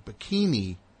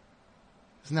bikini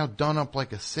is now done up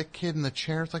like a sick kid in the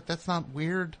chair. It's like, that's not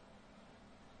weird.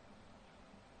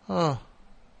 Then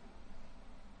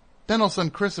all of a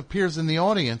sudden Chris appears in the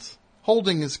audience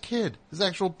holding his kid, his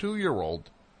actual 2-year-old.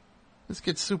 This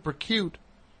kid's super cute.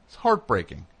 It's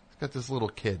heartbreaking. He's got this little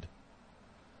kid.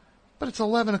 But it's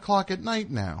 11 o'clock at night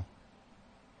now.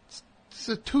 This is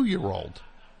a 2-year-old.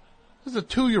 This is a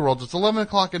 2-year-old. It's 11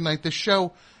 o'clock at night. The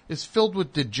show is filled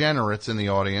with degenerates in the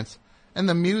audience, and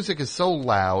the music is so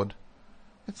loud.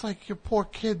 It's like your poor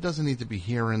kid doesn't need to be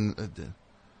hearing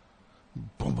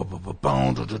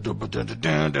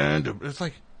it's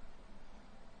like...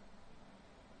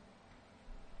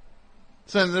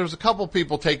 So there was a couple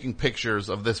people taking pictures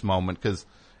of this moment because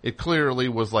it clearly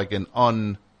was like it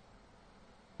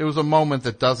was a moment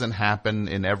that doesn't happen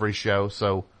in every show.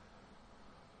 So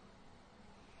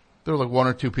there were like 1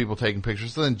 or 2 people taking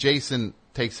pictures. So then Jason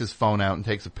takes his phone out and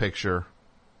takes a picture.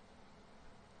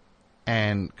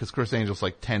 And because Chris Angel's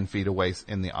like 10 feet away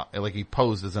like he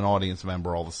posed as an audience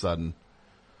member all of a sudden,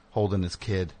 holding his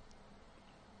kid.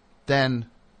 Then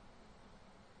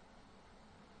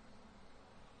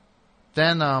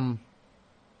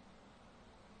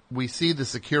we see the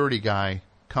security guy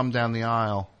come down the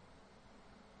aisle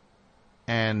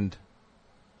and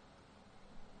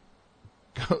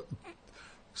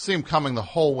see him coming the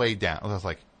whole way down. I was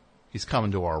like, he's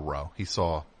coming to our row. He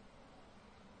comes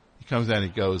down, he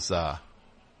goes,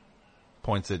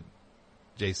 points at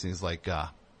Jason. He's like,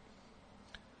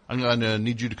 I'm going to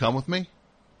need you to come with me.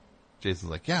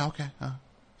 Jason's like, yeah, okay.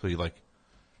 So he like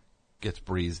gets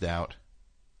breezed out.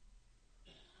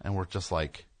 And we're just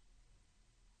like,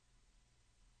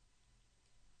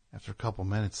 after a couple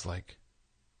minutes, like,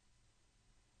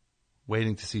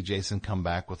 waiting to see Jason come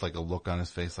back with like a look on his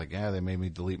face like, yeah, they made me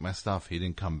delete my stuff. He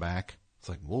didn't come back. It's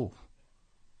like, whoa.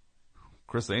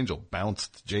 Chris Angel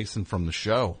bounced Jason from the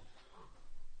show.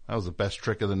 That was the best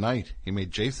trick of the night. He made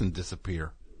Jason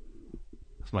disappear.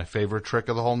 It's my favorite trick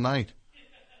of the whole night.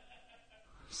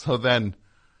 So then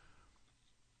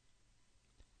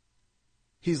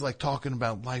he's like talking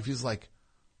about life. He's like,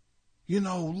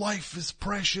 life is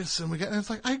precious. And it's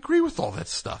like, I agree with all that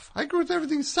stuff. I agree with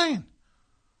everything he's saying.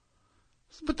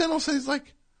 But then also he's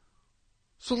like,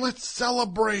 so let's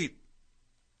celebrate.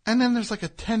 And then there's like a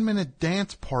 10-minute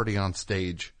dance party on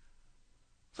stage.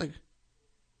 It's like,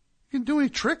 you can do any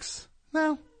tricks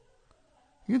now?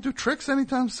 You can do tricks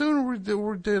anytime soon, or we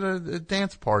did a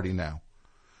dance party now?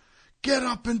 Get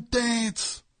up and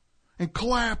dance and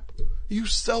clap. You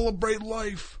celebrate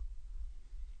life.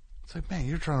 It's like, man,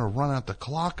 you're trying to run out the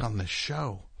clock on this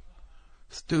show.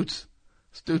 This dude's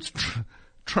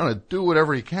trying to do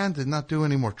whatever he can to not do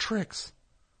any more tricks.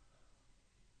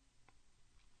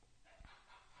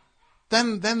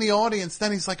 Then the audience,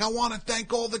 then he's like, I want to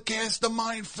thank all the cast of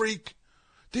Mind Freak.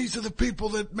 These are the people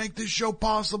that make this show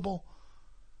possible.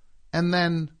 And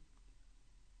then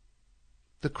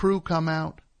the crew come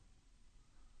out.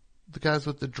 The guys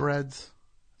with the dreads,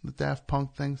 the Daft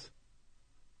Punk things.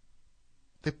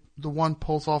 The one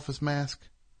pulls off his mask.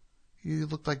 He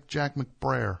looked like Jack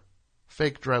McBrayer.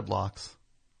 Fake dreadlocks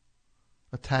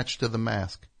attached to the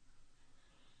mask.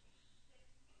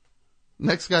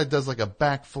 Next guy does like a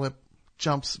backflip,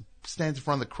 jumps, stands in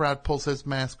front of the crowd, pulls his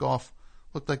mask off.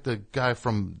 Looked like the guy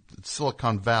from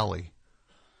Silicon Valley.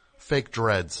 Fake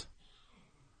dreads.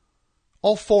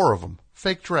 All four of them.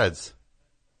 Fake dreads.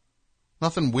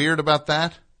 Nothing weird about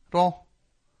that at all?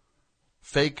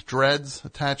 Fake dreads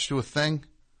attached to a thing?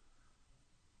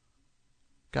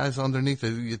 Guys underneath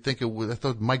it, you'd think it was, I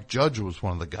thought Mike Judge was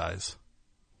one of the guys.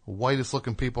 The whitest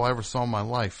looking people I ever saw in my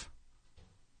life.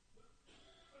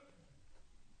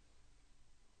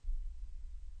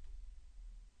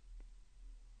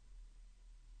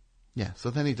 Yeah, so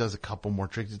then he does a couple more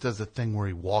tricks. He does a thing where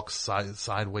he walks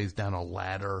sideways down a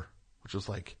ladder, which was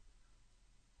like,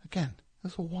 again,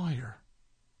 there's a wire.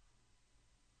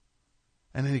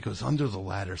 And then he goes under the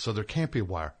ladder, so there can't be a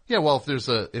wire. Yeah, well,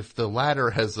 if the ladder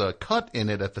has a cut in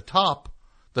it at the top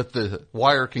that the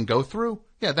wire can go through,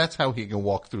 yeah, that's how he can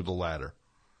walk through the ladder.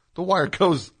 The wire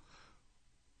goes.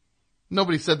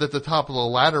 Nobody said that the top of the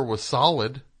ladder was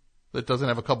solid. That doesn't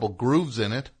have a couple grooves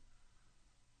in it.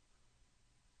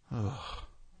 Ugh.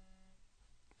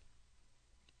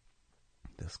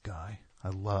 This guy.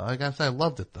 I gotta say, I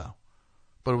loved it though.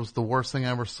 But it was the worst thing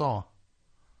I ever saw.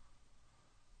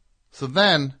 So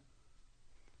then,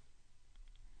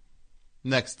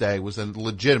 next day was a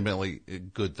legitimately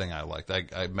good thing I liked.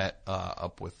 I met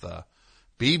up with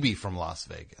BB from Las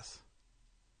Vegas.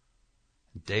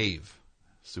 Dave.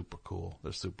 Super cool.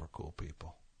 They're super cool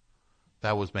people.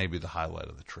 That was maybe the highlight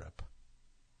of the trip.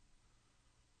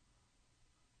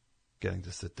 Getting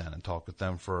to sit down and talk with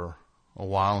them for a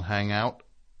while and hang out.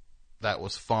 That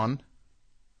was fun.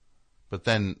 But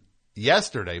then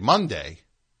yesterday, Monday,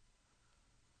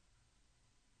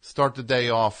 start the day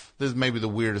off. This is maybe the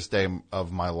weirdest day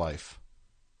of my life.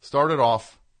 Started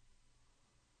off,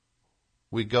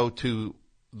 we go to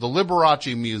the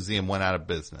Liberace Museum, went out of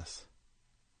business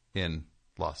in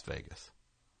Las Vegas.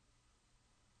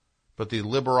 But the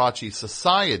Liberace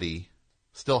Society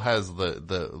still has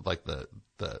the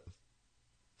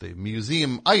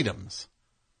museum items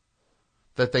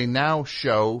that they now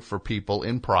show for people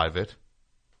in private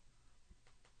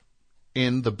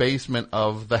in the basement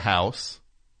of the house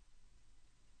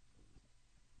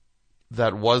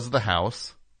that was the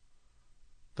house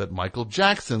that Michael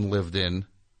Jackson lived in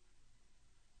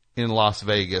Las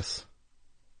Vegas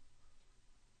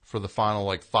for the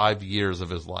final 5 years of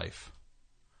his life.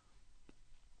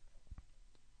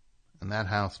 And that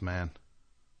house, man.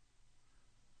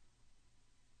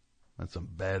 That's some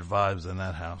bad vibes in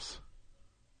that house.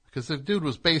 Because the dude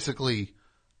was basically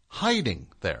hiding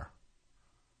there.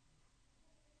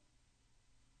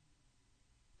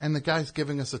 And the guy's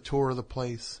giving us a tour of the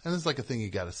place. And it's like a thing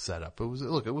you got to set up. It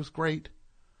was great.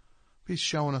 He's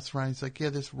showing us around. He's like, yeah,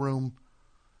 this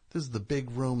is the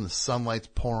big room. The sunlight's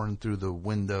pouring through the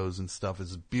windows and stuff.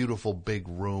 It's a beautiful big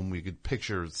room. You could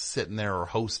picture sitting there or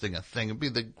hosting a thing. It'd be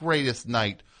the greatest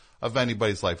night of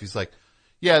anybody's life. He's like,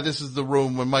 yeah, this is the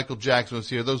room when Michael Jackson was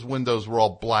here. Those windows were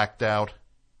all blacked out.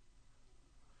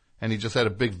 And he just had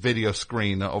a big video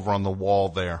screen over on the wall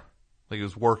there. Like he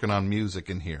was working on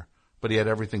music in here. But he had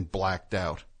everything blacked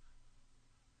out.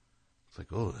 It's like,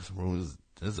 oh, this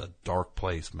is a dark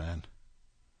place, man.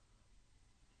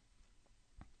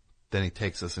 Then he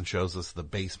takes us and shows us the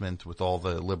basement with all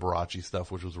the Liberace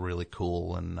stuff, which was really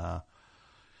cool and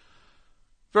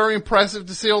very impressive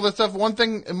to see all that stuff. One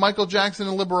thing Michael Jackson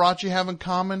and Liberace have in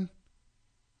common,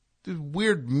 these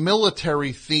weird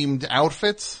military-themed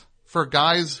outfits for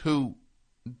guys who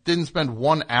didn't spend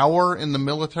 1 hour in the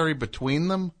military between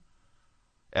them.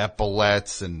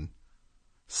 Epaulets and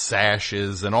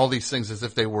sashes and all these things as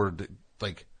if they were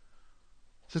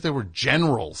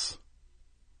generals.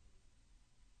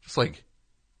 Just like,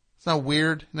 it's not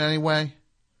weird in any way.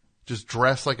 Just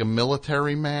dress like a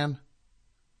military man,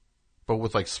 but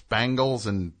with spangles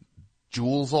and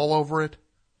jewels all over it.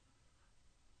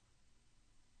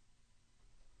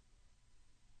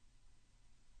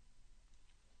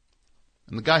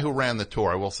 And the guy who ran the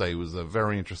tour, I will say, was a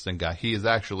very interesting guy. He is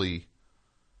actually,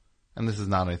 and this is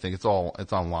not anything, it's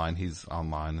online. He's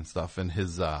online and stuff. And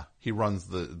he runs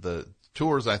the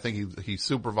tours. I think he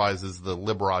supervises the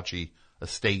Liberace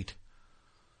estate.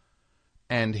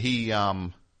 And he,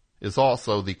 is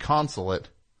also the consulate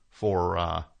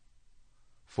for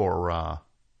for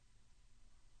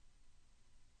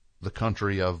the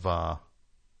country of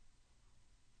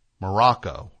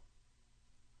Morocco,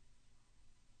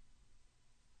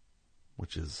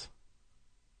 which is,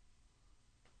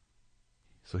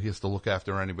 so he has to look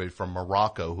after anybody from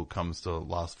Morocco who comes to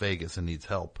Las Vegas and needs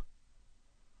help.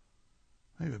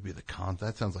 Maybe it'd be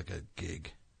that sounds like a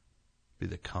gig. Be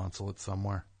the consulate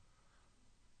somewhere.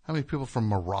 How many people from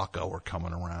Morocco are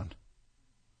coming around?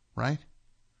 Right?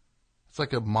 It's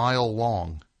like a mile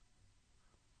long.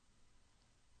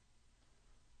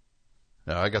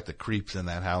 No, I got the creeps in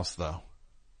that house, though.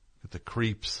 Got the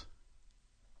creeps.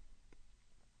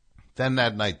 Then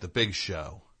that night, the big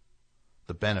show.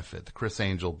 The benefit. The Chris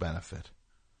Angel benefit.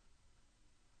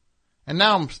 And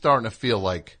now I'm starting to feel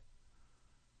like,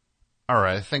 all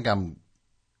right, I think I'm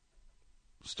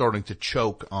starting to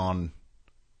choke on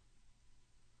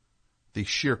the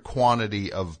sheer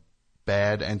quantity of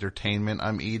bad entertainment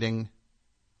I'm eating.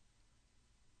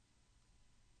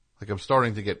 Like I'm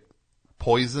starting to get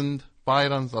poisoned by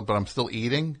it, but I'm still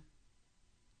eating.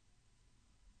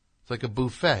 It's like a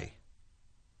buffet.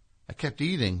 I kept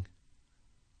eating.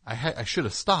 I should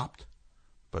have stopped.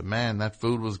 But man, that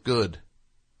food was good.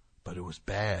 But it was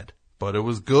bad. But it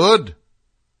was good.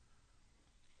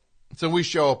 So we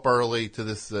show up early to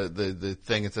this, the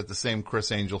thing. It's at the same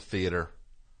Chris Angel Theater.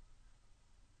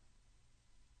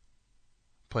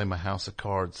 Play my House of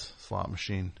Cards slot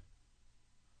machine.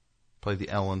 Play the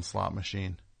Ellen slot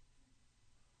machine.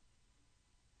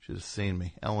 Should have seen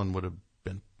me. Ellen would have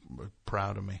been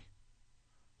proud of me.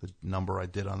 The number I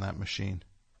did on that machine.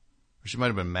 Or she might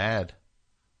have been mad.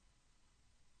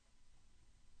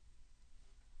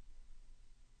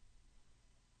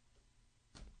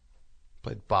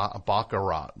 Played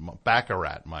Baccarat,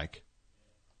 Mike.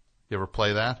 You ever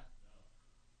play that?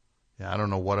 Yeah, I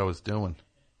don't know what I was doing,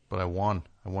 but I won.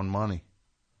 I won money.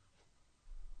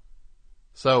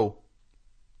 So,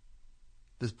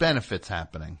 there's benefits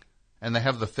happening. And they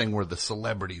have the thing where the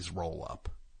celebrities roll up.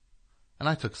 And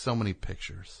I took so many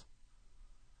pictures.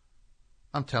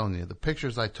 I'm telling you, the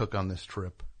pictures I took on this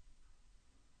trip.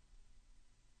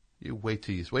 You wait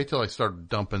till I start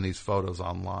dumping these photos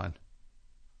online.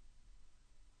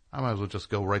 I might as well just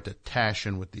go right to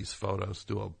Tashin with these photos,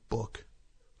 do a book.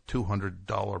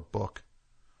 $200 book.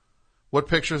 What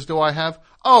pictures do I have?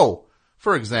 Oh,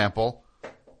 for example,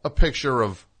 a picture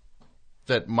of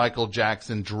that Michael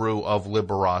Jackson drew of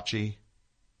Liberace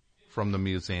from the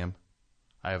museum.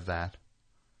 I have that.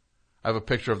 I have a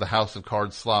picture of the House of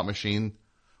Cards slot machine.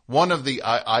 One of the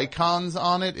icons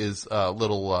on it is a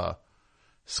little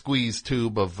squeeze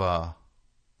tube of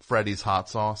Freddy's hot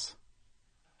sauce.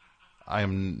 I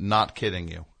am not kidding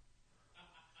you.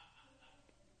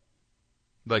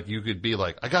 Like you could be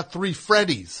like, I got 3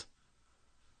 Freddy's.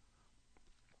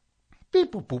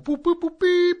 Beep, boop, boop, boop, boop, boop,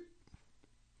 beep.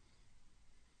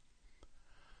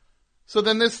 So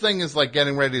then this thing is like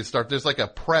getting ready to start. There's like a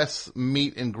press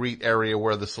meet and greet area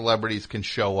where the celebrities can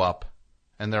show up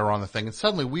and they're on the thing. And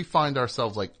suddenly we find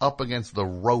ourselves like up against the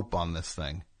rope on this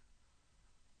thing.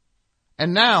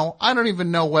 And now I don't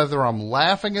even know whether I'm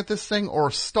laughing at this thing or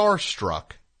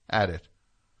starstruck at it.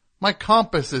 My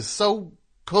compass is so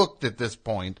cooked at this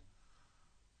point.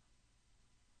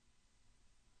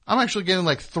 I'm actually getting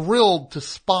like thrilled to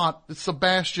spot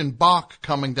Sebastian Bach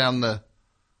coming down the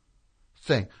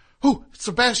thing. Who?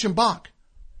 Sebastian Bach.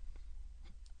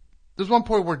 There's one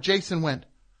point where Jason went,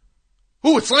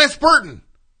 "Ooh, it's Lance Burton."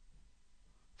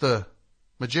 The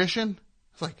magician.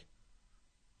 It's like,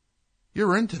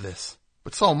 you're into this,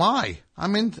 but so am I.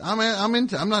 I'm into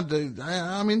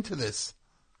this.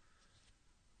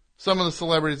 Some of the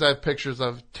celebrities I have pictures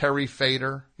of. Terry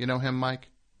Fader. You know him, Mike?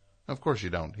 Of course you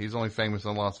don't. He's only famous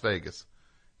in Las Vegas.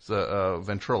 He's a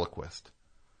ventriloquist.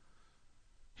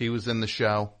 He was in the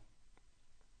show.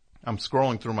 I'm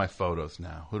scrolling through my photos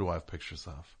now. Who do I have pictures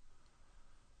of?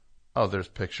 Oh, there's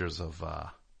pictures of,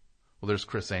 there's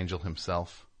Chris Angel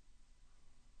himself.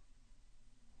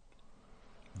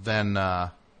 Then,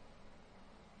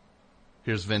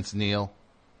 here's Vince Neil.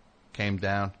 Came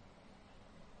down.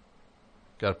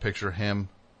 Got a picture of him.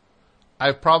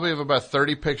 I probably have about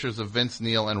 30 pictures of Vince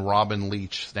Neil and Robin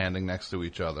Leach standing next to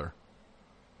each other.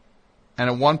 And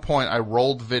at one point I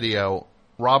rolled video.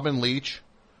 Robin Leach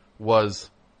was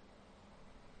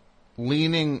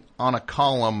leaning on a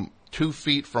column 2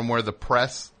 feet from where the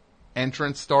press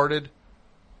entrance started.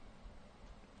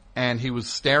 And he was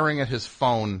staring at his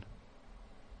phone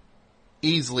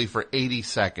easily for 80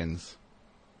 seconds.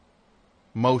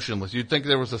 Motionless. You'd think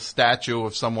there was a statue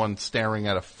of someone staring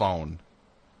at a phone.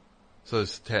 So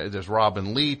there's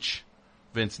Robin Leach,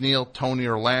 Vince Neil, Tony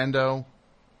Orlando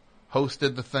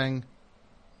hosted the thing.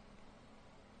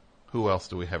 Who else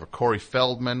do we have? Corey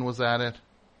Feldman was at it.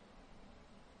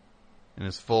 In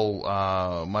his full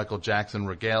Michael Jackson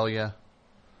regalia.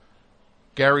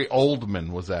 Gary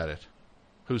Oldman was at it.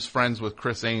 Who's friends with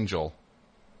Chris Angel.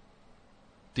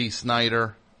 Dee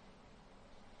Snider.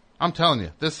 I'm telling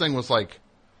you, this thing was like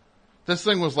if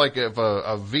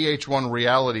a VH1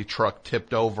 reality truck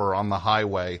tipped over on the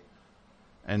highway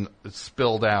and it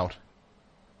spilled out.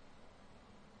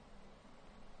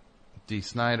 Dee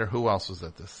Snider. Who else was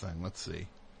at this thing? Let's see.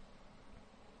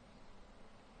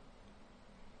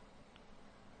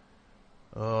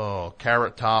 Oh,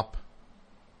 Carrot Top.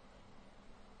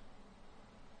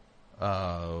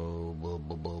 Got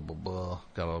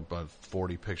about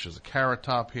 40 pictures of Carrot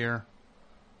Top here.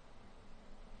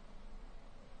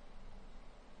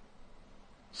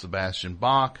 Sebastian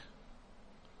Bach.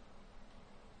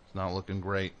 It's not looking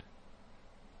great.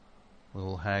 A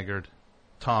little haggard.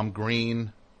 Tom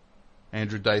Green.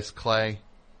 Andrew Dice Clay.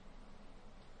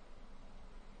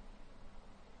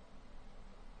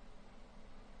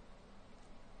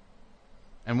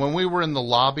 And when we were in the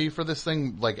lobby for this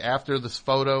thing, like after this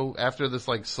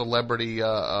like celebrity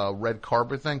red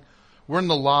carpet thing, we're in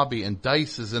the lobby and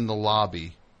Dice is in the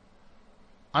lobby.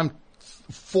 I'm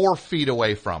 4 feet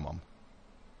away from him.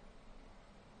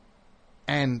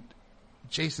 And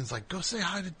Jason's like, go say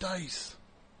hi to Dice.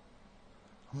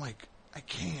 I'm like, I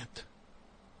can't.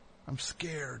 I'm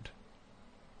scared.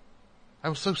 I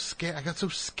was so scared. I got so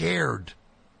scared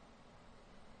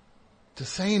to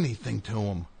say anything to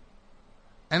him.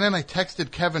 And then I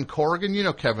texted Kevin Corrigan. You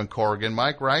know Kevin Corrigan,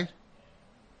 Mike, right?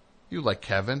 You like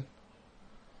Kevin.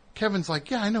 Kevin's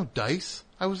like, yeah, I know Dice.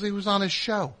 He was on his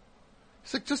show.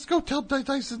 He's like, just go tell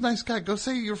Dice is a nice guy. Go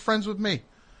say you're friends with me.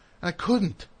 And I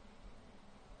couldn't.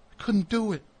 I couldn't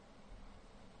do it.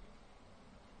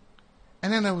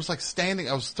 And then I was like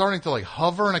I was starting to like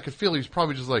hover and I could feel he was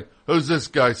probably just like, who's this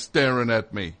guy staring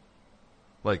at me?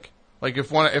 Like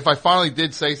if I finally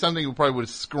did say something, he probably would have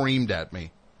screamed at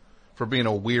me. For being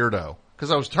a weirdo. Because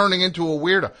I was turning into a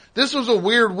weirdo. This was a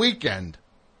weird weekend.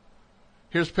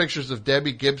 Here's pictures of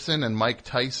Debbie Gibson and Mike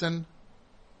Tyson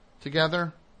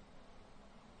together.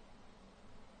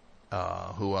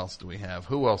 Who else do we have?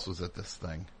 Who else was at this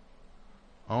thing?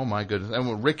 Oh my goodness.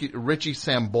 And Richie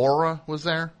Sambora was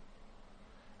there.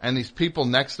 And these people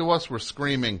next to us were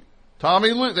screaming,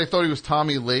 Tommy Lee. They thought he was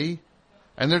Tommy Lee.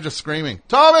 And they're just screaming,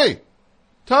 Tommy!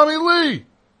 Tommy Lee!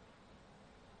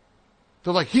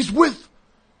 They're like, he's with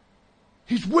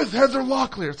Heather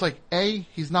Locklear. It's like, A,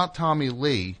 he's not Tommy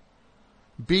Lee.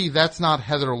 B, that's not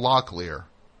Heather Locklear.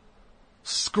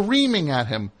 Screaming at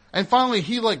him. And finally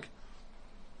he like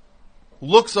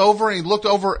looks over and he looked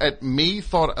over at me,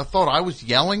 thought I was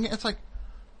yelling. It's like,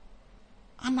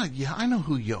 I'm not, yeah, I know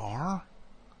who you are.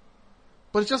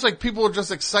 But it's just like people are just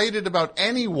excited about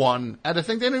anyone at a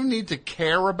thing. They don't even need to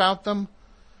care about them.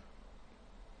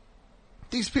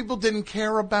 These people didn't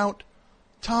care about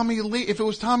Tommy Lee. If it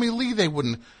was Tommy Lee, they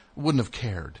wouldn't have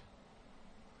cared.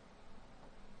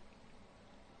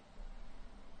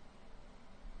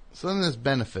 So then there's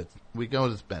benefit. We go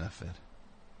to this benefit.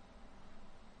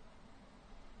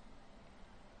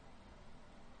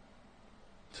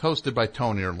 It's hosted by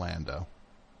Tony Orlando.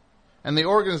 And the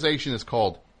organization is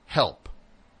called HELP.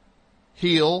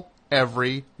 Heal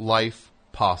Every Life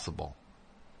Possible.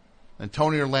 And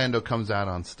Tony Orlando comes out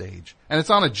on stage. And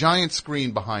it's on a giant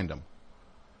screen behind him.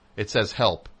 It says,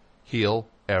 help, heal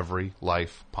every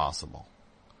life possible.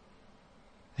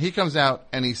 He comes out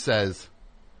and he says,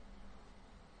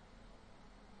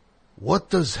 what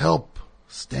does HELP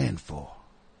stand for?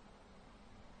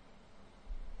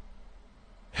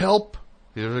 Help.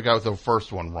 Here's the guy with the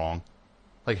first one wrong.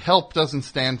 Like help doesn't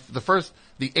stand for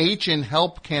the H in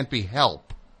help can't be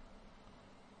help.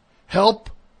 Help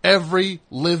every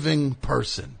living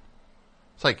person.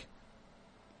 It's like,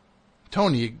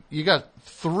 Tony, you got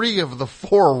 3 of the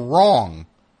 4 wrong.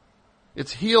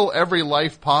 It's heal every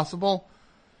life possible.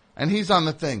 And he's on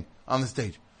the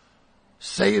stage.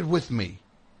 Say it with me.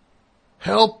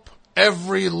 Help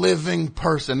every living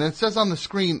person. And it says on the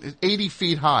screen, 80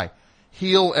 feet high,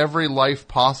 heal every life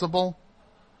possible.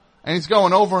 And he's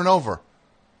going over and over.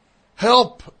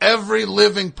 Help every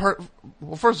living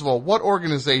Well, first of all, what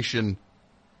organization?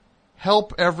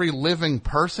 Help every living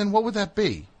person? What would that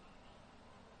be?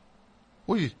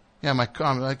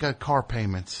 I got car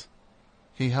payments.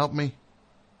 Can you help me?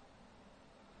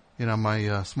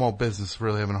 My small business is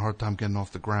really having a hard time getting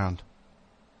off the ground.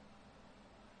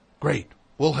 Great.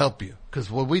 We'll help you.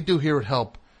 Because what we do here at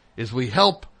HELP is we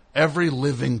help every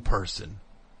living person.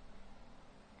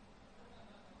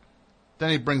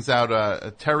 Then he brings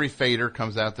out Terry Fader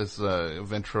comes out, this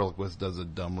ventriloquist, does a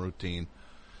dumb routine.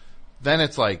 Then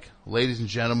it's like, ladies and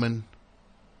gentlemen,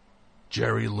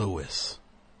 Jerry Lewis.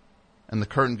 And the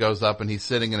curtain goes up and he's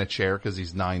sitting in a chair because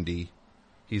he's 90.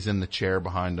 He's in the chair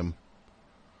behind him.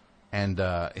 And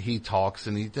he talks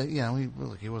and he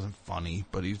wasn't funny,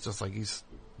 but he's just like, he's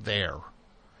there.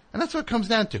 And that's what it comes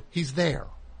down to. He's there.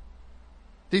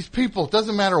 These people, it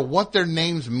doesn't matter what their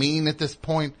names mean at this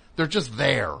point, they're just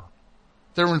there.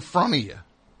 They're in front of you.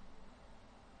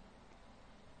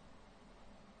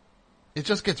 It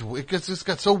just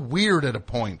got so weird at a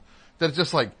point that it's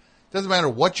just like, it doesn't matter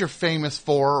what you're famous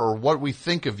for or what we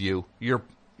think of you, you're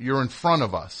in front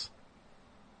of us.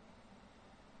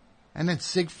 And then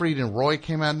Siegfried and Roy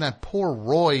came out, and that poor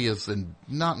Roy is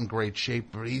not in great shape,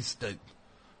 but he's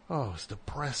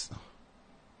depressed.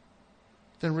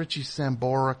 Then Richie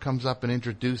Sambora comes up and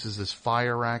introduces this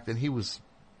fire act, and he was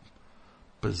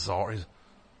bizarre. He's,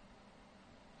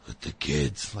 with the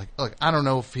kids. Look, I don't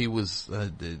know if he was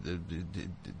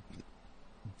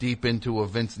deep into a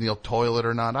Vince Neil toilet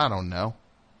or not. I don't know.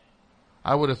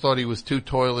 I would have thought he was 2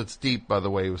 toilets deep by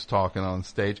the way he was talking on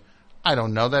stage. I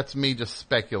don't know. That's me just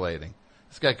speculating.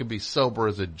 This guy could be sober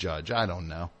as a judge. I don't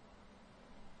know.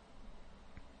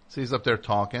 So he's up there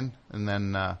talking, and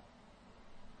then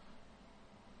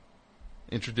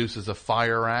introduces a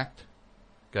fire act.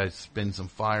 Guy spins some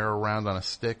fire around on a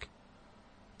stick.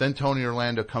 Then Tony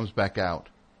Orlando comes back out.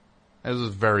 And this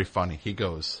is very funny. He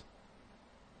goes,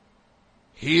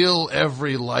 heal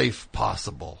every life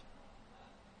possible.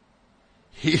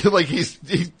 He's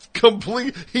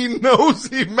complete. He knows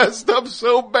he messed up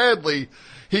so badly.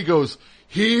 He goes,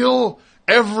 heal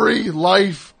every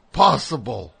life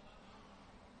possible.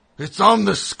 It's on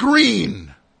the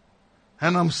screen.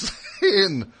 And I'm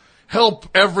saying, help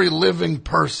every living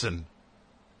person.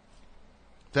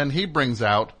 Then he brings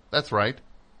out, that's right,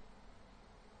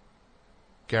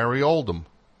 Gary Oldman.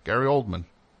 Oldman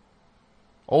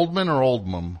or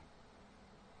Oldman?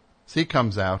 So he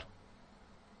comes out.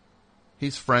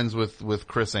 He's friends with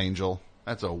Chris Angel.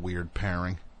 That's a weird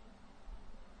pairing.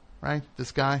 Right?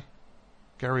 This guy?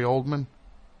 Gary Oldman?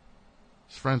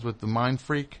 He's friends with the Mind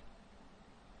Freak.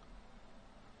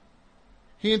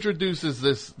 He introduces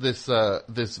this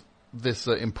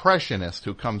impressionist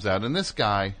who comes out, and this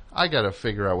guy, I gotta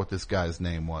figure out what this guy's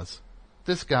name was.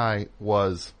 This guy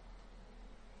was,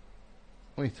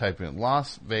 let me type in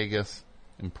Las Vegas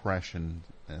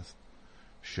impressionist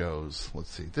shows. Let's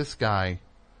see. This guy's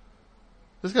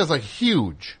like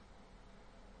huge.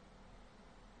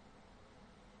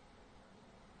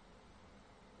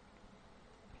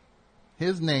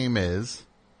 His name is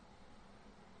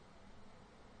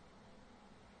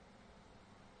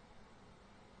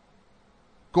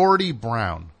Gordy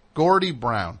Brown.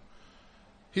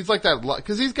 He's like that,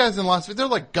 because these guys in Las Vegas, they're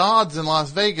like gods in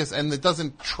Las Vegas, and it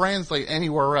doesn't translate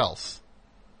anywhere else.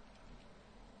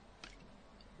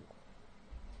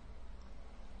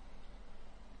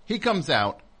 He comes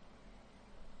out.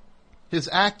 His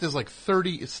act is like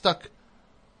 30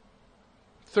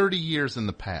 years in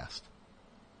the past.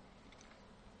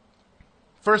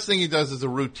 First thing he does is a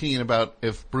routine about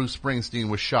if Bruce Springsteen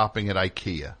was shopping at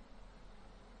IKEA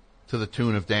to the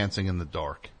tune of Dancing in the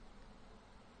Dark.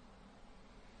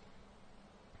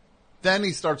 Then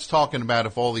he starts talking about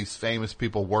if all these famous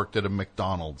people worked at a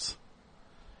McDonald's.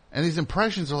 And these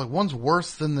impressions are like, one's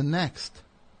worse than the next.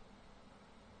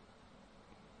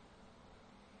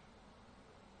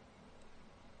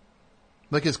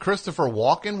 Like his Christopher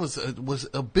Walken was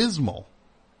abysmal.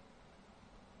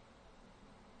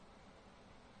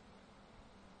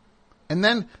 And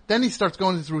then he starts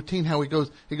going his routine, how he goes,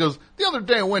 the other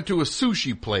day I went to a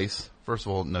sushi place. First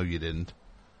of all, no you didn't.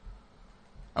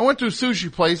 I went to a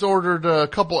sushi place, ordered a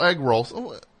couple egg rolls.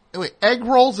 Oh, wait, egg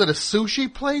rolls at a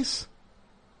sushi place?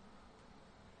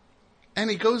 And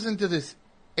he goes into this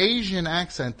Asian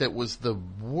accent that was the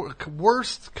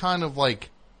worst kind of like,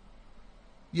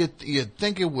 you'd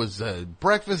think it was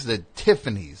breakfast at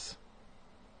Tiffany's.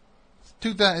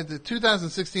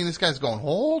 2016, this guy's going,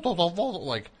 hold,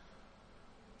 like,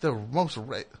 the most,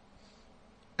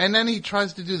 and then he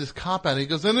tries to do this cop out. He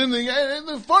goes, and then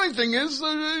the funny thing is,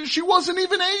 she wasn't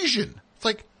even Asian. It's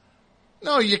like,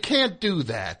 no, you can't do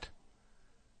that.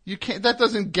 You can't. That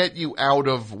doesn't get you out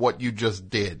of what you just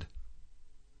did.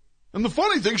 And the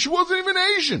funny thing, she wasn't even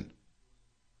Asian.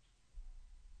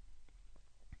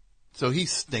 So he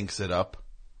stinks it up.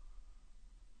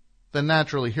 Then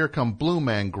naturally, here come Blue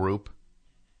Man Group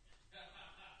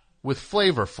with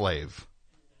Flavor Flav.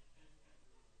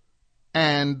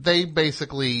 And they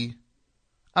basically,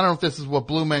 I don't know if this is what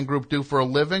Blue Man Group do for a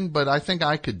living, but I think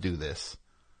I could do this.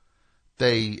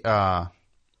 They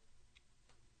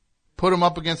put him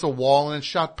up against a wall and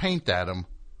shot paint at him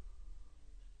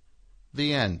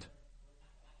The end.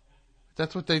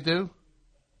 That's what they do?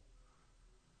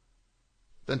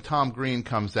 Then Tom Green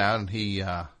comes out and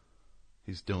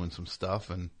he's doing some stuff,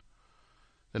 and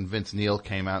then Vince Neil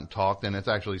came out and talked, and it's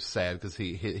actually sad because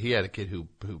he had a kid who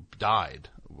died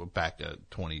back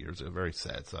 20 years ago. Very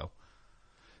sad. So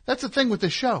that's the thing with the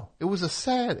show. It was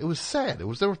sad.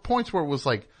 There were points where it was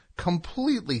like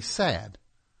completely sad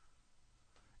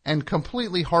and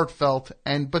completely heartfelt,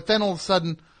 but then all of a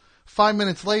sudden, 5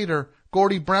 minutes later,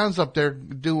 Gordy Brown's up there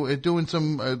doing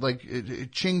some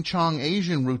ching chong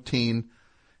Asian routine,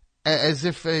 as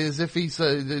if he's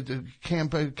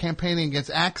campaigning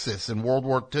against Axis in World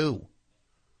War II.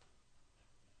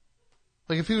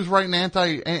 Like if he was writing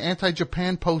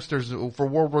anti-Japan posters for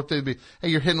World War II, it'd be, hey,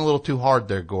 you're hitting a little too hard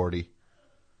there, Gordy.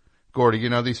 Gordy, you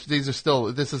know, these are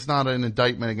still, this is not an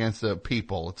indictment against the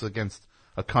people. It's against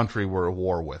a country we're at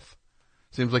war with.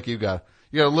 Seems like you got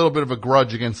a little bit of a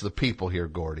grudge against the people here,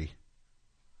 Gordy.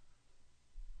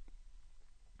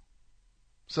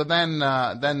 So then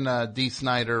Dee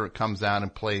Snider comes out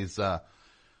and plays,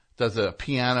 does a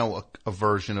piano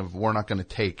version of "We're Not Gonna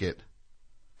Take It,"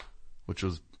 which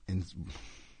was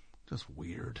just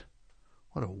weird.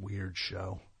 What a weird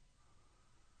show.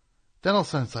 Then all of a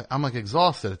sudden it's like, I'm like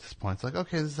exhausted at this point. It's like,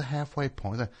 okay, this is a halfway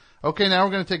point. Okay, now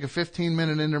we're going to take a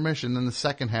 15-minute intermission. Then the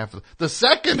second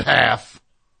half,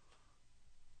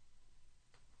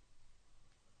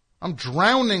 I'm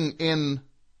drowning in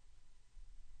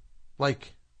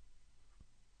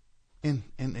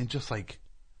just like,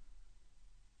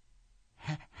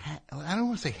 I don't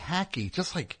want to say hacky,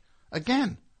 just like,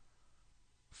 again,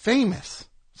 famous.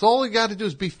 So all you got to do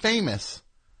is be famous.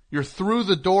 You're through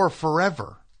the door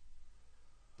forever.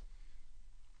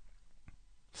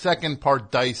 Second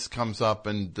part, Dice comes up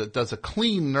and does a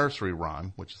clean nursery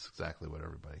rhyme, which is exactly what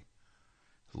everybody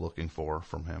is looking for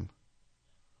from him.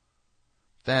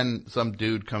 Then some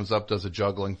dude comes up, does a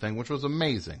juggling thing, which was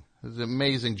amazing. It was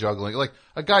amazing juggling. Like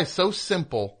a guy so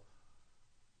simple.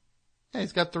 Yeah,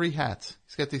 he's got 3 hats.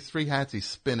 He's got these 3 hats. He's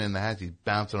spinning the hats. He's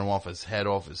bouncing them off his head,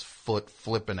 off his foot,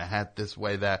 flipping a hat this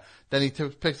way, that. Then he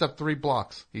picks up 3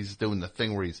 blocks. He's doing the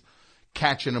thing where he's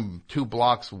catching them 2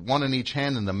 blocks, 1 in each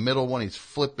hand, and the middle one he's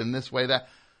flipping this way, that.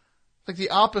 It's like the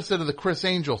opposite of the Chris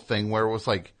Angel thing, where it was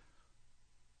like,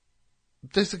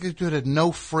 this dude had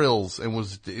no frills and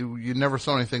you never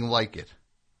saw anything like it.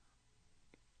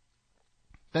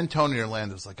 Then Tony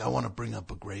Orlando's like, I want to bring up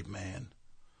a great man,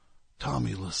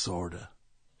 Tommy Lasorda.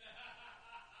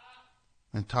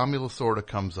 And Tommy Lasorda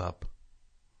comes up.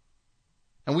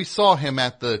 And we saw him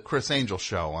at the Chris Angel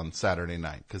show on Saturday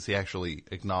night, because he actually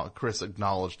Chris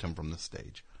acknowledged him from the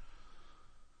stage.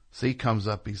 So he comes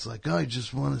up, he's like, I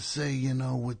just want to say, you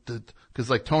know, because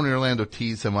like Tony Orlando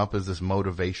teased him up as this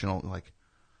motivational, like,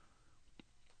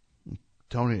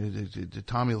 Tommy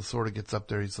Lasorda gets up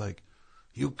there, he's like,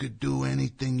 you could do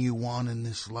anything you want in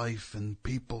this life, and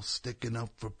people sticking up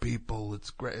for people,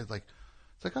 it's great. It's like,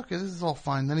 okay, this is all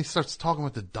fine. Then he starts talking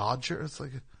with the Dodgers. It's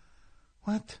like,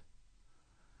 what?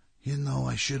 You know,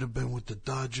 I should have been with the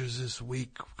Dodgers this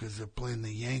week because they're playing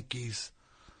the Yankees,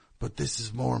 but this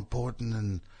is more important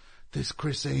than this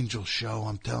Chris Angel show.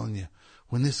 I'm telling you,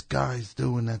 when this guy's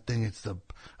doing that thing,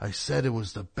 I said it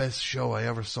was the best show I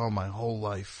ever saw in my whole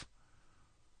life.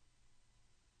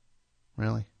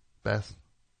 Really? Best?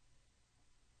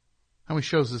 How many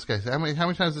shows this guy? How many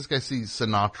times does this guy see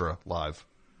Sinatra live?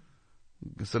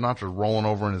 Sinatra's rolling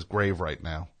over in his grave right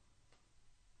now.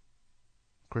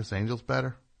 Chris Angel's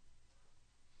better.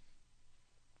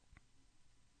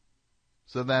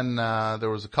 So then there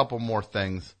was a couple more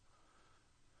things.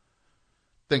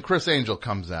 Then Chris Angel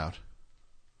comes out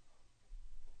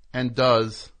and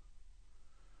does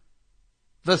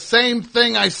the same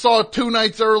thing I saw 2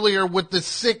 nights earlier with the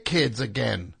sick kids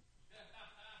again.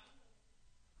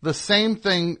 The same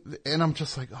thing, and I'm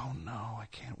just like, oh no, I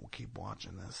can't keep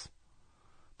watching this.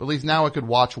 But at least now I could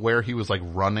watch where he was like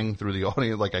running through the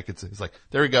audience. Like I could see, he's like,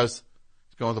 there he goes.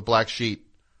 He's going with a black sheet,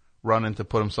 running to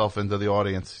put himself into the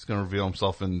audience. He's going to reveal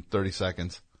himself in 30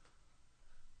 seconds.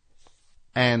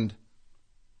 And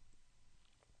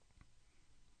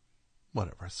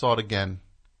whatever, I saw it again.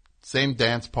 Same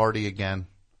dance party again.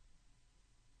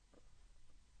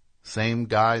 Same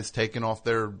guys taking off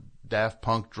their Daft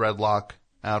Punk dreadlock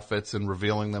outfits and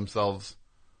revealing themselves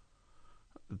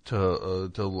to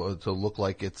look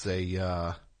like it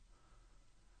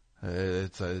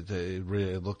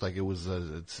looked like it was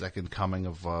a second coming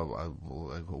of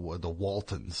the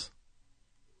Waltons.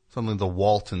 Something the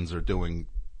Waltons are doing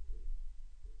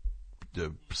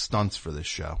stunts for this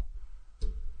show.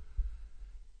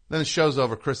 Then the show's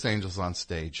over. Chris Angel's on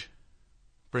stage.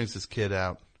 Brings his kid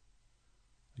out.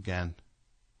 Again.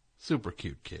 Super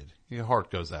cute kid. Your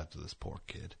heart goes out to this poor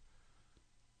kid.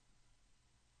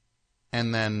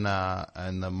 And then,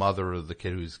 and the mother of the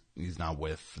kid he's not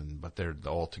with, but they're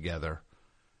all together.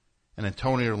 And then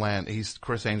Tony Orlando,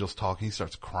 Chris Angel's talking, he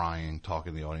starts crying,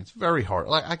 talking to the audience. Very hard.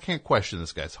 Like, I can't question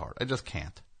this guy's heart. I just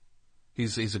can't.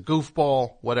 He's a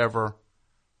goofball, whatever.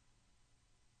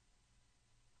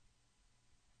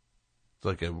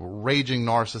 Like a raging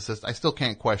narcissist. I still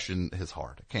can't question his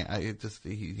heart. I can't.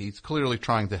 He's clearly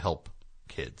trying to help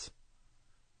kids.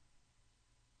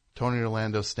 Tony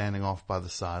Orlando standing off by the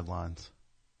sidelines.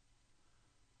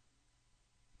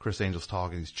 Chris Angel's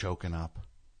talking. He's choking up.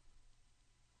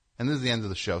 And this is the end of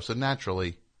the show. So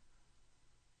naturally,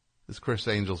 this Chris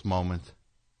Angel's moment.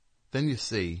 Then you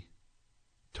see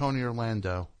Tony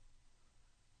Orlando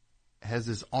has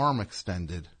his arm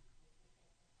extended.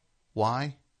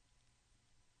 Why?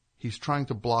 He's trying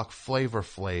to block Flavor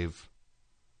Flav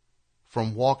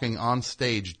from walking on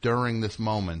stage during this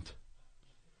moment.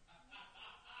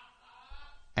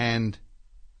 And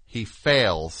he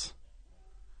fails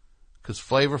because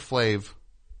Flavor Flav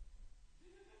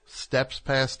steps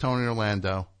past Tony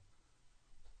Orlando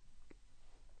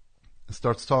and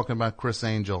starts talking about Chris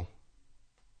Angel,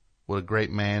 what a great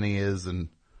man he is and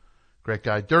great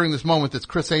guy. During this moment, it's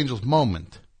Chris Angel's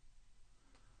moment.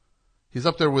 He's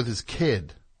up there with his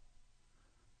kid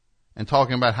and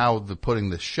talking about how putting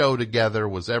the show together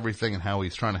was everything and how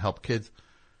he's trying to help kids.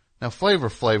 Now, Flavor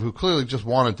Flav, who clearly just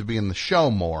wanted to be in the show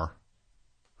more,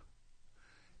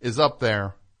 is up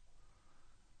there,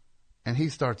 and he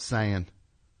starts saying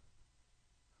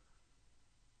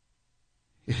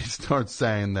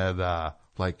that,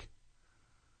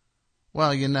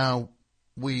 well, you know,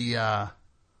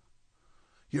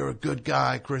 you're a good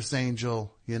guy, Chris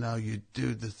Angel. You know, you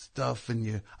do this stuff,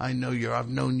 and I've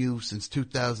known you since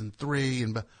 2003,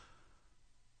 and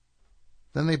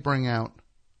then they bring out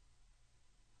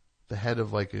the head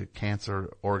of like a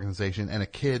cancer organization and a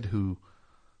kid who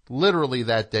literally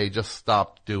that day just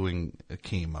stopped doing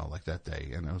chemo like that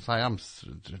day. And it was like, I'm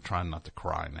trying not to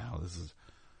cry now.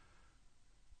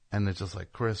 And it's just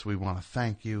like, Chris, we want to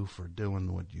thank you for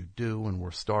doing what you do. And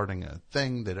we're starting a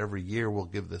thing that every year we'll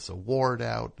give this award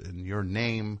out in your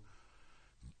name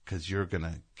because you're going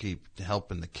to keep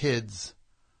helping the kids.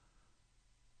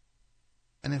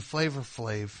 And then Flavor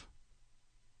Flav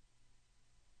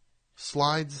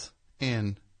slides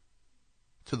in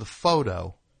to the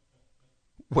photo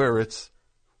where it's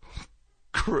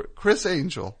Chris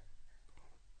Angel,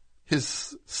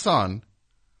 his son,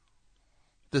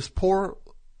 this poor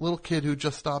little kid who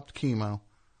just stopped chemo,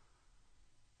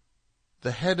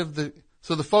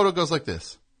 so the photo goes like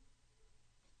this.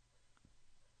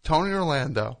 Tony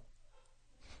Orlando,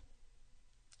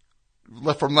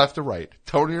 from left to right.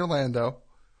 Tony Orlando,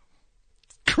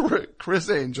 Chris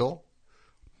Angel,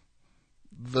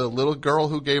 the little girl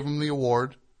who gave him the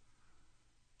award,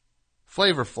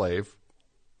 Flavor Flav,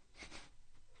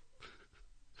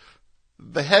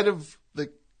 the head of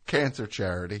the cancer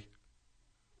charity,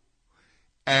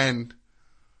 and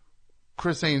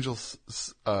Chris Angel's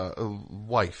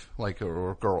wife,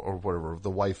 or girl, or whatever,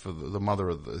 the wife of the mother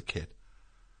of the kid.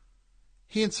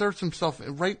 He inserts himself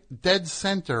right dead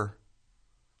center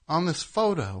on this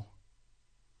photo.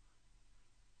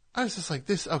 I was just like,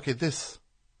 this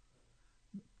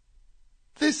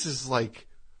is like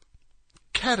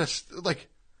like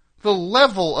the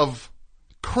level of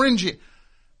cringy.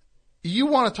 You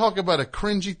want to talk about a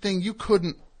cringy thing? You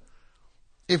couldn't.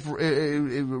 If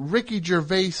Ricky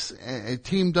Gervais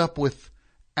teamed up with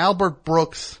Albert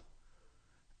Brooks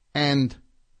and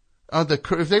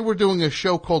if they were doing a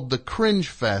show called The Cringe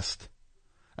Fest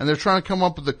and they're trying to come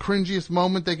up with the cringiest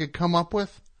moment they could come up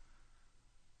with,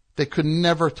 they could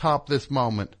never top this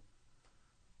moment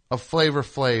of Flavor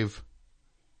Flav.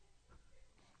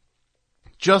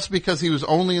 Just because he was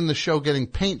only in the show getting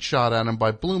paint shot at him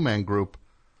by Blue Man Group,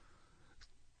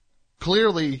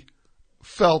 clearly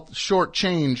felt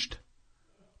shortchanged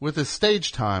with his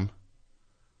stage time.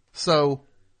 So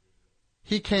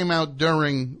he came out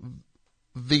during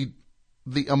the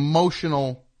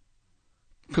emotional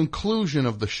conclusion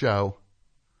of the show.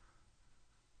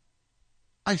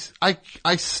 I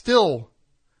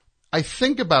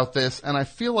think about this and I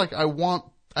feel like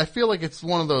it's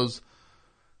one of those.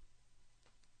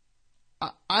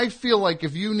 I feel like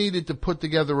if you needed to put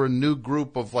together a new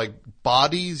group of like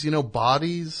bodies,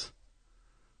 bodies,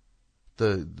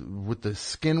 with the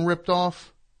skin ripped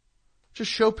off,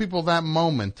 just show people that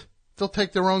moment. They'll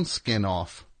take their own skin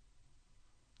off.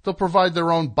 They'll provide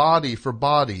their own body for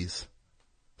bodies,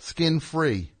 skin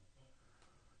free.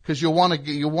 Because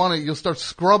you'll start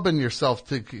scrubbing yourself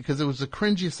because it was the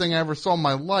cringiest thing I ever saw in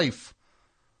my life.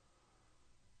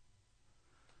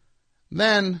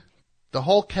 Then the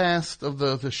whole cast of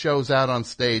the show's out on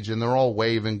stage, and they're all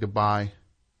waving goodbye.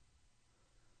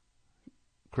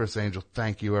 Criss Angel,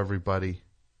 thank you, everybody.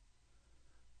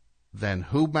 Then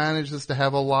who manages to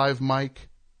have a live mic?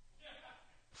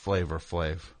 Flavor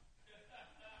Flav.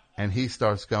 And he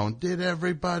starts going, did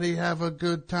everybody have a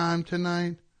good time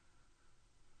tonight?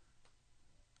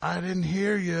 I didn't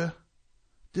hear you.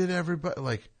 Did everybody,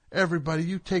 like, everybody,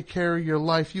 you take care of your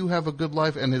life. You have a good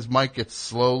life. And his mic gets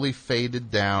slowly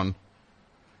faded down.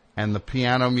 And the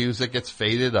piano music gets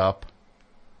faded up.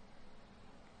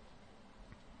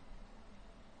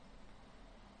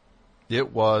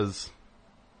 It was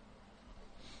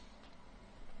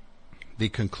the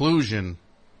conclusion.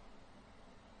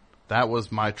 That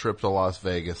was my trip to Las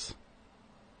Vegas.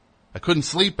 I couldn't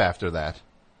sleep after that.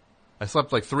 I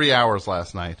slept like 3 hours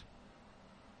last night.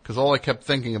 Because all I kept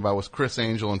thinking about was Criss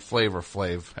Angel and Flavor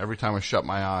Flav every time I shut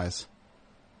my eyes.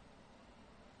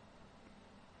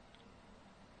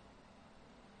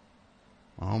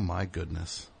 Oh my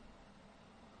goodness.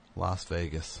 Las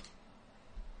Vegas.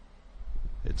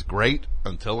 It's great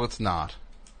until it's not.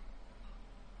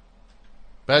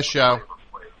 Best show.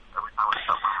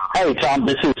 Hey, Tom,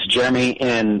 this is Jeremy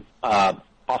in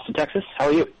Austin, Texas. How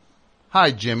are you?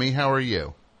 Hi, Jimmy. How are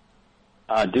you?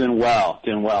 Doing well,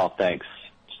 thanks.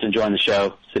 Just enjoying the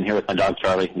show. Sitting here with my dog,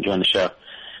 Charlie, enjoying the show.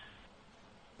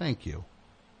 Thank you.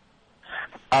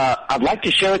 I'd like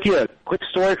to share with you a quick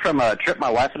story from a trip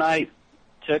my wife and I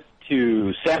took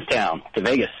to Sam's Town, to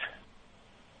Vegas.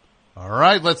 All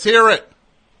right, let's hear it.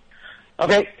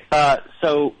 Okay,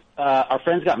 so our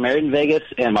friends got married in Vegas,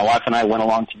 and my wife and I went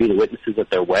along to be the witnesses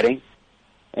at their wedding.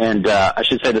 And I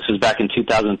should say this was back in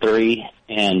 2003,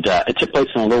 and it took place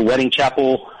in a little wedding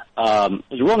chapel. It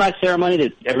was a real nice ceremony.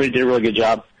 That everybody did a really good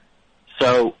job.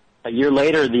 So a year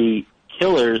later, the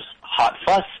Killers' Hot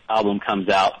Fuss album comes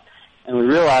out, and we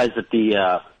realized that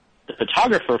the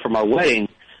photographer from our wedding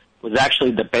was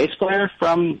actually the bass player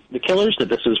from the Killers, that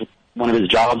this was one of his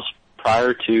jobs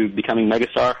prior to becoming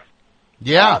megastar.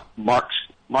 Yeah. Mark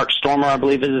Stormer, I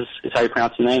believe is how you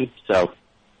pronounce the name. So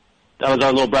that was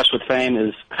our little brush with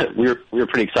fame. We were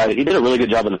pretty excited. He did a really good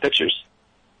job in the pictures.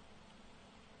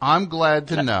 I'm glad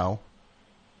to know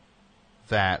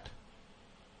that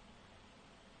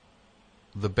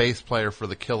the bass player for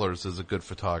the Killers is a good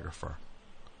photographer.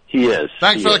 He is.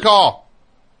 Thanks for the call.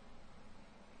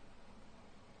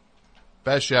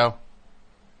 Best show.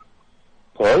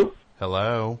 Hello?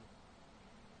 Hello.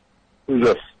 Who's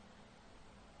this?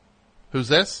 Who's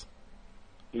this?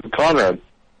 Conrad.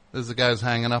 This is the guy who's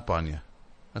hanging up on you.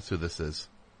 That's who this is.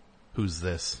 Who's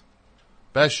this?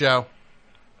 Best show.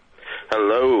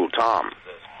 Hello, Tom.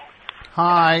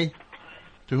 Hi.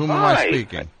 To whom am I Hi.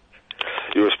 speaking?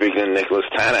 You were speaking to Nicholas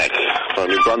Tanek from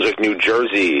New Brunswick, New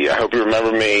Jersey. I hope you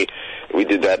remember me. We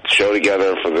did that show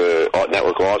together for the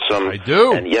Network Awesome. I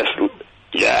do. And yes,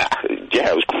 yeah,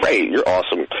 it was great. You're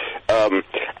awesome.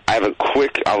 I have a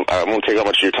quick, I won't take up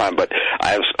much of your time, but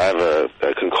I have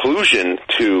a conclusion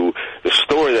to the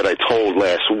story that I told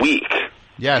last week.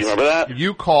 Yes. Do you remember that?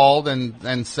 You called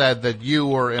and said that you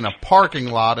were in a parking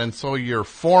lot and saw your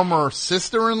former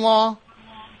sister-in-law?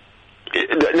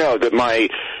 No, that my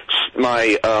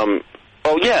my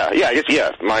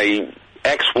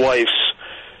ex-wife's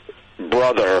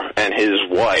brother and his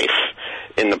wife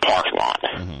in the parking lot.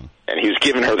 Mm-hmm. And he was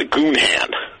giving her the goon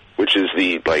hand, which is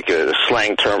the a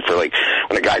slang term for like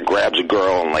when a guy grabs a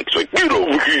girl and it's like, get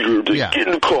over here, get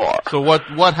in the car. So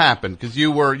what happened? Because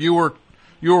you were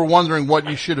wondering what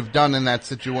you should have done in that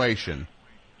situation.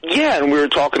 Yeah, and we were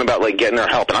talking about getting their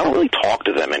help, and I don't really talk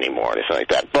to them anymore or anything like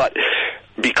that. But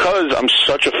because I'm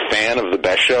such a fan of the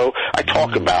Best Show, I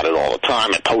talk about it all the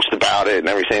time. I post about it and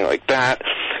everything like that.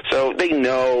 So they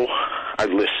know I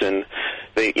listen.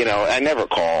 I never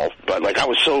call, but I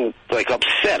was so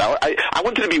upset. I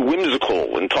wanted to be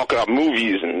whimsical and talk about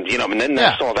movies, and then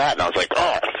I saw that, and I was like,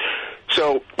 oh.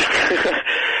 So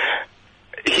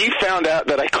he found out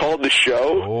that I called the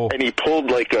show, and he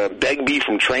pulled a Begbie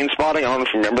from Trainspotting. I don't know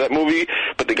if you remember that movie,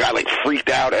 but the guy freaked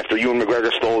out after Ewan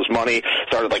McGregor stole his money,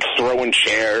 started throwing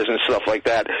chairs and stuff like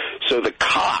that. So the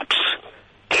cops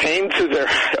came to their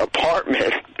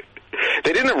apartment.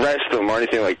 They didn't arrest him or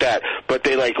anything like that, but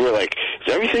they were like,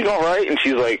 is everything all right? And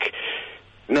she's like,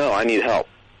 no, I need help.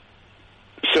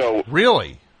 So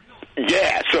really?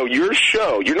 Yeah, so your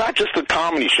show, you're not just a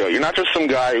comedy show. You're not just some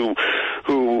guy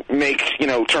who makes,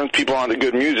 turns people on to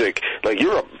good music.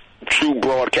 You're a true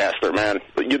broadcaster, man.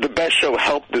 You're the Best Show.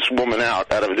 Helped this woman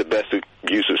out of the best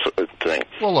use of thing.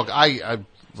 Well, look, I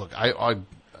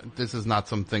this is not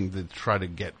something to try to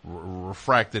get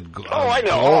refracted. I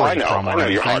know. I know.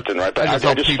 Your heart's in right, but I just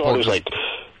thought it was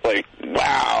like,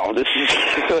 wow, this is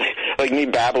like me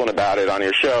babbling about it on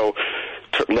your show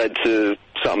led to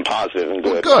something positive and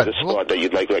good. Well, good. I just thought that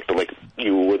you'd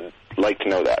you would like to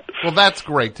know that. Well, that's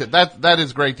great. That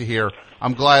is great to hear.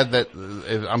 I'm glad that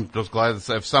I'm just glad that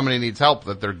if somebody needs help,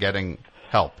 that they're getting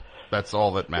help. That's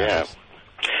all that matters.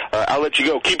 Yeah. I'll let you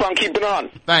go. Keep on keeping on.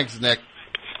 Thanks, Nick.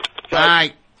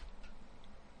 Bye.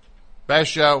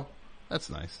 Best show. That's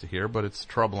nice to hear, but it's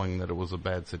troubling that it was a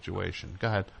bad situation. Go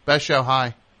ahead. Best show.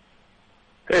 Hi.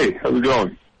 Hey, how's it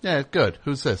going? Yeah, good.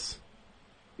 Who's this?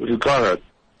 This is Conrad.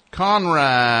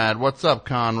 Conrad. What's up,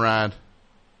 Conrad?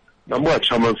 Not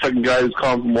much. I'm the second guy who's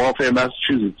calling from Waltham,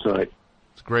 Massachusetts tonight.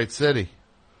 It's a great city.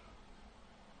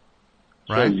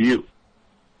 So Right? is you.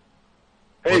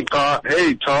 Hey,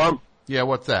 hey, Tom. Yeah,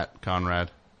 what's that, Conrad?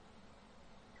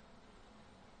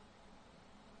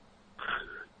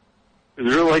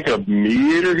 Is there like a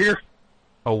mediator here?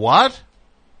 A what?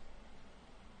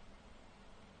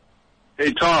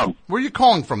 Hey, Tom. Where are you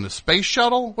calling from? The space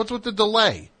shuttle? What's with the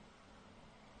delay?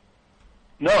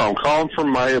 No, I'm calling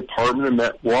from my apartment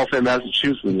in Waltham,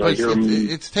 Massachusetts. But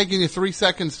it's taking you 3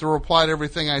 seconds to reply to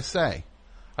everything I say.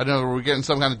 I don't know, are we getting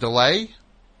some kind of delay?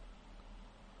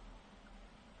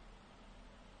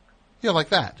 Yeah, like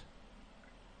that.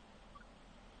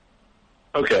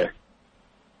 Okay.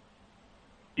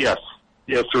 Yes.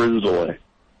 Yes, there is a delay.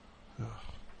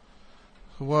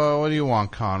 Well, what do you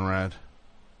want, Conrad?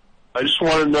 I just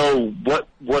want to know what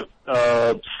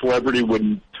celebrity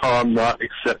would Tom not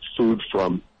accept food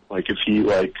from? Like if he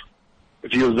was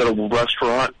at a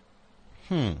restaurant.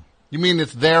 You mean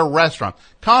it's their restaurant?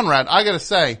 Conrad, I gotta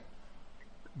say,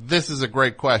 this is a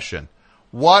great question.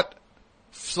 What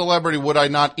celebrity would I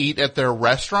not eat at their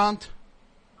restaurant?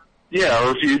 Yeah,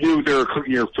 or if you knew they were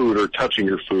cooking your food or touching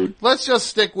your food. Let's just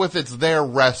stick with it's their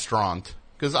restaurant,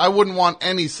 because I wouldn't want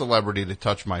any celebrity to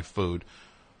touch my food.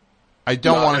 I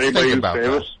don't want to think about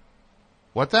that.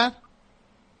 What's that?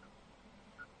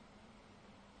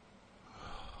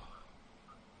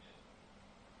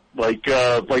 Like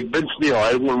Vince Neil,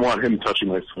 I wouldn't want him touching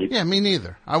my food. Yeah, me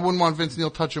neither. I wouldn't want Vince Neil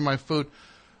touching my food.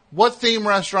 What theme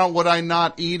restaurant would I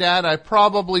not eat at? I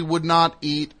probably would not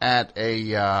eat at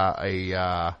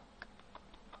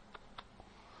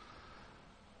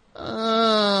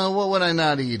what would I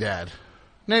not eat at?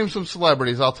 Name some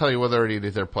celebrities. I'll tell you whether I'd eat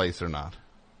at their place or not.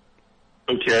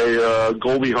 Okay,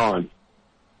 Goldie Hawn.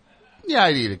 Yeah,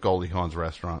 I'd eat at Goldie Hawn's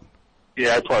restaurant.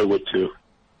 Yeah, I probably would too.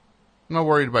 I'm not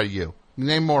worried about you.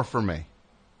 Name more for me.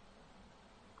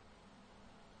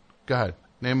 Go ahead.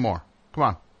 Name more. Come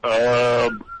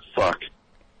on. Fuck.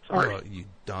 Sorry. Oh, you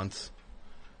dunce.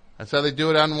 That's how they do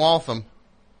it out in Waltham.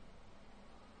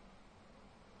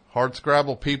 Hard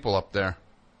scrabble people up there.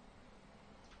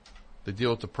 They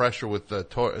deal with the pressure with the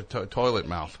toilet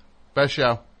mouth. Best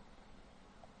show.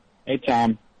 Hey,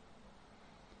 Tom.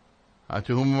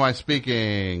 To whom am I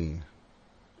speaking?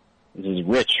 This is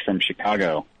Rich from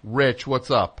Chicago. Rich,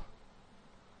 what's up?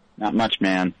 Not much,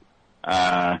 man.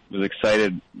 Was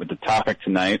excited with the topic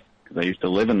tonight because I used to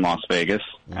live in Las Vegas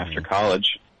after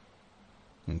college.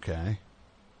 Okay.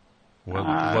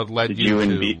 What led you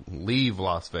to leave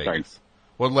Las Vegas? Sorry.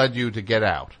 What led you to get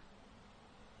out?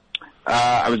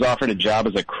 I was offered a job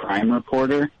as a crime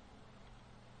reporter.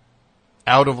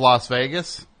 Out of Las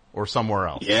Vegas or somewhere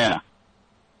else? Yeah,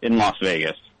 in Las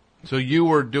Vegas. So you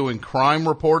were doing crime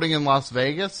reporting in Las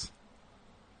Vegas?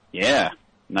 Yeah,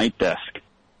 night desk.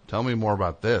 Tell me more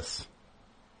about this.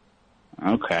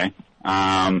 Okay.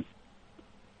 Well,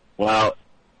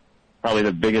 probably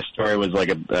the biggest story was like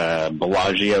a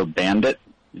Bellagio bandit.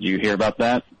 Did you hear about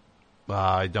that?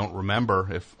 I don't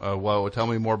remember. Tell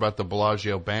me more about the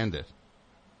Bellagio bandit.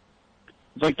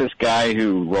 It's like this guy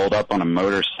who rolled up on a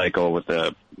motorcycle with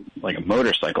a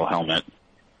motorcycle helmet.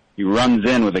 He runs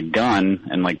in with a gun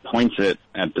and points it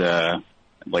at the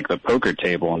poker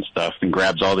table and stuff and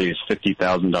grabs all these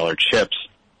 $50,000 chips.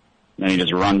 Then he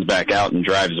just runs back out and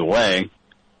drives away.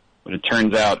 But it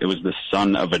turns out it was the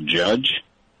son of a judge.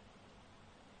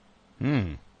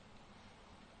 Yeah.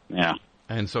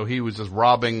 And so he was just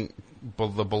robbing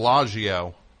the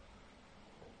Bellagio.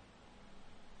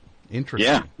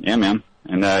 Interesting. Yeah, man.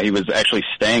 And he was actually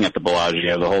staying at the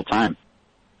Bellagio the whole time.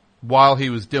 While he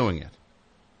was doing it?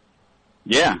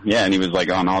 Yeah, and he was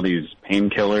on all these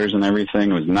painkillers and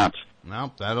everything. It was nuts.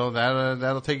 Nope,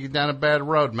 that'll take you down a bad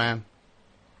road, man.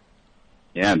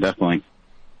 Yeah, definitely.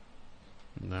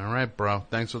 All right, bro.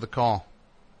 Thanks for the call.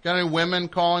 Got any women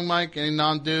calling, Mike? Any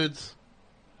non-dudes?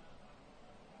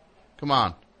 Come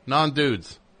on.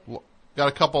 Non-dudes. Got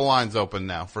a couple lines open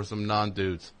now for some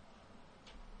non-dudes.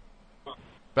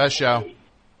 Best show.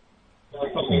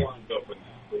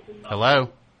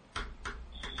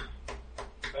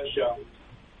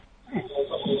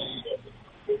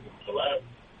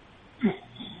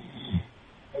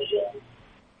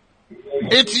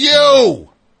 It's you!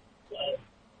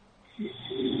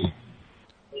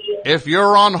 If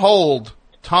you're on hold,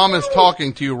 Tom is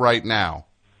talking to you right now.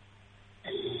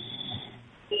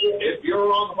 If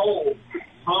you're on hold,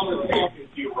 Tom is talking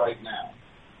to you right now.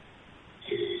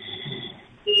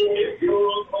 If you're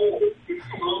on hold,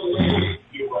 Tom is talking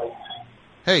to you right now.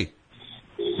 Hey.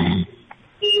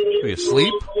 Are you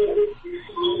asleep?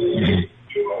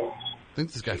 I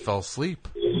think this guy fell asleep.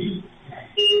 You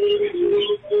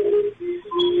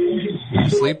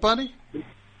asleep, buddy?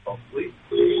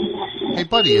 Hey,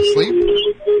 buddy, you asleep?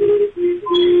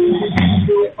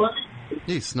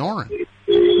 Yeah, he's snoring.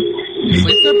 You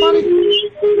asleep there, buddy?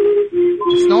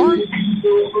 You snoring?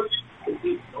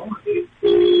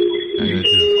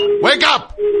 Wake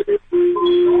up!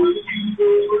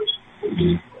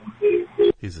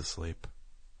 He's asleep.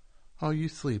 Oh, you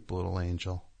sleep, little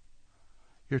angel.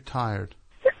 You're tired.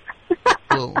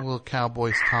 Little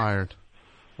cowboy's tired.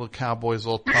 Little cowboy's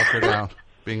all tuckered out,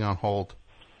 being on hold.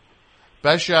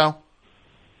 Best show.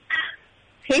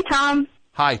 Hey, Tom.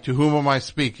 Hi, to whom am I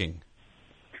speaking?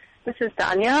 This is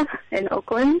Danya in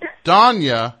Oakland.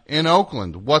 Danya in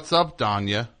Oakland. What's up,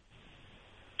 Danya?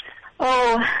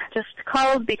 Oh, just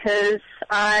called because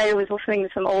I was listening to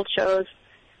some old shows,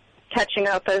 catching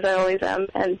up as I always am,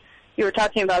 and you were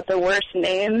talking about the worst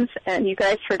names, and you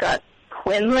guys forgot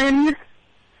Quinlan.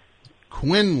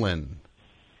 Quinlan.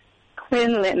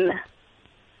 Quinlan.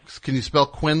 Can you spell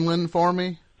Quinlan for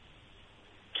me?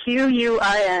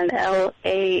 Quinlan.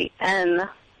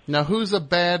 Now, who's a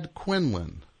bad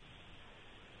Quinlan?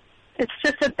 It's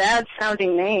just a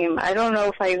bad-sounding name. I don't know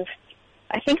if I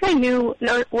think I knew...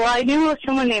 No, well, I knew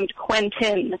someone named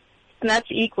Quentin, and that's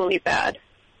equally bad.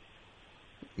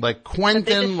 Like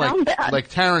Quentin, like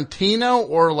Tarantino,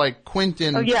 or like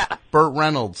Quentin, Oh, yeah. Burt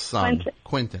Reynolds' son?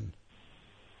 Quentin.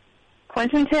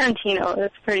 Quentin Tarantino.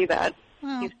 That's pretty bad.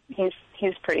 Well,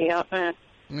 he's pretty out.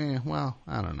 Yeah, well,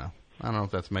 I don't know. I don't know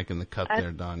if that's making the cut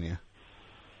there, Danya.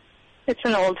 It's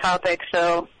an old topic,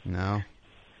 so... No.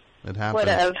 It happens.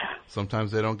 Whatever.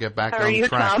 Sometimes they don't get back How on are you,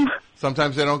 track. Tom?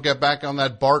 Sometimes they don't get back on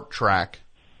that BART track.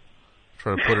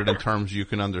 Try to put it in terms you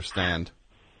can understand.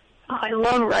 Oh, I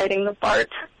love riding the BART.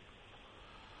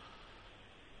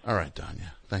 All right,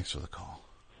 Danya. Thanks for the call.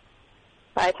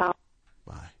 Bye, Tom.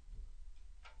 Bye.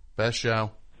 Best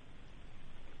show.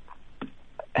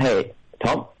 Hey,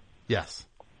 Tom? Yes.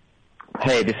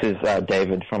 Hey, this is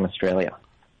David from Australia.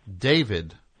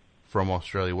 David from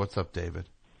Australia. What's up, David?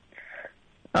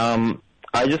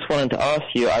 I just wanted to ask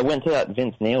you, I went to that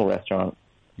Vince Neil restaurant.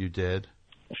 You did?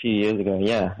 A few years ago,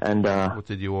 yeah. And what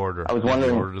did you order? I was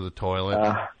wondering... Did you order to the toilet?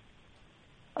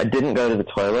 I didn't go to the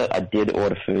toilet. I did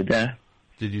order food there.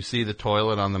 Did you see the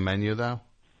toilet on the menu, though?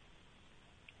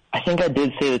 I think I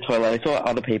did see the toilet. I saw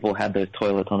other people had those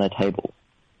toilets on their table.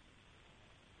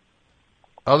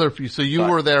 So you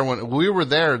were there when we were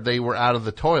there, they were out of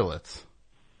the toilets.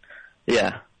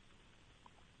 Yeah.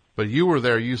 But you were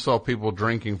there, you saw people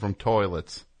drinking from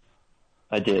toilets.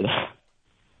 I did.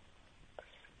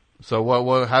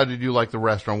 So how did you like the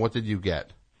restaurant? What did you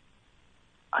get?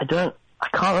 I can't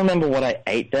remember what I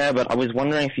ate there, but I was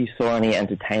wondering if you saw any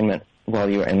entertainment while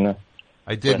you were in the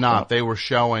I did not. They were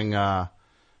showing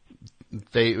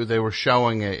they were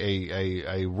showing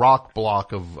a rock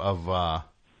block of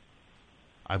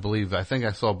I think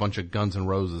I saw a bunch of Guns N'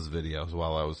 Roses videos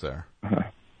while I was there.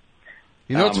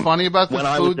 You know what's funny about the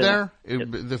food there?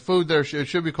 The food there, it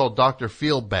should be called Dr.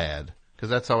 Feel Bad, because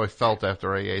that's how I felt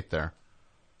after I ate there.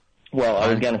 Well, I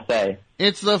was going to say.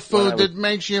 It's the food that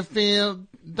makes you feel,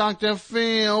 Dr.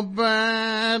 Feel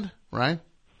Bad. Right?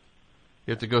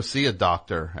 You have to go see a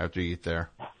doctor after you eat there.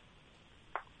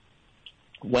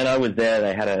 When I was there,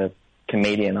 they had a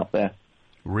comedian up there.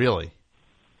 Really?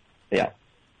 Yeah.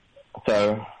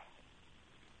 So,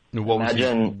 what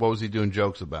was he doing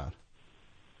jokes about?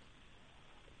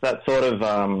 That sort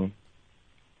of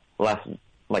Las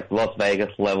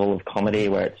Vegas level of comedy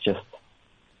where it's just,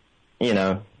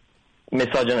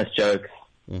 misogynist jokes.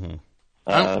 Mm-hmm.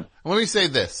 Let me say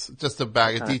this, just a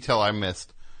detail I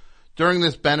missed. During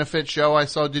this benefit show I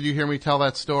saw, did you hear me tell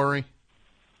that story?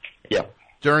 Yeah.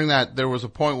 During that, there was a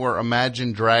point where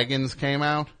Imagine Dragons came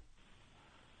out,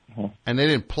 and they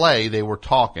didn't play, they were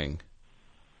talking.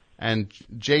 And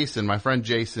Jason, my friend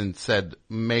Jason, said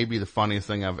maybe the funniest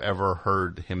thing I've ever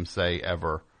heard him say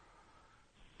ever.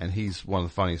 And he's one of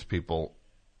the funniest people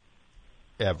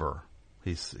ever.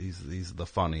 He's the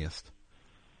funniest.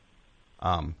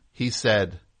 He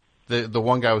said, the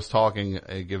one guy was talking,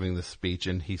 giving the speech,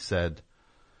 and he said,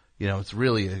 it's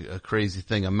really a crazy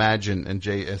thing. Imagine, and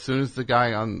as soon as the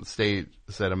guy on stage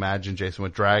said, imagine Jason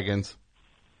with dragons,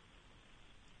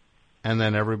 and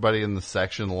then everybody in the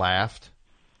section laughed.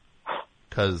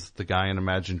 because the guy in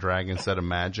Imagine Dragons said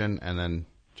Imagine, and then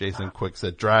Jason Quick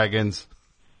said Dragons.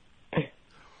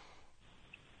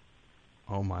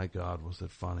 Oh my God, was it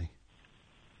funny?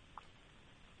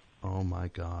 Oh my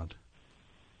God.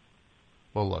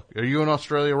 Well, look, are you in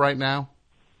Australia right now?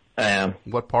 I am.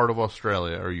 What part of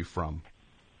Australia are you from?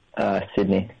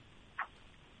 Sydney.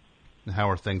 And how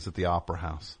are things at the Opera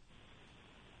House?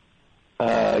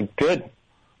 Good.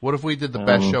 What if we did the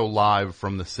best show live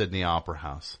from the Sydney Opera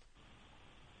House?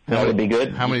 That would be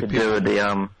good. How many You could people? do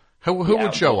the, Who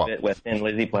would show up? With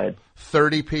Lizzie played.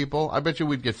 30 people? I bet you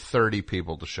we'd get 30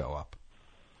 people to show up.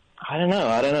 I don't know.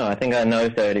 I think I know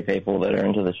 30 people that are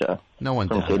into the show. No one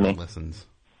from down Sydney. there listens.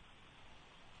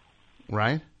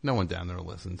 Right? No one down there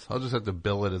listens. I'll just have to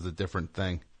bill it as a different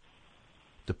thing.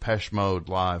 Depeche Mode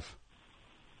live.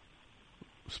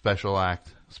 Special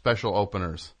act. Special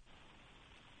openers.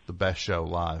 The best show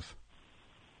live.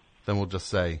 Then we'll just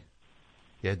say,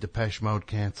 yeah, Depeche Mode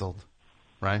canceled.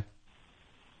 Right?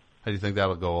 How do you think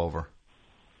that'll go over?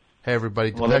 Hey, everybody,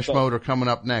 Depeche Mode are coming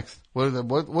up next. What do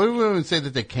we even say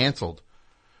that they canceled?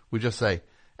 We just say,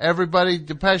 everybody,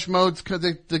 Depeche Mode's,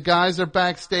 the guys are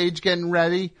backstage getting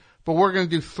ready, but we're going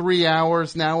to do 3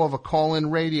 hours now of a call-in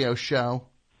radio show.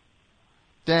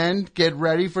 Then get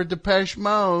ready for Depeche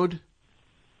Mode.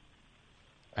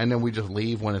 And then we just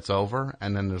leave when it's over,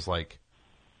 and then there's like,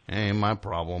 ain't my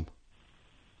problem.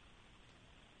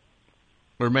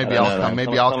 Or maybe I'll come.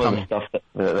 Maybe I'll come. Some of the stuff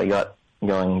that they got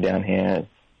going down here.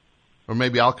 Or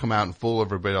maybe I'll come out and fool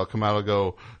everybody. I'll come out and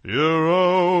go, your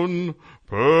own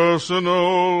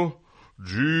personal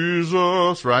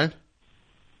Jesus, right?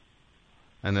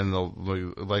 And then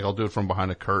I'll do it from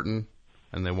behind a curtain,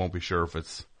 and they won't be sure if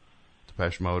it's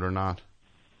Depeche Mode or not.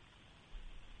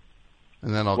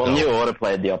 And then I'll go. Well, you ought to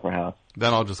play at the Opera House.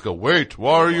 Then I'll just go, wait,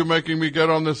 why are you making me get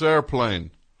on this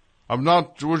airplane?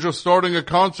 We're just starting a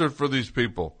concert for these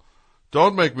people.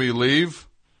 Don't make me leave.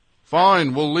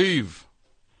 Fine, we'll leave.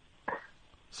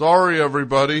 Sorry,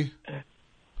 everybody.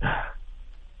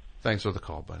 Thanks for the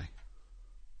call, buddy.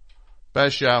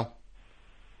 Best show.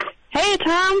 Hey,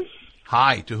 Tom.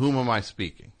 Hi, to whom am I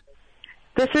speaking?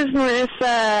 This is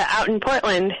Marissa out in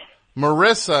Portland.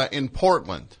 Marissa in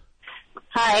Portland.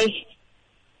 Hi.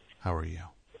 How are you?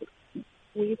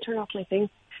 Will you turn off my thing?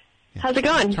 Yeah. How's it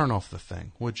going? Turn off the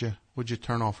thing, would you? Would you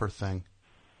turn off her thing?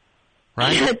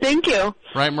 Right? Thank you.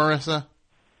 Right, Marissa?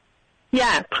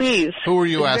 Yeah, please. Who are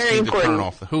you it's asking to turn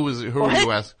off the? Who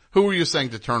are you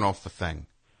saying to turn off the thing?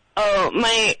 Oh,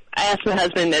 I asked my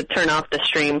husband to turn off the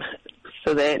stream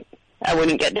so that I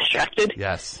wouldn't get distracted.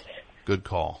 Yes. Good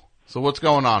call. So what's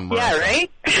going on, Marissa? Yeah, right?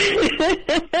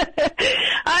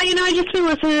 I just been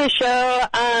listening to the show.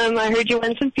 I heard you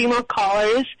won some female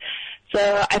callers.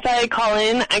 So I thought I'd call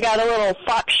in. I got a little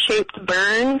fox-shaped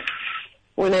burn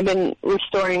when I've been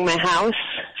restoring my house.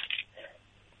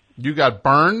 You got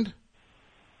burned?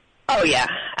 Oh, yeah,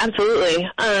 absolutely.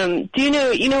 Do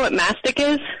you know what mastic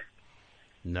is?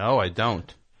 No, I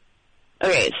don't.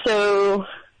 Okay, so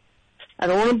I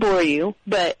don't want to bore you,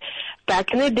 but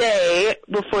back in the day,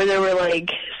 before there were,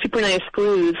 like, super nice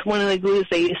glues, one of the glues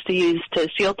they used to use to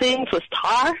seal things was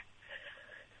tar.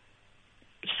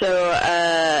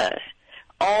 So,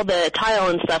 all the tile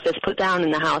and stuff is put down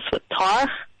in the house with tar.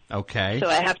 Okay. So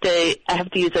I have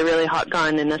to use a really hot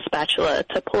gun and a spatula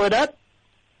to pull it up.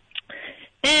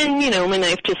 And, my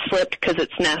knife just slipped because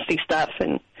it's nasty stuff,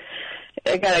 and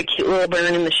I got a cute little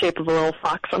burn in the shape of a little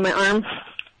fox on my arm.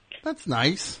 That's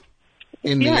nice.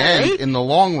 In the end, right? In the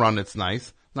long run, it's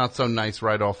nice. Not so nice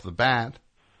right off the bat.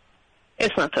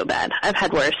 It's not so bad. I've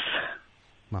had worse.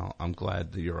 Well, I'm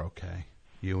glad that you're okay.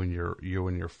 You and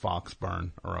your fox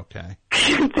burn are okay.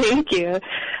 Thank you.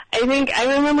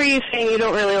 I remember you saying you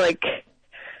don't really like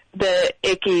the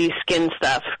icky skin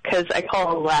stuff, because I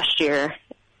called last year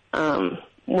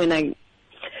when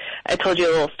I told you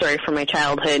a little story from my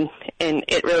childhood, and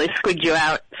it really squigged you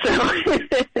out, so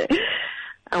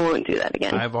I won't do that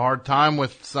again. I have a hard time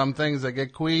with some things that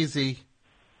get queasy.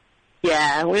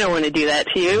 Yeah, we don't want to do that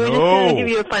to you. We just want to give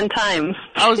you a fun time.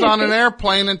 I was on an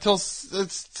airplane until it's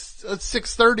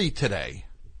 6:30 today.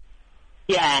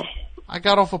 Yeah. I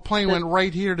got off a plane, went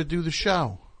right here to do the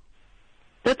show.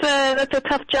 That's a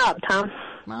tough job, Tom.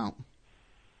 Well,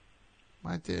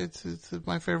 it's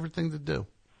my favorite thing to do.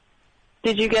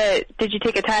 Did you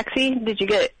take a taxi? Did you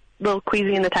get a little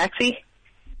queasy in the taxi?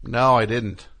 No, I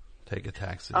didn't take a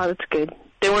taxi. Oh, that's good.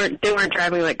 They weren't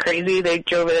driving like crazy. They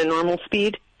drove at a normal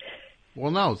speed.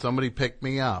 Well, no, somebody picked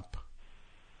me up.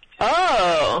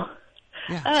 Oh.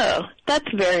 Yeah. Oh,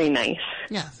 that's very nice.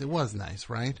 Yes, it was nice,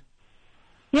 right?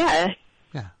 Yeah.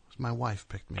 Yeah, it was my wife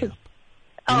picked me up.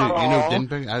 You knew didn't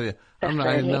pick? I don't know.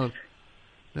 I didn't know.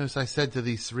 Notice I said to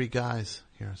these 3 guys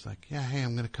here, I was like, yeah, hey,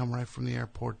 I'm going to come right from the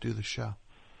airport, do the show.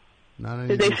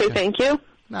 Did they say thank you?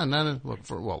 No, look,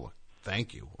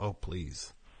 thank you. Oh,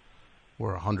 please.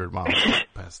 We're 100 miles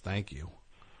past thank you.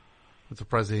 But the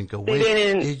president go, wait,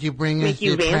 did you bring us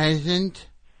the present?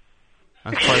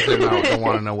 I'm surprised they don't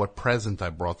want to know what present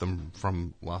I brought them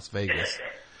from Las Vegas.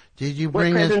 Did you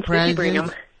bring us presents? I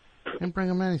didn't bring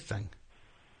them anything.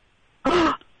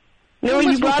 No,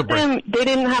 you brought them. They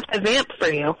didn't have to vamp for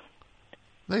you.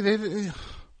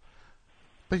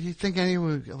 But you think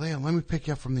anyone, Leon, let me pick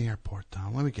you up from the airport,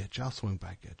 Tom. Let me get you. I'll swing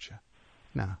back at you.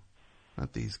 No,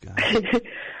 not these guys.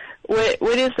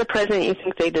 What is the present you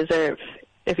think they deserve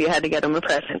if you had to get them a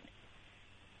present?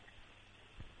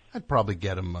 I'd probably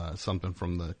get them something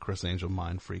from the Chris Angel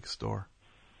Mind Freak store.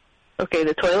 Okay,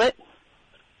 the toilet?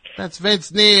 That's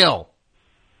Vince Neil.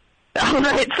 All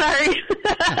right, sorry.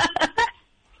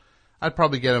 I'd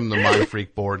probably get him the Mind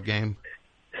Freak board game.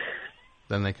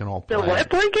 Then they can all play. The what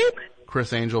board game?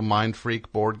 Chris Angel Mind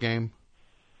Freak board game.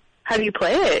 How do you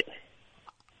play it?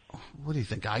 What do you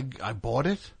think? I bought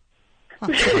it? I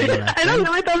don't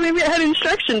know. I thought maybe it had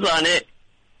instructions on it.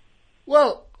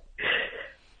 Well,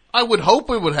 I would hope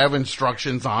it would have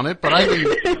instructions on it, but I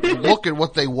didn't look at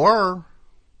what they were.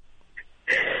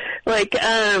 Like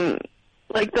the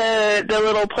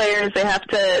little players, they have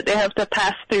to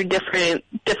pass through different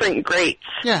grates.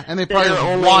 Yeah, and they probably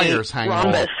have wires hanging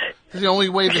off. The only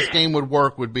way this game would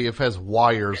work would be if it has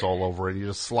wires all over it. You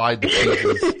just slide the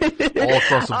pieces all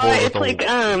across the board.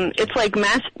 It's like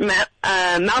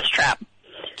Mousetrap.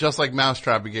 Just like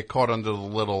Mousetrap, you get caught under the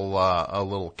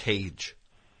little cage.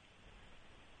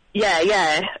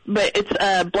 Yeah, but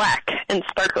it's black and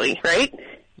sparkly, right?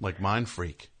 Like Mind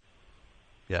Freak.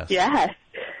 Yes. Yeah.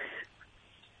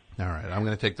 All right, I'm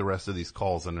going to take the rest of these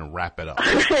calls and then wrap it up.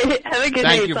 Have a good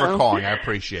Thank day, you for calling. I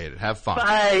appreciate it. Have fun.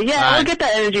 Bye. Yeah, I'll get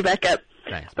that energy back up.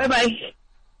 Thanks. Bye-bye.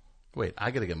 Wait,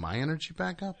 I got to get my energy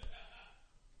back up?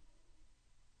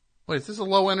 Wait, is this a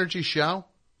low energy show?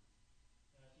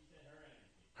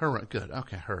 Her, good.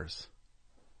 Okay, hers.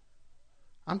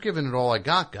 I'm giving it all I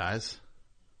got, guys.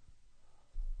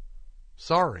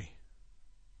 Sorry.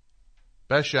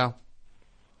 Best show.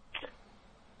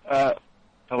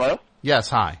 Hello? Yes,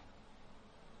 hi.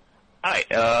 Hi,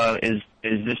 is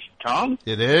this Tom?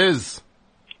 It is.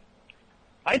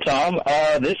 Hi, Tom.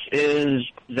 This is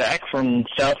Zach from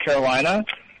South Carolina.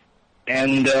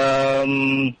 And,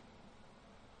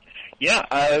 yeah,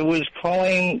 I was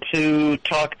calling to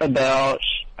talk about,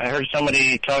 I heard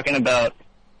somebody talking about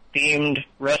themed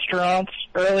restaurants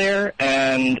earlier,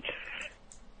 and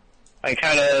I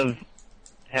kind of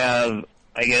have,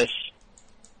 I guess,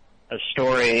 a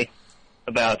story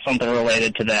about something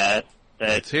related to that.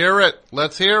 Let's hear it.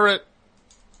 Let's hear it.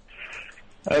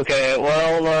 Okay,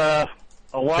 well,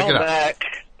 a while back,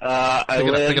 I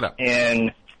lived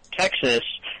in Texas,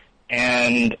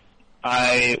 and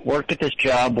I worked at this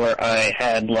job where I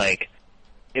had,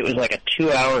 it was like a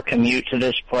 2-hour commute to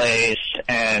this place,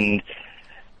 and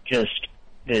just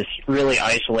this really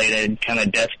isolated kind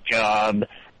of desk job.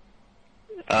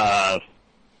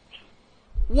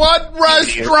 What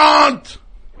restaurant?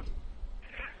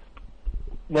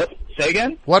 What? Say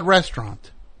again? What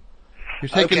restaurant? You're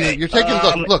taking. Okay, You're taking.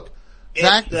 Look.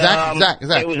 Zach.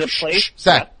 It was a place.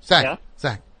 Zach.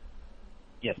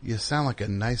 Yes. You sound like a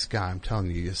nice guy. I'm telling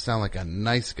you. You sound like a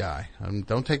nice guy.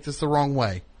 Don't take this the wrong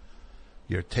way.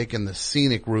 You're taking the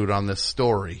scenic route on this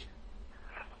story.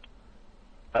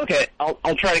 Okay,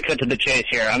 I'll try to cut to the chase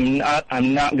here. I'm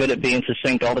not good at being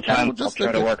succinct all the time. I'll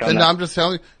try to work on that. I'm just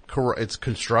telling you, it's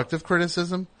constructive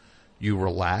criticism. You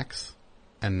relax,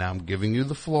 and now I'm giving you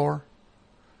the floor.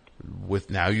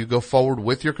 Now you go forward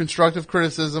with your constructive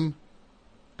criticism.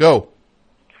 Go.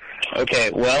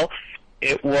 Okay, well,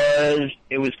 it was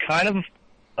kind of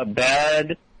a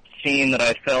bad scene that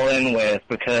I fell in with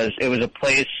because it was a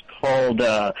place called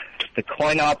the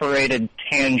Coin-Operated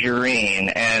Tangerine,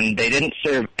 and they didn't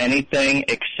serve anything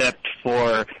except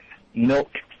for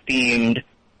milk-themed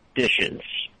dishes.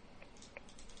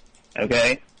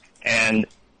 Okay? And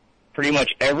pretty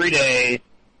much every day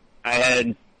I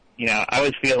had, I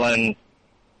was feeling,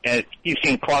 you've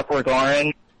seen Clockwork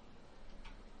Orange?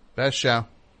 Best show.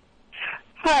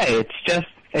 Hi,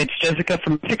 it's Jessica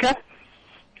from Ithaca.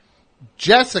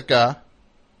 Jessica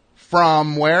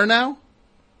from where now?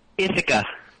 Ithaca.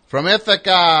 From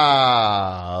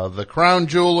Ithaca, the crown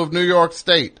jewel of New York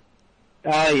State.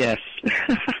 Yes.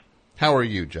 How are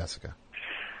you, Jessica?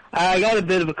 I got a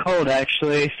bit of a cold,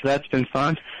 actually, so that's been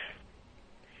fun.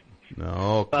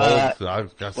 No, cold.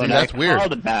 That's weird.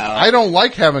 About, I don't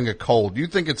like having a cold. You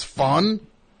think it's fun?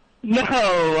 No,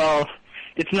 well,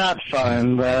 it's not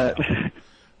fun, but...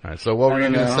 All right. So what I were you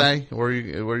don't going to know. say? What were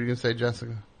you going to say,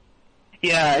 Jessica?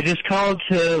 Yeah, I just called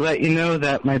to let you know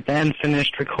that my band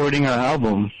finished recording our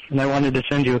album, and I wanted to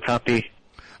send you a copy.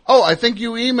 Oh, I think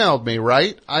you emailed me,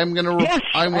 right? I'm going to. Yes,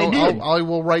 I did. I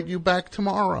will write you back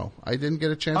tomorrow. I didn't get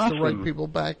a chance to Awesome. write people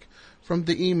back from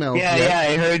the emails. Yeah,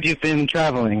 yet. I heard you've been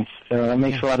traveling, so that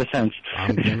makes a lot of sense.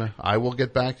 I will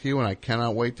get back to you, and I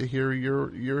cannot wait to hear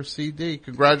your CD.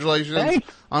 Congratulations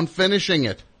on finishing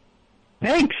it.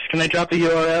 Thanks. Can I drop the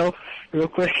URL real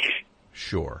quick?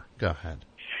 Sure. Go ahead.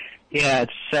 Yeah,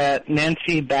 it's at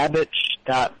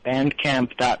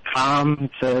nancybabbage.bandcamp.com.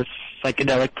 It's a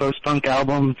psychedelic post-punk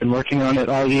album. Been working on it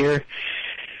all year.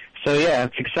 So yeah,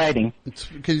 it's exciting.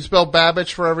 Can you spell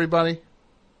Babbage for everybody?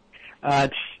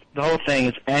 It's the whole thing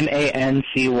is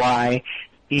NancyBeabich.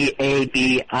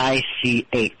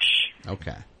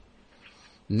 Okay.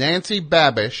 Nancy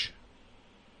Babbage.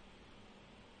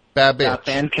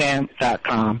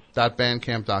 Bandcamp.com.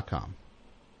 .bandcamp.com.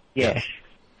 Yes.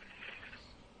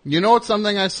 You know what?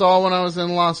 Something I saw when I was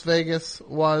in Las Vegas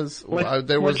was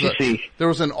there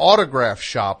was an autograph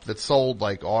shop that sold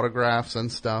like autographs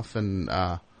and stuff, and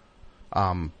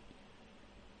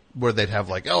where they'd have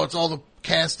like, oh, it's all the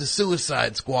cast of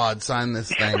Suicide Squad sign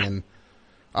this thing, and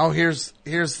oh, here's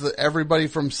everybody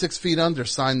from 6 Feet Under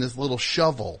sign this little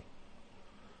shovel.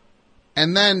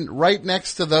 And then right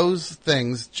next to those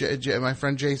things, my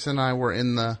friend Jason and I were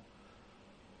in the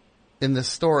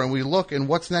store, and we look, and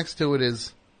what's next to it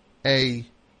is a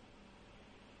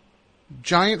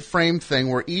giant frame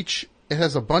thing where it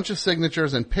has a bunch of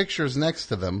signatures and pictures next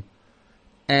to them,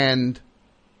 and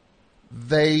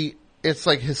it's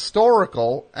like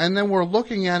historical, and then we're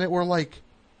looking at it, we're like,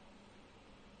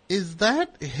 is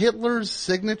that Hitler's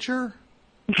signature?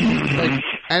 And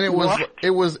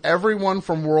it was everyone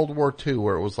from World War II,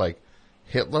 where it was like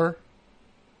Hitler.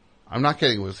 I'm not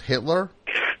kidding. It was Hitler,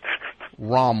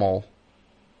 Rommel.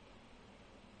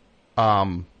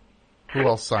 Who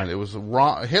else signed it? It was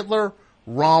Hitler,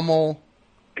 Rommel,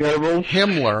 Goebbels,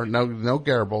 Himmler. No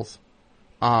Goebbels.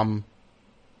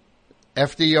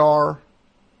 FDR,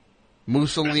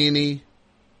 Mussolini,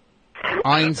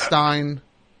 Einstein,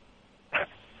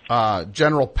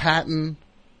 General Patton,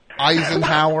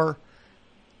 Eisenhower.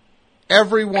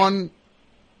 Everyone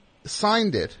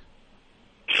signed it.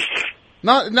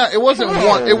 It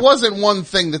wasn't one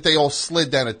thing that they all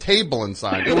slid down a table and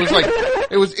signed.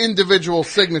 It was individual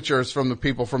signatures from the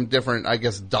people from different, I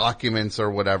guess, documents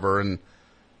or whatever. And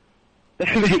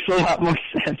that makes a lot more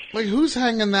sense. Like, who's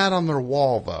hanging that on their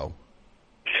wall, though?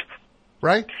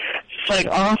 Right? It's like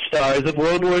all-stars of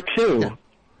World War II. Yeah.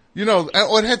 You know,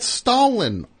 it had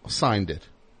Stalin signed it.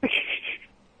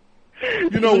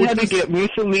 You know, we had to get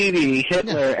Mussolini,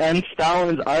 Hitler, and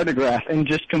Stalin's autograph and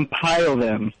just compile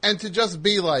them. And to just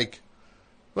be like,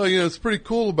 well, you know, it's pretty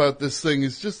cool about this thing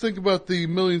is just think about the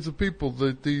millions of people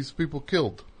that these people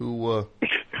killed who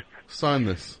signed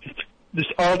this.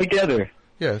 Just all together.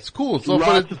 Yeah, it's cool. It's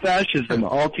lots of fascism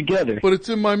all together. But it's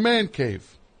in my man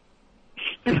cave.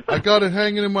 I got it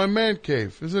hanging in my man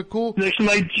cave. Is it cool? Next to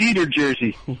my Jeter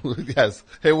jersey. Yes,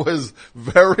 it was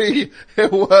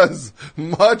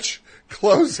much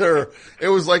closer. It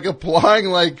was like applying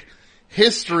like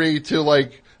history to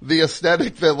like the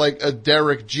aesthetic that like a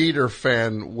Derek Jeter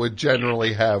fan would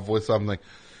generally have with something.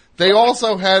 They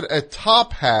also had a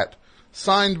top hat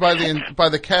signed by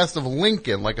the cast of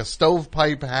Lincoln, like a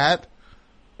stovepipe hat.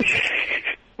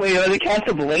 Wait, are the cast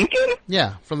of Lincoln?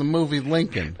 Yeah, from the movie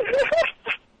Lincoln.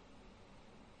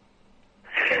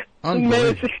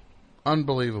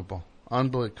 Unbelievable.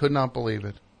 Could not believe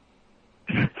it.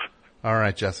 All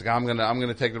right, Jessica, I'm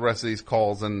gonna take the rest of these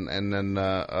calls and then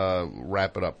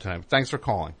wrap it up tonight. Thanks for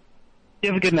calling. You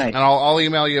have a good night. And I'll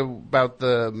email you about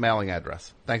the mailing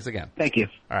address. Thanks again. Thank you.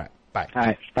 All right, bye. All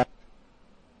right, bye.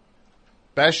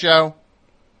 Best show.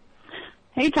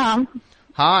 Hey, Tom.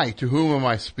 Hi, to whom am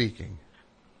I speaking?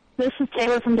 This is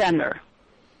Taylor from Denver.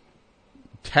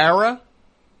 Tara?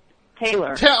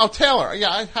 Taylor. Taylor.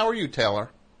 Yeah, how are you, Taylor?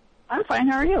 I'm fine.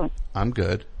 How are you? I'm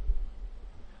good.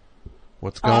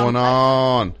 What's going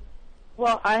on?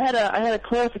 Well, I had a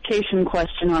clarification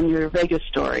question on your Vegas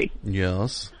story.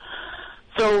 Yes.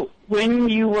 So when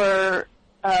you were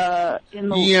in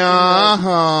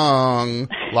the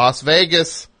Las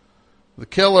Vegas, the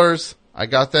Killers. I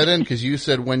got that in because you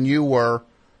said when you were.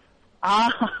 Oh,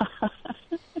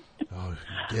 you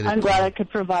did it. I'm glad I could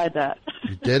provide that.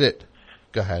 You did it.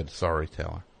 Go ahead. Sorry,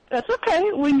 Taylor. That's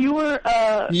okay. When you were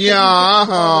I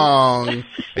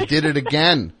did it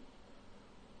again.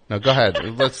 No, go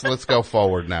ahead. Let's go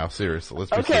forward now. Seriously,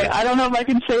 let's be okay. serious. I don't know if I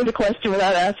can say the question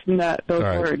without asking those All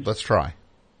right, words. let's try.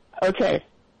 Okay.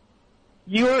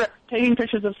 You were taking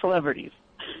pictures of celebrities.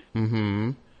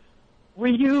 Mm-hmm.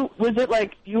 Was it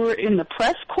like you were in the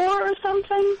press corps or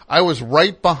something? I was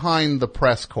right behind the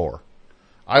press corps.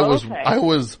 I was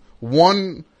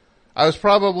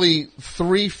probably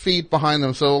 3 feet behind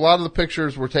them. So a lot of the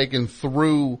pictures were taken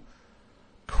through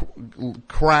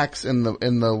cracks in the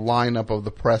lineup of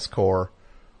the press corps,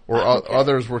 or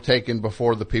others were taken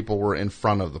before the people were in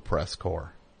front of the press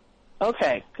corps.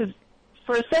 Okay, because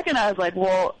for a second I was like,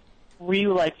 well, were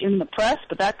you like in the press?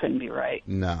 But that couldn't be right.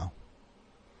 No.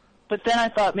 But then I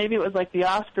thought maybe it was like the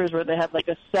Oscars where they had like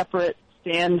a separate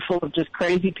stand full of just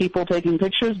crazy people taking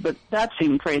pictures, but that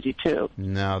seemed crazy too.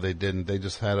 No, they didn't. They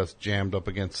just had us jammed up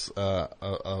against a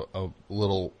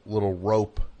little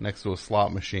rope next to a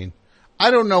slot machine.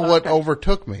 I don't know what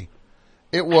overtook me.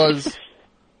 It was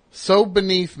so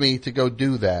beneath me to go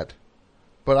do that,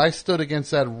 but I stood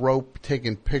against that rope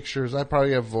taking pictures. I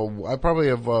probably have one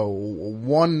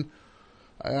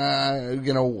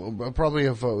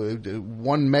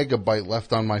 1 megabyte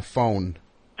left on my phone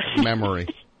memory.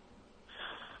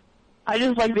 I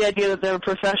just like the idea that there are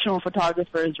professional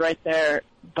photographers right there,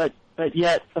 but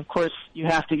yet, of course, you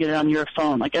have to get it on your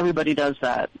phone. Like, everybody does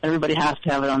that. Everybody has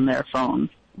to have it on their phone.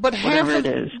 But whatever it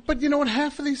is. But you know what?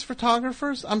 Half of these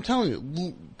photographers, I'm telling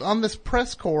you, on this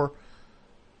press corps,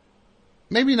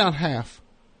 maybe not half,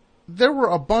 there were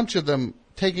a bunch of them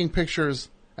taking pictures,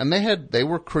 and they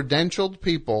were credentialed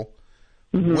people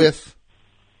with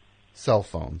cell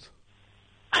phones.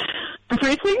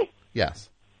 Really? Yes.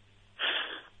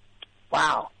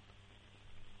 Wow.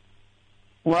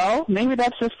 Well, maybe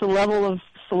that's just the level of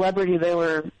celebrity they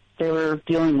were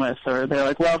dealing with, or they're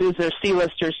like, well, these are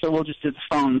C-listers, so we'll just do the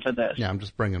phone for this. Yeah, I'm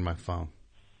just bringing my phone.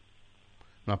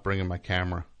 I'm not bringing my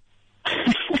camera.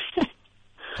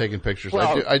 Taking pictures.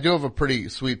 Well, I do have a pretty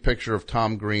sweet picture of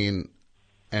Tom Green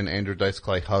and Andrew Dice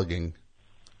Clay hugging.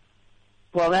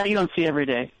 Well, that you don't see every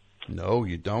day. No,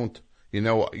 you don't. You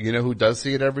know who does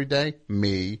see it every day?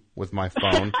 Me, with my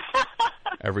phone.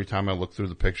 Every time I look through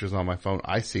the pictures on my phone,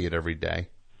 I see it every day.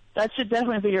 That should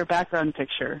definitely be your background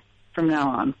picture from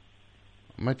now on.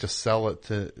 I might just sell it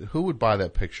to... Who would buy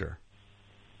that picture?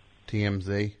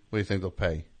 TMZ? What do you think they'll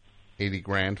pay?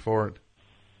 $80,000 for it?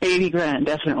 $80,000,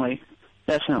 definitely.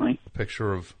 Definitely. A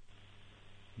picture of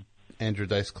Andrew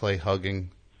Dice Clay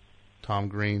hugging Tom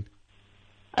Green.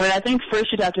 I mean, I think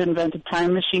first you'd have to invent a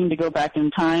time machine to go back in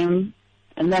time,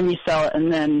 and then you sell it,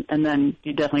 and then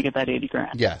you definitely get that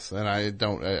 $80,000. Yes, and I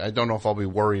don't know if I'll be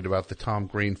worried about the Tom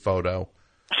Green photo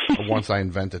once I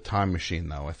invent a time machine,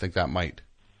 though. I think that might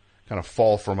kind of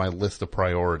fall for my list of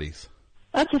priorities.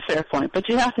 That's a fair point, but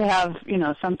you have to have,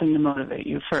 something to motivate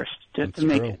you first to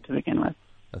make it to begin with.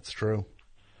 That's true.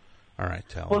 All right,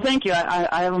 Tal. Well, thank you.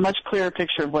 I have a much clearer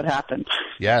picture of what happened.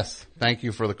 Yes, thank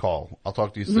you for the call. I'll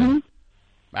talk to you soon. Mm-hmm.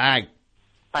 Bye.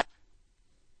 Bye.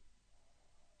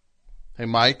 Hey,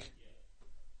 Mike,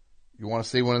 you want to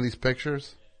see one of these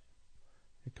pictures?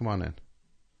 Hey, come on in.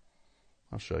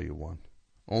 I'll show you one.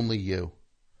 Only you.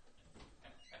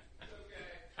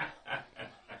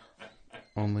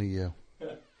 Only you.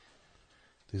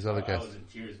 These other guys. I was in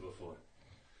tears before.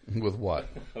 With what?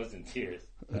 I was in tears.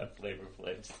 Flavor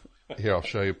Flavs. Here, I'll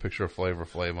show you a picture of Flavor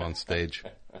Flav on stage.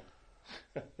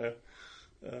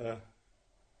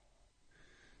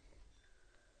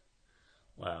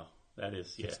 Wow, that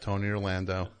is, yeah. It's Tony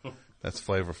Orlando. That's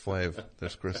Flavor Flav.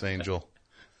 There's Chris Angel.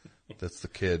 That's the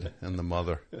kid and the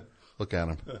mother. Look at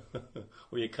him.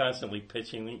 Were you constantly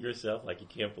pitching yourself like you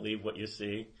can't believe what you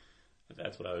see?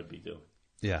 That's what I would be doing.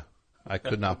 Yeah. I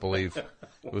could not believe.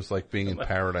 It was like being in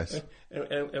paradise.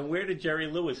 And where did Jerry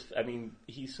Lewis,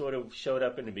 he sort of showed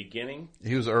up in the beginning?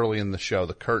 He was early in the show.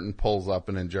 The curtain pulls up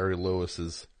and then Jerry Lewis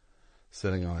is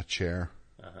sitting on a chair.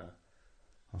 Uh-huh.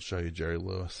 I'll show you Jerry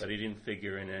Lewis. But he didn't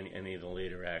figure in any of the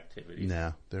later activities.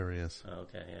 No, there he is.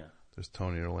 Okay, yeah. There's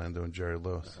Tony Orlando and Jerry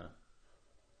Lewis. Uh-huh.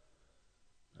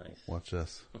 Nice. Watch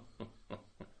this.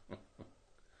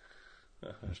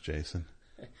 There's Jason.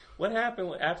 What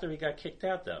happened after he got kicked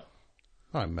out, though?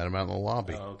 Oh, I met him out in the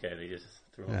lobby. Oh, okay. They just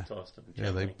threw him, tossed him gently.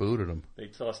 Yeah, they booted him. They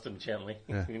tossed him gently.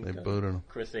 Yeah, they booted him.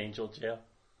 Chris Angel jail.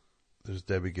 There's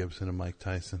Debbie Gibson and Mike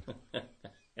Tyson.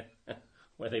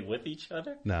 Were they with each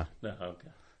other? No. No, okay.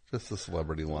 Just the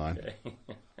celebrity line. Okay.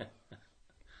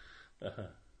 Uh-huh.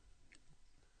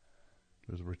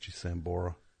 There's Richie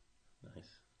Sambora. Nice.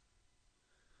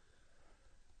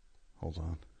 Hold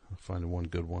on. I'll find one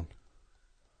good one.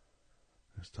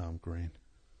 There's Tom Green.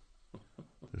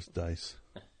 There's Dice.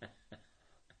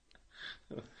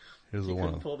 Here's the one. You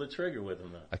couldn't pull the trigger with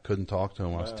him, though. I couldn't talk to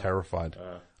him. I was terrified.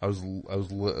 I was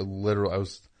literally.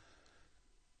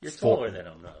 You're taller than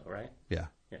him, though, right? Yeah.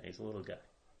 Yeah, he's a little guy.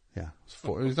 Yeah.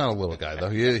 He's not a little guy, though.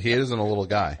 He isn't a little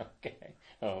guy. Okay.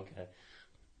 Oh, okay.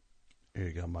 Here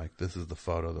you go, Mike. This is the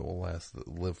photo that will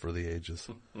live for the ages.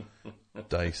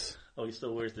 Dice. Oh, he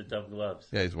still wears the dumb gloves.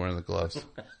 Yeah, he's wearing the gloves.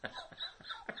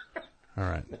 All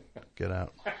right. Get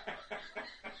out.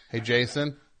 Hey,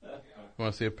 Jason. You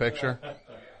want to see a picture?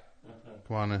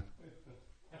 Come on in.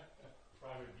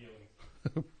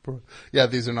 Yeah,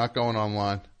 these are not going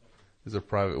online. These are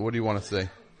private. What do you want to see?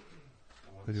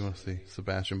 What do you want to see?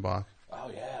 Sebastian Bach?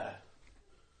 Oh, yeah.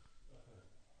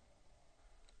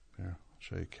 Here, I'll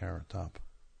show you Carrot Top.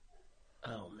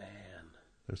 Oh, man.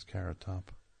 There's Carrot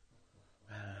Top.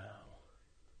 Wow.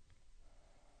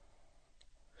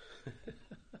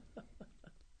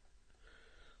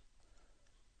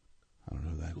 I don't know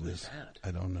who that Who is. is that?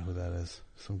 I don't know who that is.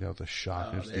 Some guy with a shot.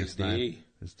 Oh, There's there's D. D.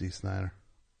 There's D. Snyder.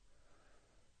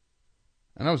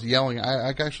 And I was yelling. I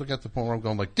actually got to the point where I'm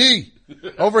going like, D!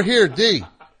 Over here, D!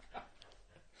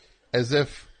 As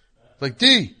if, like,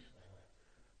 D!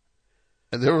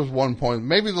 And there was one point,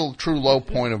 maybe the true low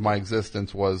point of my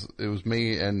existence was, it was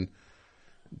me and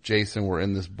Jason were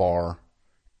in this bar,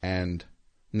 and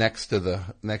next to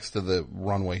the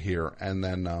runway here, and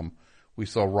then we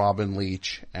saw Robin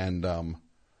Leach and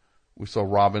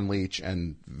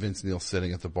Vince Neil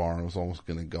sitting at the bar, and I was almost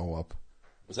going to go up.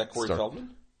 Was that Corey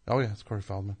Feldman? Oh yeah, it's Corey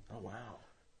Feldman. Oh, wow.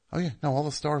 Oh yeah, no, all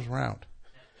the stars were out.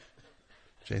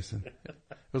 Jason, it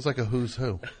was like a who's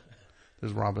who.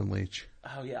 There's Robin Leach.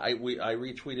 Oh, yeah. I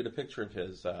retweeted a picture of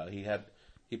his.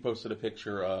 He posted a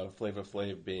picture of Flava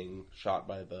Flav being shot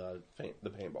by the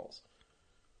paintballs.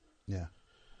 Yeah,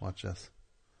 watch this.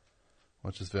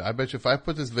 Watch this video. I bet you if I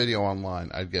put this video online,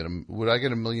 would I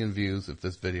get 1 million views if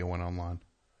this video went online?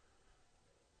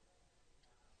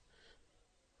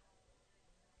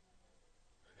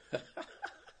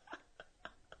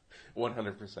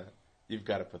 %100%. You've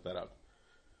got to put that up.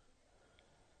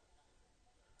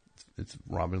 It's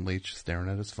Robin Leach staring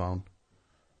at his phone.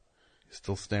 He's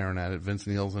still staring at it. Vince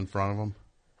Neil's in front of him.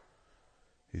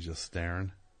 He's just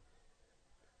staring.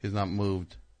 He's not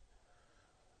moved.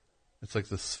 It's like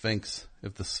the Sphinx,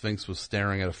 if the Sphinx was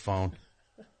staring at a phone.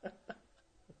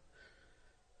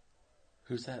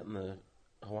 Who's that in the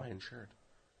Hawaiian shirt?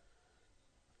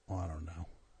 Oh, I don't know.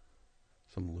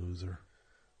 Some loser.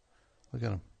 Look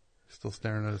at him. He's still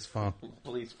staring at his phone.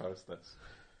 Please post this.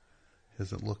 He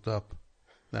hasn't looked up.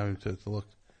 Now he has to look.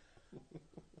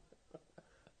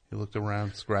 He looked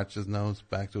around, scratched his nose,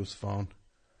 back to his phone.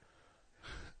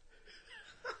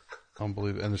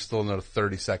 Unbelievable. And there's still another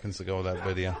 30 seconds to go with that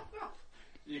video.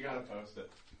 You gotta post it.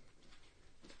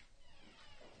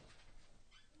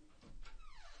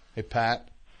 Hey, Pat.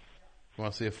 You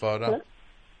want to see a photo? Hello?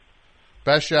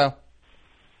 Best show.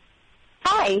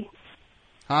 Hi.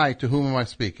 Hi, to whom am I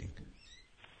speaking?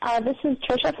 This is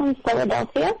Trisha from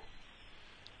Philadelphia.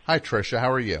 Hi, Trisha.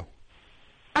 How are you?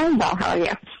 I'm well. How are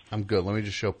you? I'm good. Let me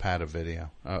just show Pat a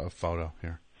photo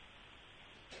here.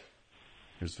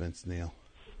 Here's Vince Neil.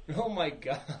 Oh, my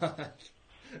God.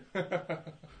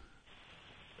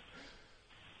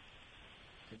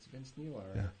 It's Vince Neil, all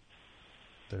right. Yeah.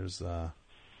 There's,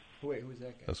 Wait, who's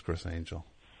that guy? That's Chris Angel.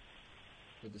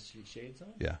 With the shades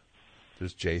on? Yeah.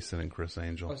 There's Jason and Chris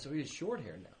Angel. Oh, so he has short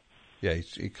hair now. Yeah,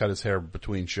 he cut his hair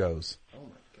between shows. Oh,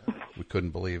 my God. We couldn't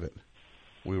believe it.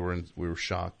 We were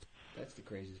shocked. That's the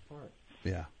craziest part.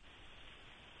 Yeah.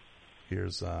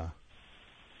 Here's, let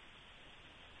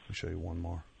me show you one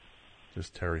more. There's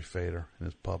Terry Fader and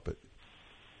his puppet.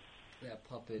 That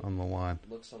puppet on the line.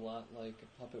 Looks a lot like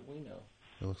a puppet we know.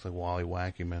 It looks like Wally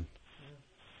Wackyman.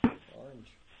 Yeah.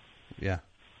 Orange. Yeah.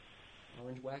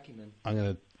 Orange Wackyman. I'm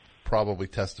going to probably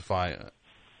testify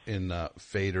in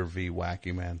Fader v.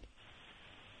 Wackyman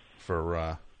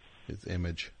for his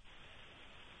image.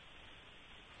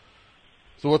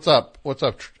 So what's up? What's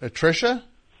up, Trisha?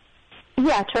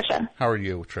 Yeah, Trisha. How are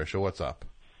you, Trisha? What's up?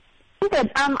 I'm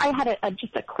good. I had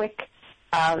just a quick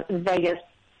Vegas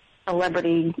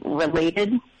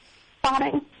celebrity-related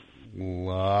spotting.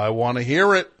 I want to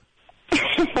hear it.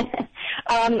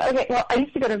 Okay, well, I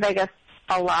used to go to Vegas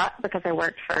a lot because I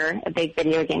worked for a big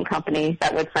video game company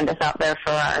that would send us out there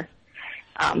for our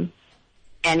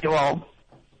annual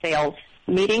sales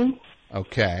meeting.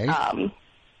 Okay.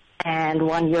 And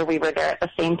one year we were there at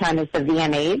the same time as the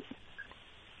VMAs.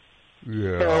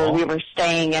 Yeah. So we were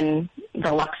staying in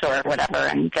the Luxor or whatever,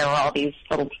 and there were all these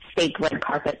little fake red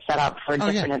carpets set up for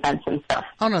different events and stuff.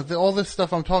 Oh, no, all this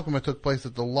stuff I'm talking about took place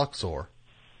at the Luxor.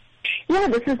 Yeah,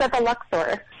 this is at the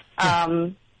Luxor.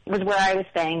 Was where I was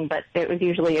staying, but it was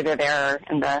usually either there or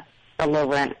in the low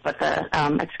rent, but the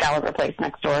Excalibur place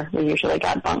next door, we usually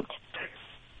got bumped.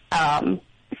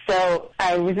 So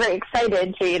I was very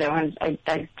excited to, and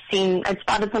I I'd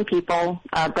spotted some people.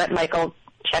 Brett Michael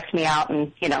checked me out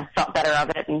and, thought better of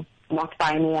it and walked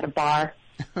by me at a bar.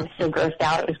 I was so grossed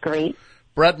out. It was great.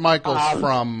 Brett Michaels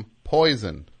from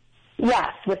Poison.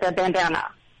 Yes, with the bandana.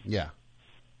 Yeah.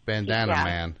 Bandana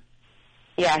Man.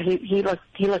 Yeah, he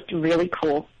looked really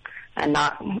cool and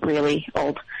not really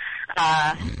old.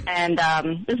 And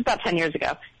this was about 10 years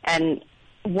ago. And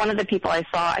one of the people I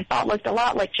saw, I thought looked a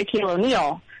lot like Shaquille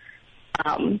O'Neal.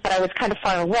 But I was kind of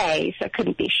far away, so I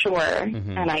couldn't be sure.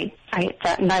 Mm-hmm. And I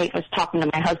that night was talking to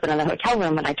my husband in the hotel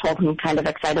room, and I told him kind of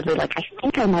excitedly, like, I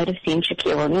think I might have seen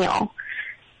Shaquille O'Neal.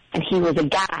 And he was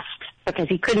aghast because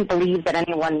he couldn't believe that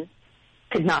anyone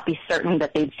could not be certain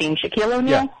that they'd seen Shaquille O'Neal.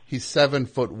 Yeah, he's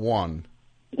 7'1".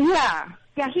 Yeah,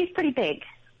 he's pretty big.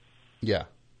 Yeah.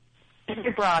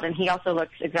 He's broad, and he also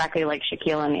looks exactly like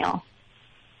Shaquille O'Neal.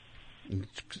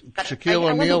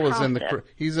 Shaquille O'Neal was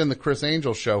he's in the Chris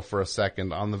Angel show for a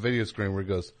second on the video screen where he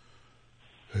goes,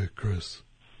 "Hey Chris,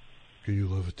 can you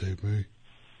levitate me?"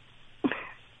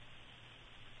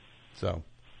 So,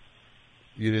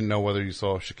 you didn't know whether you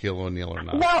saw Shaquille O'Neal or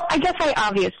not. Well, I guess I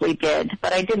obviously did,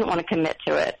 but I didn't want to commit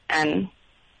to it. And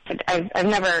I've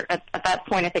never, at that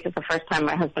point, I think it's the first time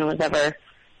my husband was ever,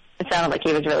 it sounded like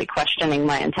he was really questioning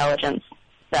my intelligence,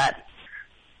 that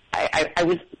I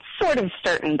was sort of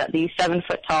certain that the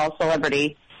 7-foot-tall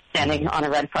celebrity standing on a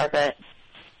red carpet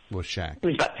was Shaq.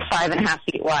 Who's about 5.5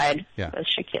 feet wide. Yeah. Was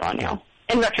Shaquille O'Neal.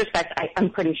 In retrospect, I'm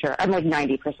pretty sure. I'm like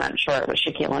 90% sure it was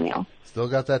Shaquille O'Neal. Still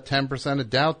got that 10% of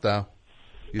doubt, though.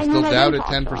 You still doubt it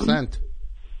 10%.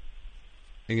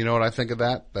 And you know what I think of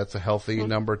that? That's a healthy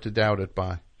number to doubt it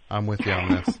by. I'm with you on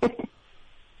this.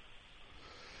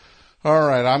 All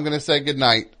right, I'm going to say good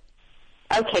night.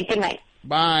 Okay, good night.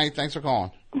 Bye. Thanks for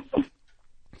calling.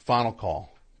 Final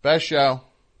call. Best show.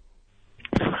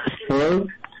 Hello?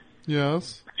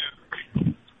 Yes.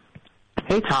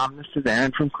 Hey, Tom. This is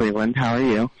Aaron from Cleveland. How are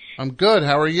you? I'm good.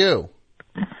 How are you?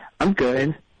 I'm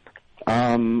good.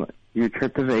 Your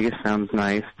trip to Vegas sounds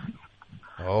nice.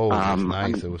 Oh, it was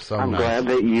nice. It was so I'm nice. glad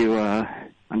that you.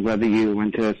 I'm glad that you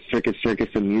went to Circus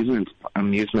amusement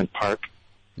park.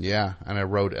 Yeah, and I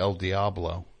rode El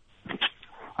Diablo.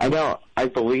 I know. I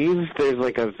believe there's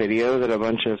like a video that a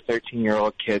bunch of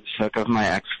 13-year-old kids took of my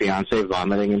ex-fiance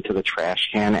vomiting into the trash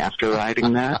can after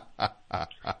riding that.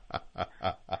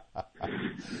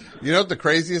 You know what the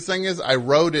craziest thing is? I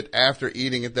rode it after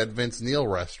eating at that Vince Neil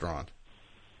restaurant.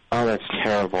 Oh, that's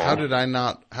terrible. How did I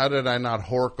not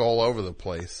hork all over the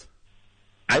place?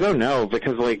 I don't know,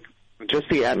 because like just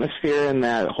the atmosphere and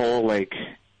that whole like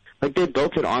they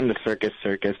built it on the Circus.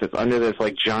 It's under this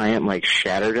like giant like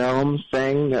shatter dome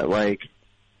thing that like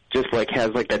just like has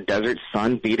like the desert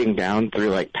sun beating down through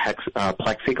like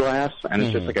plexiglass, and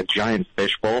it's just like a giant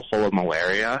fishbowl full of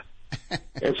malaria.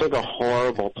 It's like a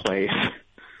horrible place.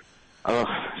 Oh,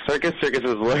 Circus is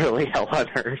literally hell on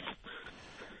earth.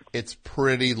 It's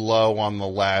pretty low on the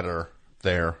ladder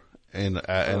there, and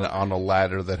on a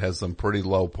ladder that has some pretty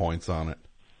low points on it.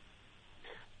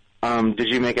 Did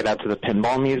you make it out to the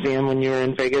Pinball Museum when you were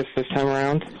in Vegas this time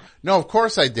around? No, of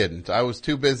course I didn't. I was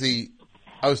too busy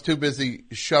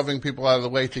shoving people out of the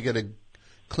way to get a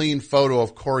clean photo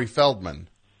of Corey Feldman.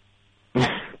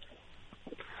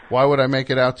 Why would I make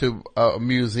it out to a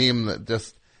museum that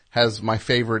just has my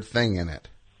favorite thing in it?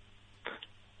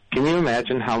 Can you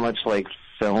imagine how much like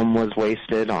film was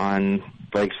wasted on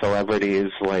like celebrities,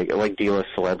 like D-list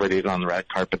celebrities on the red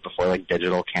carpet before like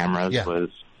digital cameras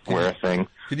were a thing?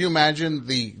 Could you imagine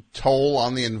the toll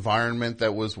on the environment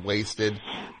that was wasted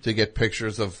to get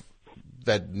pictures of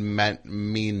that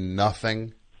mean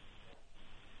nothing?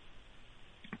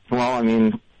 Well, I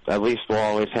mean, at least we'll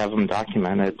always have them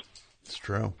documented. It's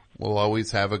true. We'll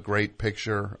always have a great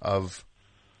picture of,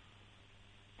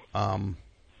 I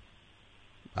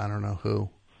don't know who,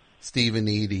 Stephen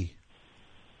Eady.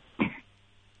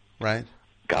 Right?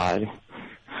 God.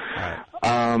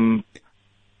 Right.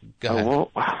 Go ahead.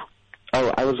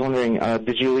 I was wondering,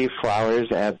 did you leave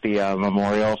flowers at the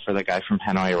memorial for the guy from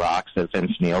Hanoi Rocks that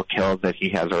Vince Neil killed that he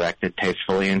has erected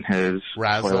tastefully in his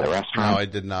toilet restaurant? No, I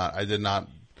did not. I did not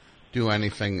do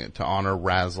anything to honor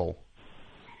Razzle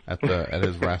at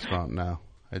his restaurant. No,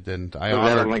 I didn't. Is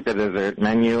that on like the dessert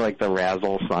menu, like the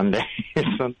Razzle Sundae or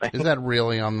something? Is that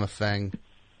really on the thing?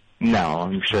 No,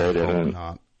 I'm sure it isn't.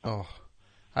 Not. Oh,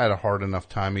 I had a hard enough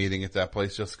time eating at that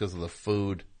place just because of the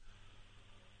food.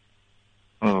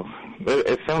 Oh,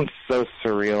 it sounds so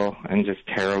surreal and just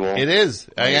terrible. It is.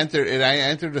 I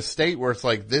entered a state where it's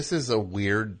like, this is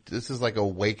like a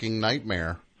waking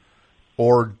nightmare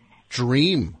or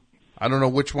dream. I don't know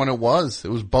which one it was. It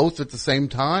was both at the same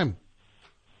time.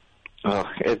 Oh,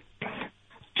 it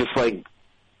just like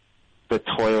the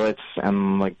toilets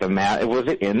and like the mat. Was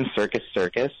it in Circus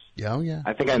Circus? Yeah, oh, yeah.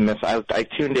 I think I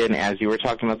tuned in as you were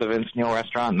talking about the Vince Neil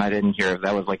restaurant, and I didn't hear if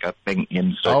that was like a thing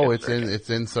in Circus. Oh, it's Circus. it's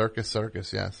in Circus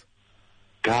Circus. Yes.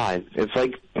 God, it's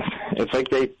like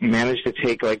they managed to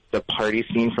take like the party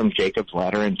scene from Jacob's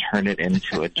Ladder and turn it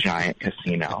into a giant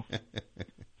casino.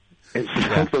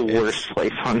 It's the worst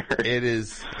place on earth. It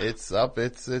is. It's up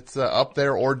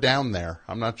there or down there.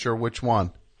 I'm not sure which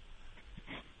one.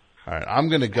 All right, I'm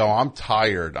gonna go. I'm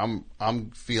tired.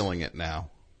 I'm feeling it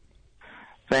now.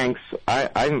 Thanks.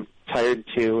 I'm tired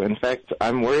too. In fact,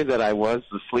 I'm worried that I was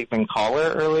the sleeping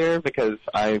caller earlier because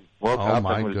I woke up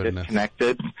and was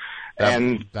disconnected.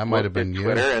 That might have been you.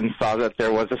 Twitter and saw that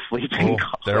there was a sleeping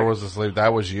caller. There was a sleep.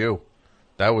 That was you.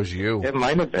 That was you. It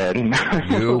might have been.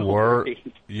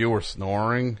 You were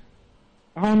snoring.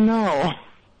 Oh no.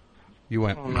 You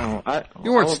went. Oh no.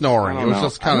 You weren't snoring. It was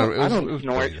just kind of. I don't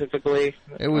snore typically.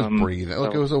 It was breathing.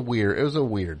 Look, it was a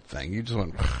weird thing. You just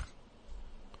went.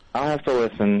 I'll have to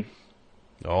listen.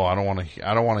 Oh, I don't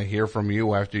want to hear from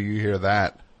you after you hear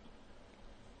that.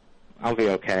 I'll be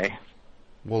okay.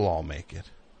 We'll all make it.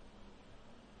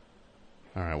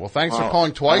 All right. Well, thanks for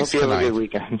calling twice tonight. Have a good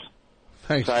weekend.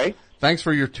 Thanks. Sorry? Thanks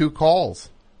for your 2 calls.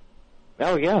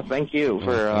 Oh yeah, thank you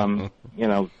for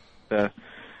the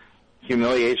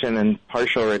humiliation and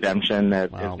partial redemption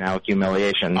that is now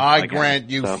humiliation. I grant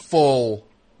you full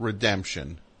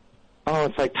redemption. Oh,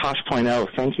 it's like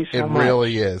Tosh.0. Thank you so much. It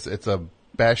really is. It's a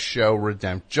best show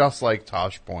redemption, just like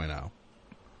Tosh.0.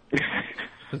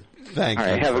 Thank you.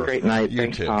 All right, have a great night. You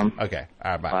Thanks, too. Tom. Okay,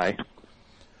 all right, bye. Bye.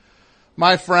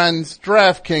 My friends,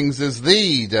 DraftKings is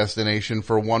the destination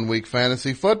for one-week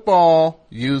fantasy football.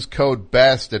 Use code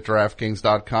BEST at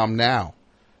DraftKings.com now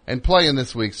and play in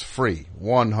this week's free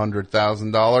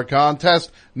 $100,000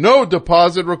 contest. No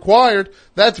deposit required.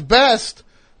 That's BEST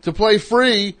to play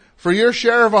free for your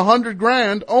share of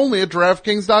 $100,000 only at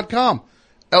DraftKings.com.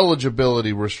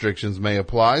 Eligibility restrictions may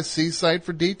apply. See site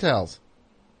for details.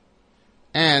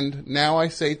 And now I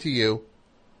say to you,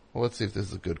 well, let's see if this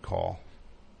is a good call.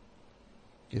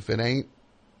 If it ain't,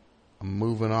 I'm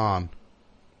moving on.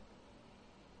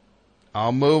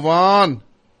 I'll move on.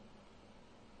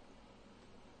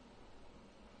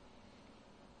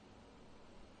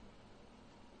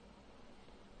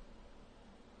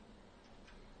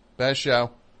 Best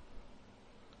show.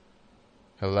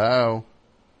 Hello.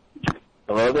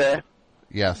 Hello there.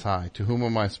 Yes, hi. To whom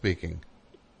am I speaking?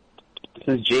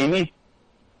 This is Jamie.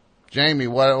 Jamie,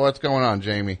 what's going on,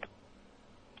 Jamie?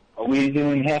 Are we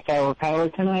doing half-hour power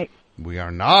tonight? We are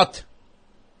not.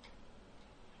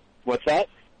 What's that?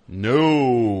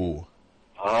 No.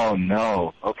 Oh,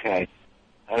 no. Okay.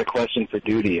 I had a question for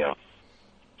Dudio.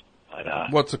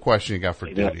 But, what's the question you got for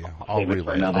Dudio? I'll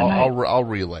relay it. I'll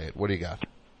relay it. What do you got?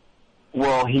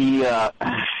 Well, he, a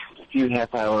few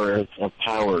half hours of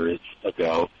powers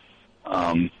ago,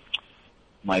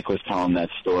 Mike was telling that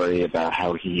story about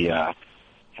how he had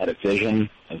a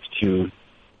vision of 2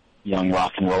 young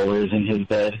rock and rollers in his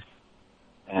bed,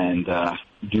 and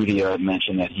Dudio had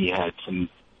mentioned that he had some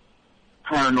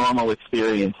paranormal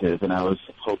experiences, and I was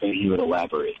hoping he would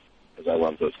elaborate because I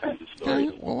love those kinds of stories.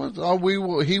 Okay,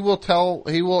 well, he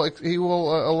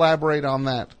will elaborate on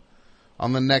that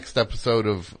on the next episode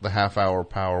of the Half Hour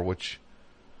Power, which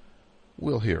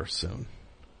we'll hear soon.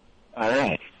 All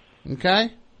right.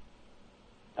 Okay.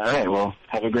 All right. Well,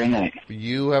 have a great night.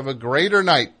 You have a greater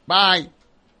night. Bye.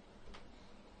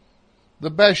 The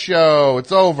best show.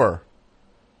 It's over.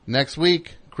 Next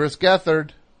week, Chris Gethard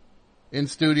in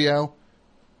studio.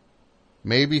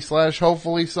 Maybe /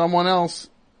 hopefully someone else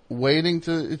waiting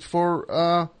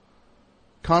for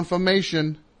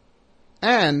confirmation.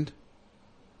 And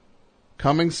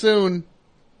coming soon,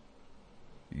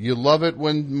 you love it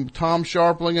when Tom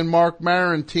Sharpling and Mark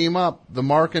Maron team up. The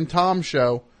Mark and Tom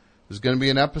Show. There's going to be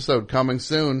an episode coming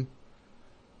soon.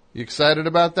 You excited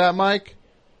about that, Mike?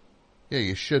 Yeah,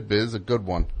 you should be. This is a good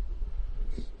one.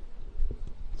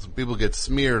 Some people get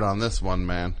smeared on this one,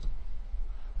 man.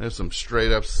 There's some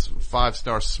straight up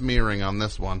 5-star smearing on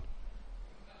this one.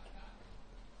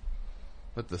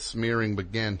 Let the smearing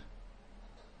begin.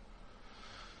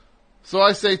 So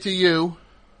I say to you,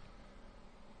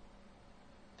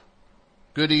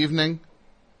 good evening.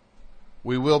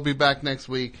 We will be back next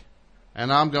week,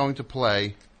 and I'm going to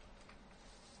play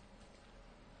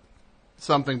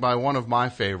something by one of my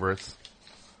favorites,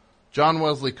 John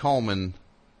Wesley Coleman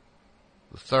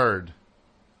III,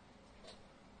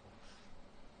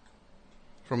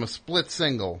 from a split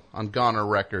single on Goner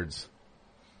Records.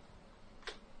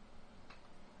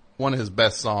 One of his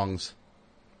best songs,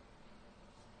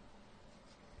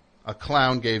 A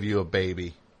Clown Gave You a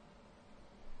Baby.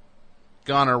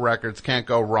 Goner Records, can't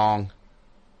go wrong.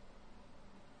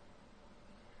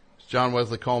 It's John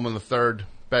Wesley Coleman III.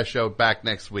 Best show back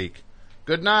next week.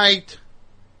 Good night.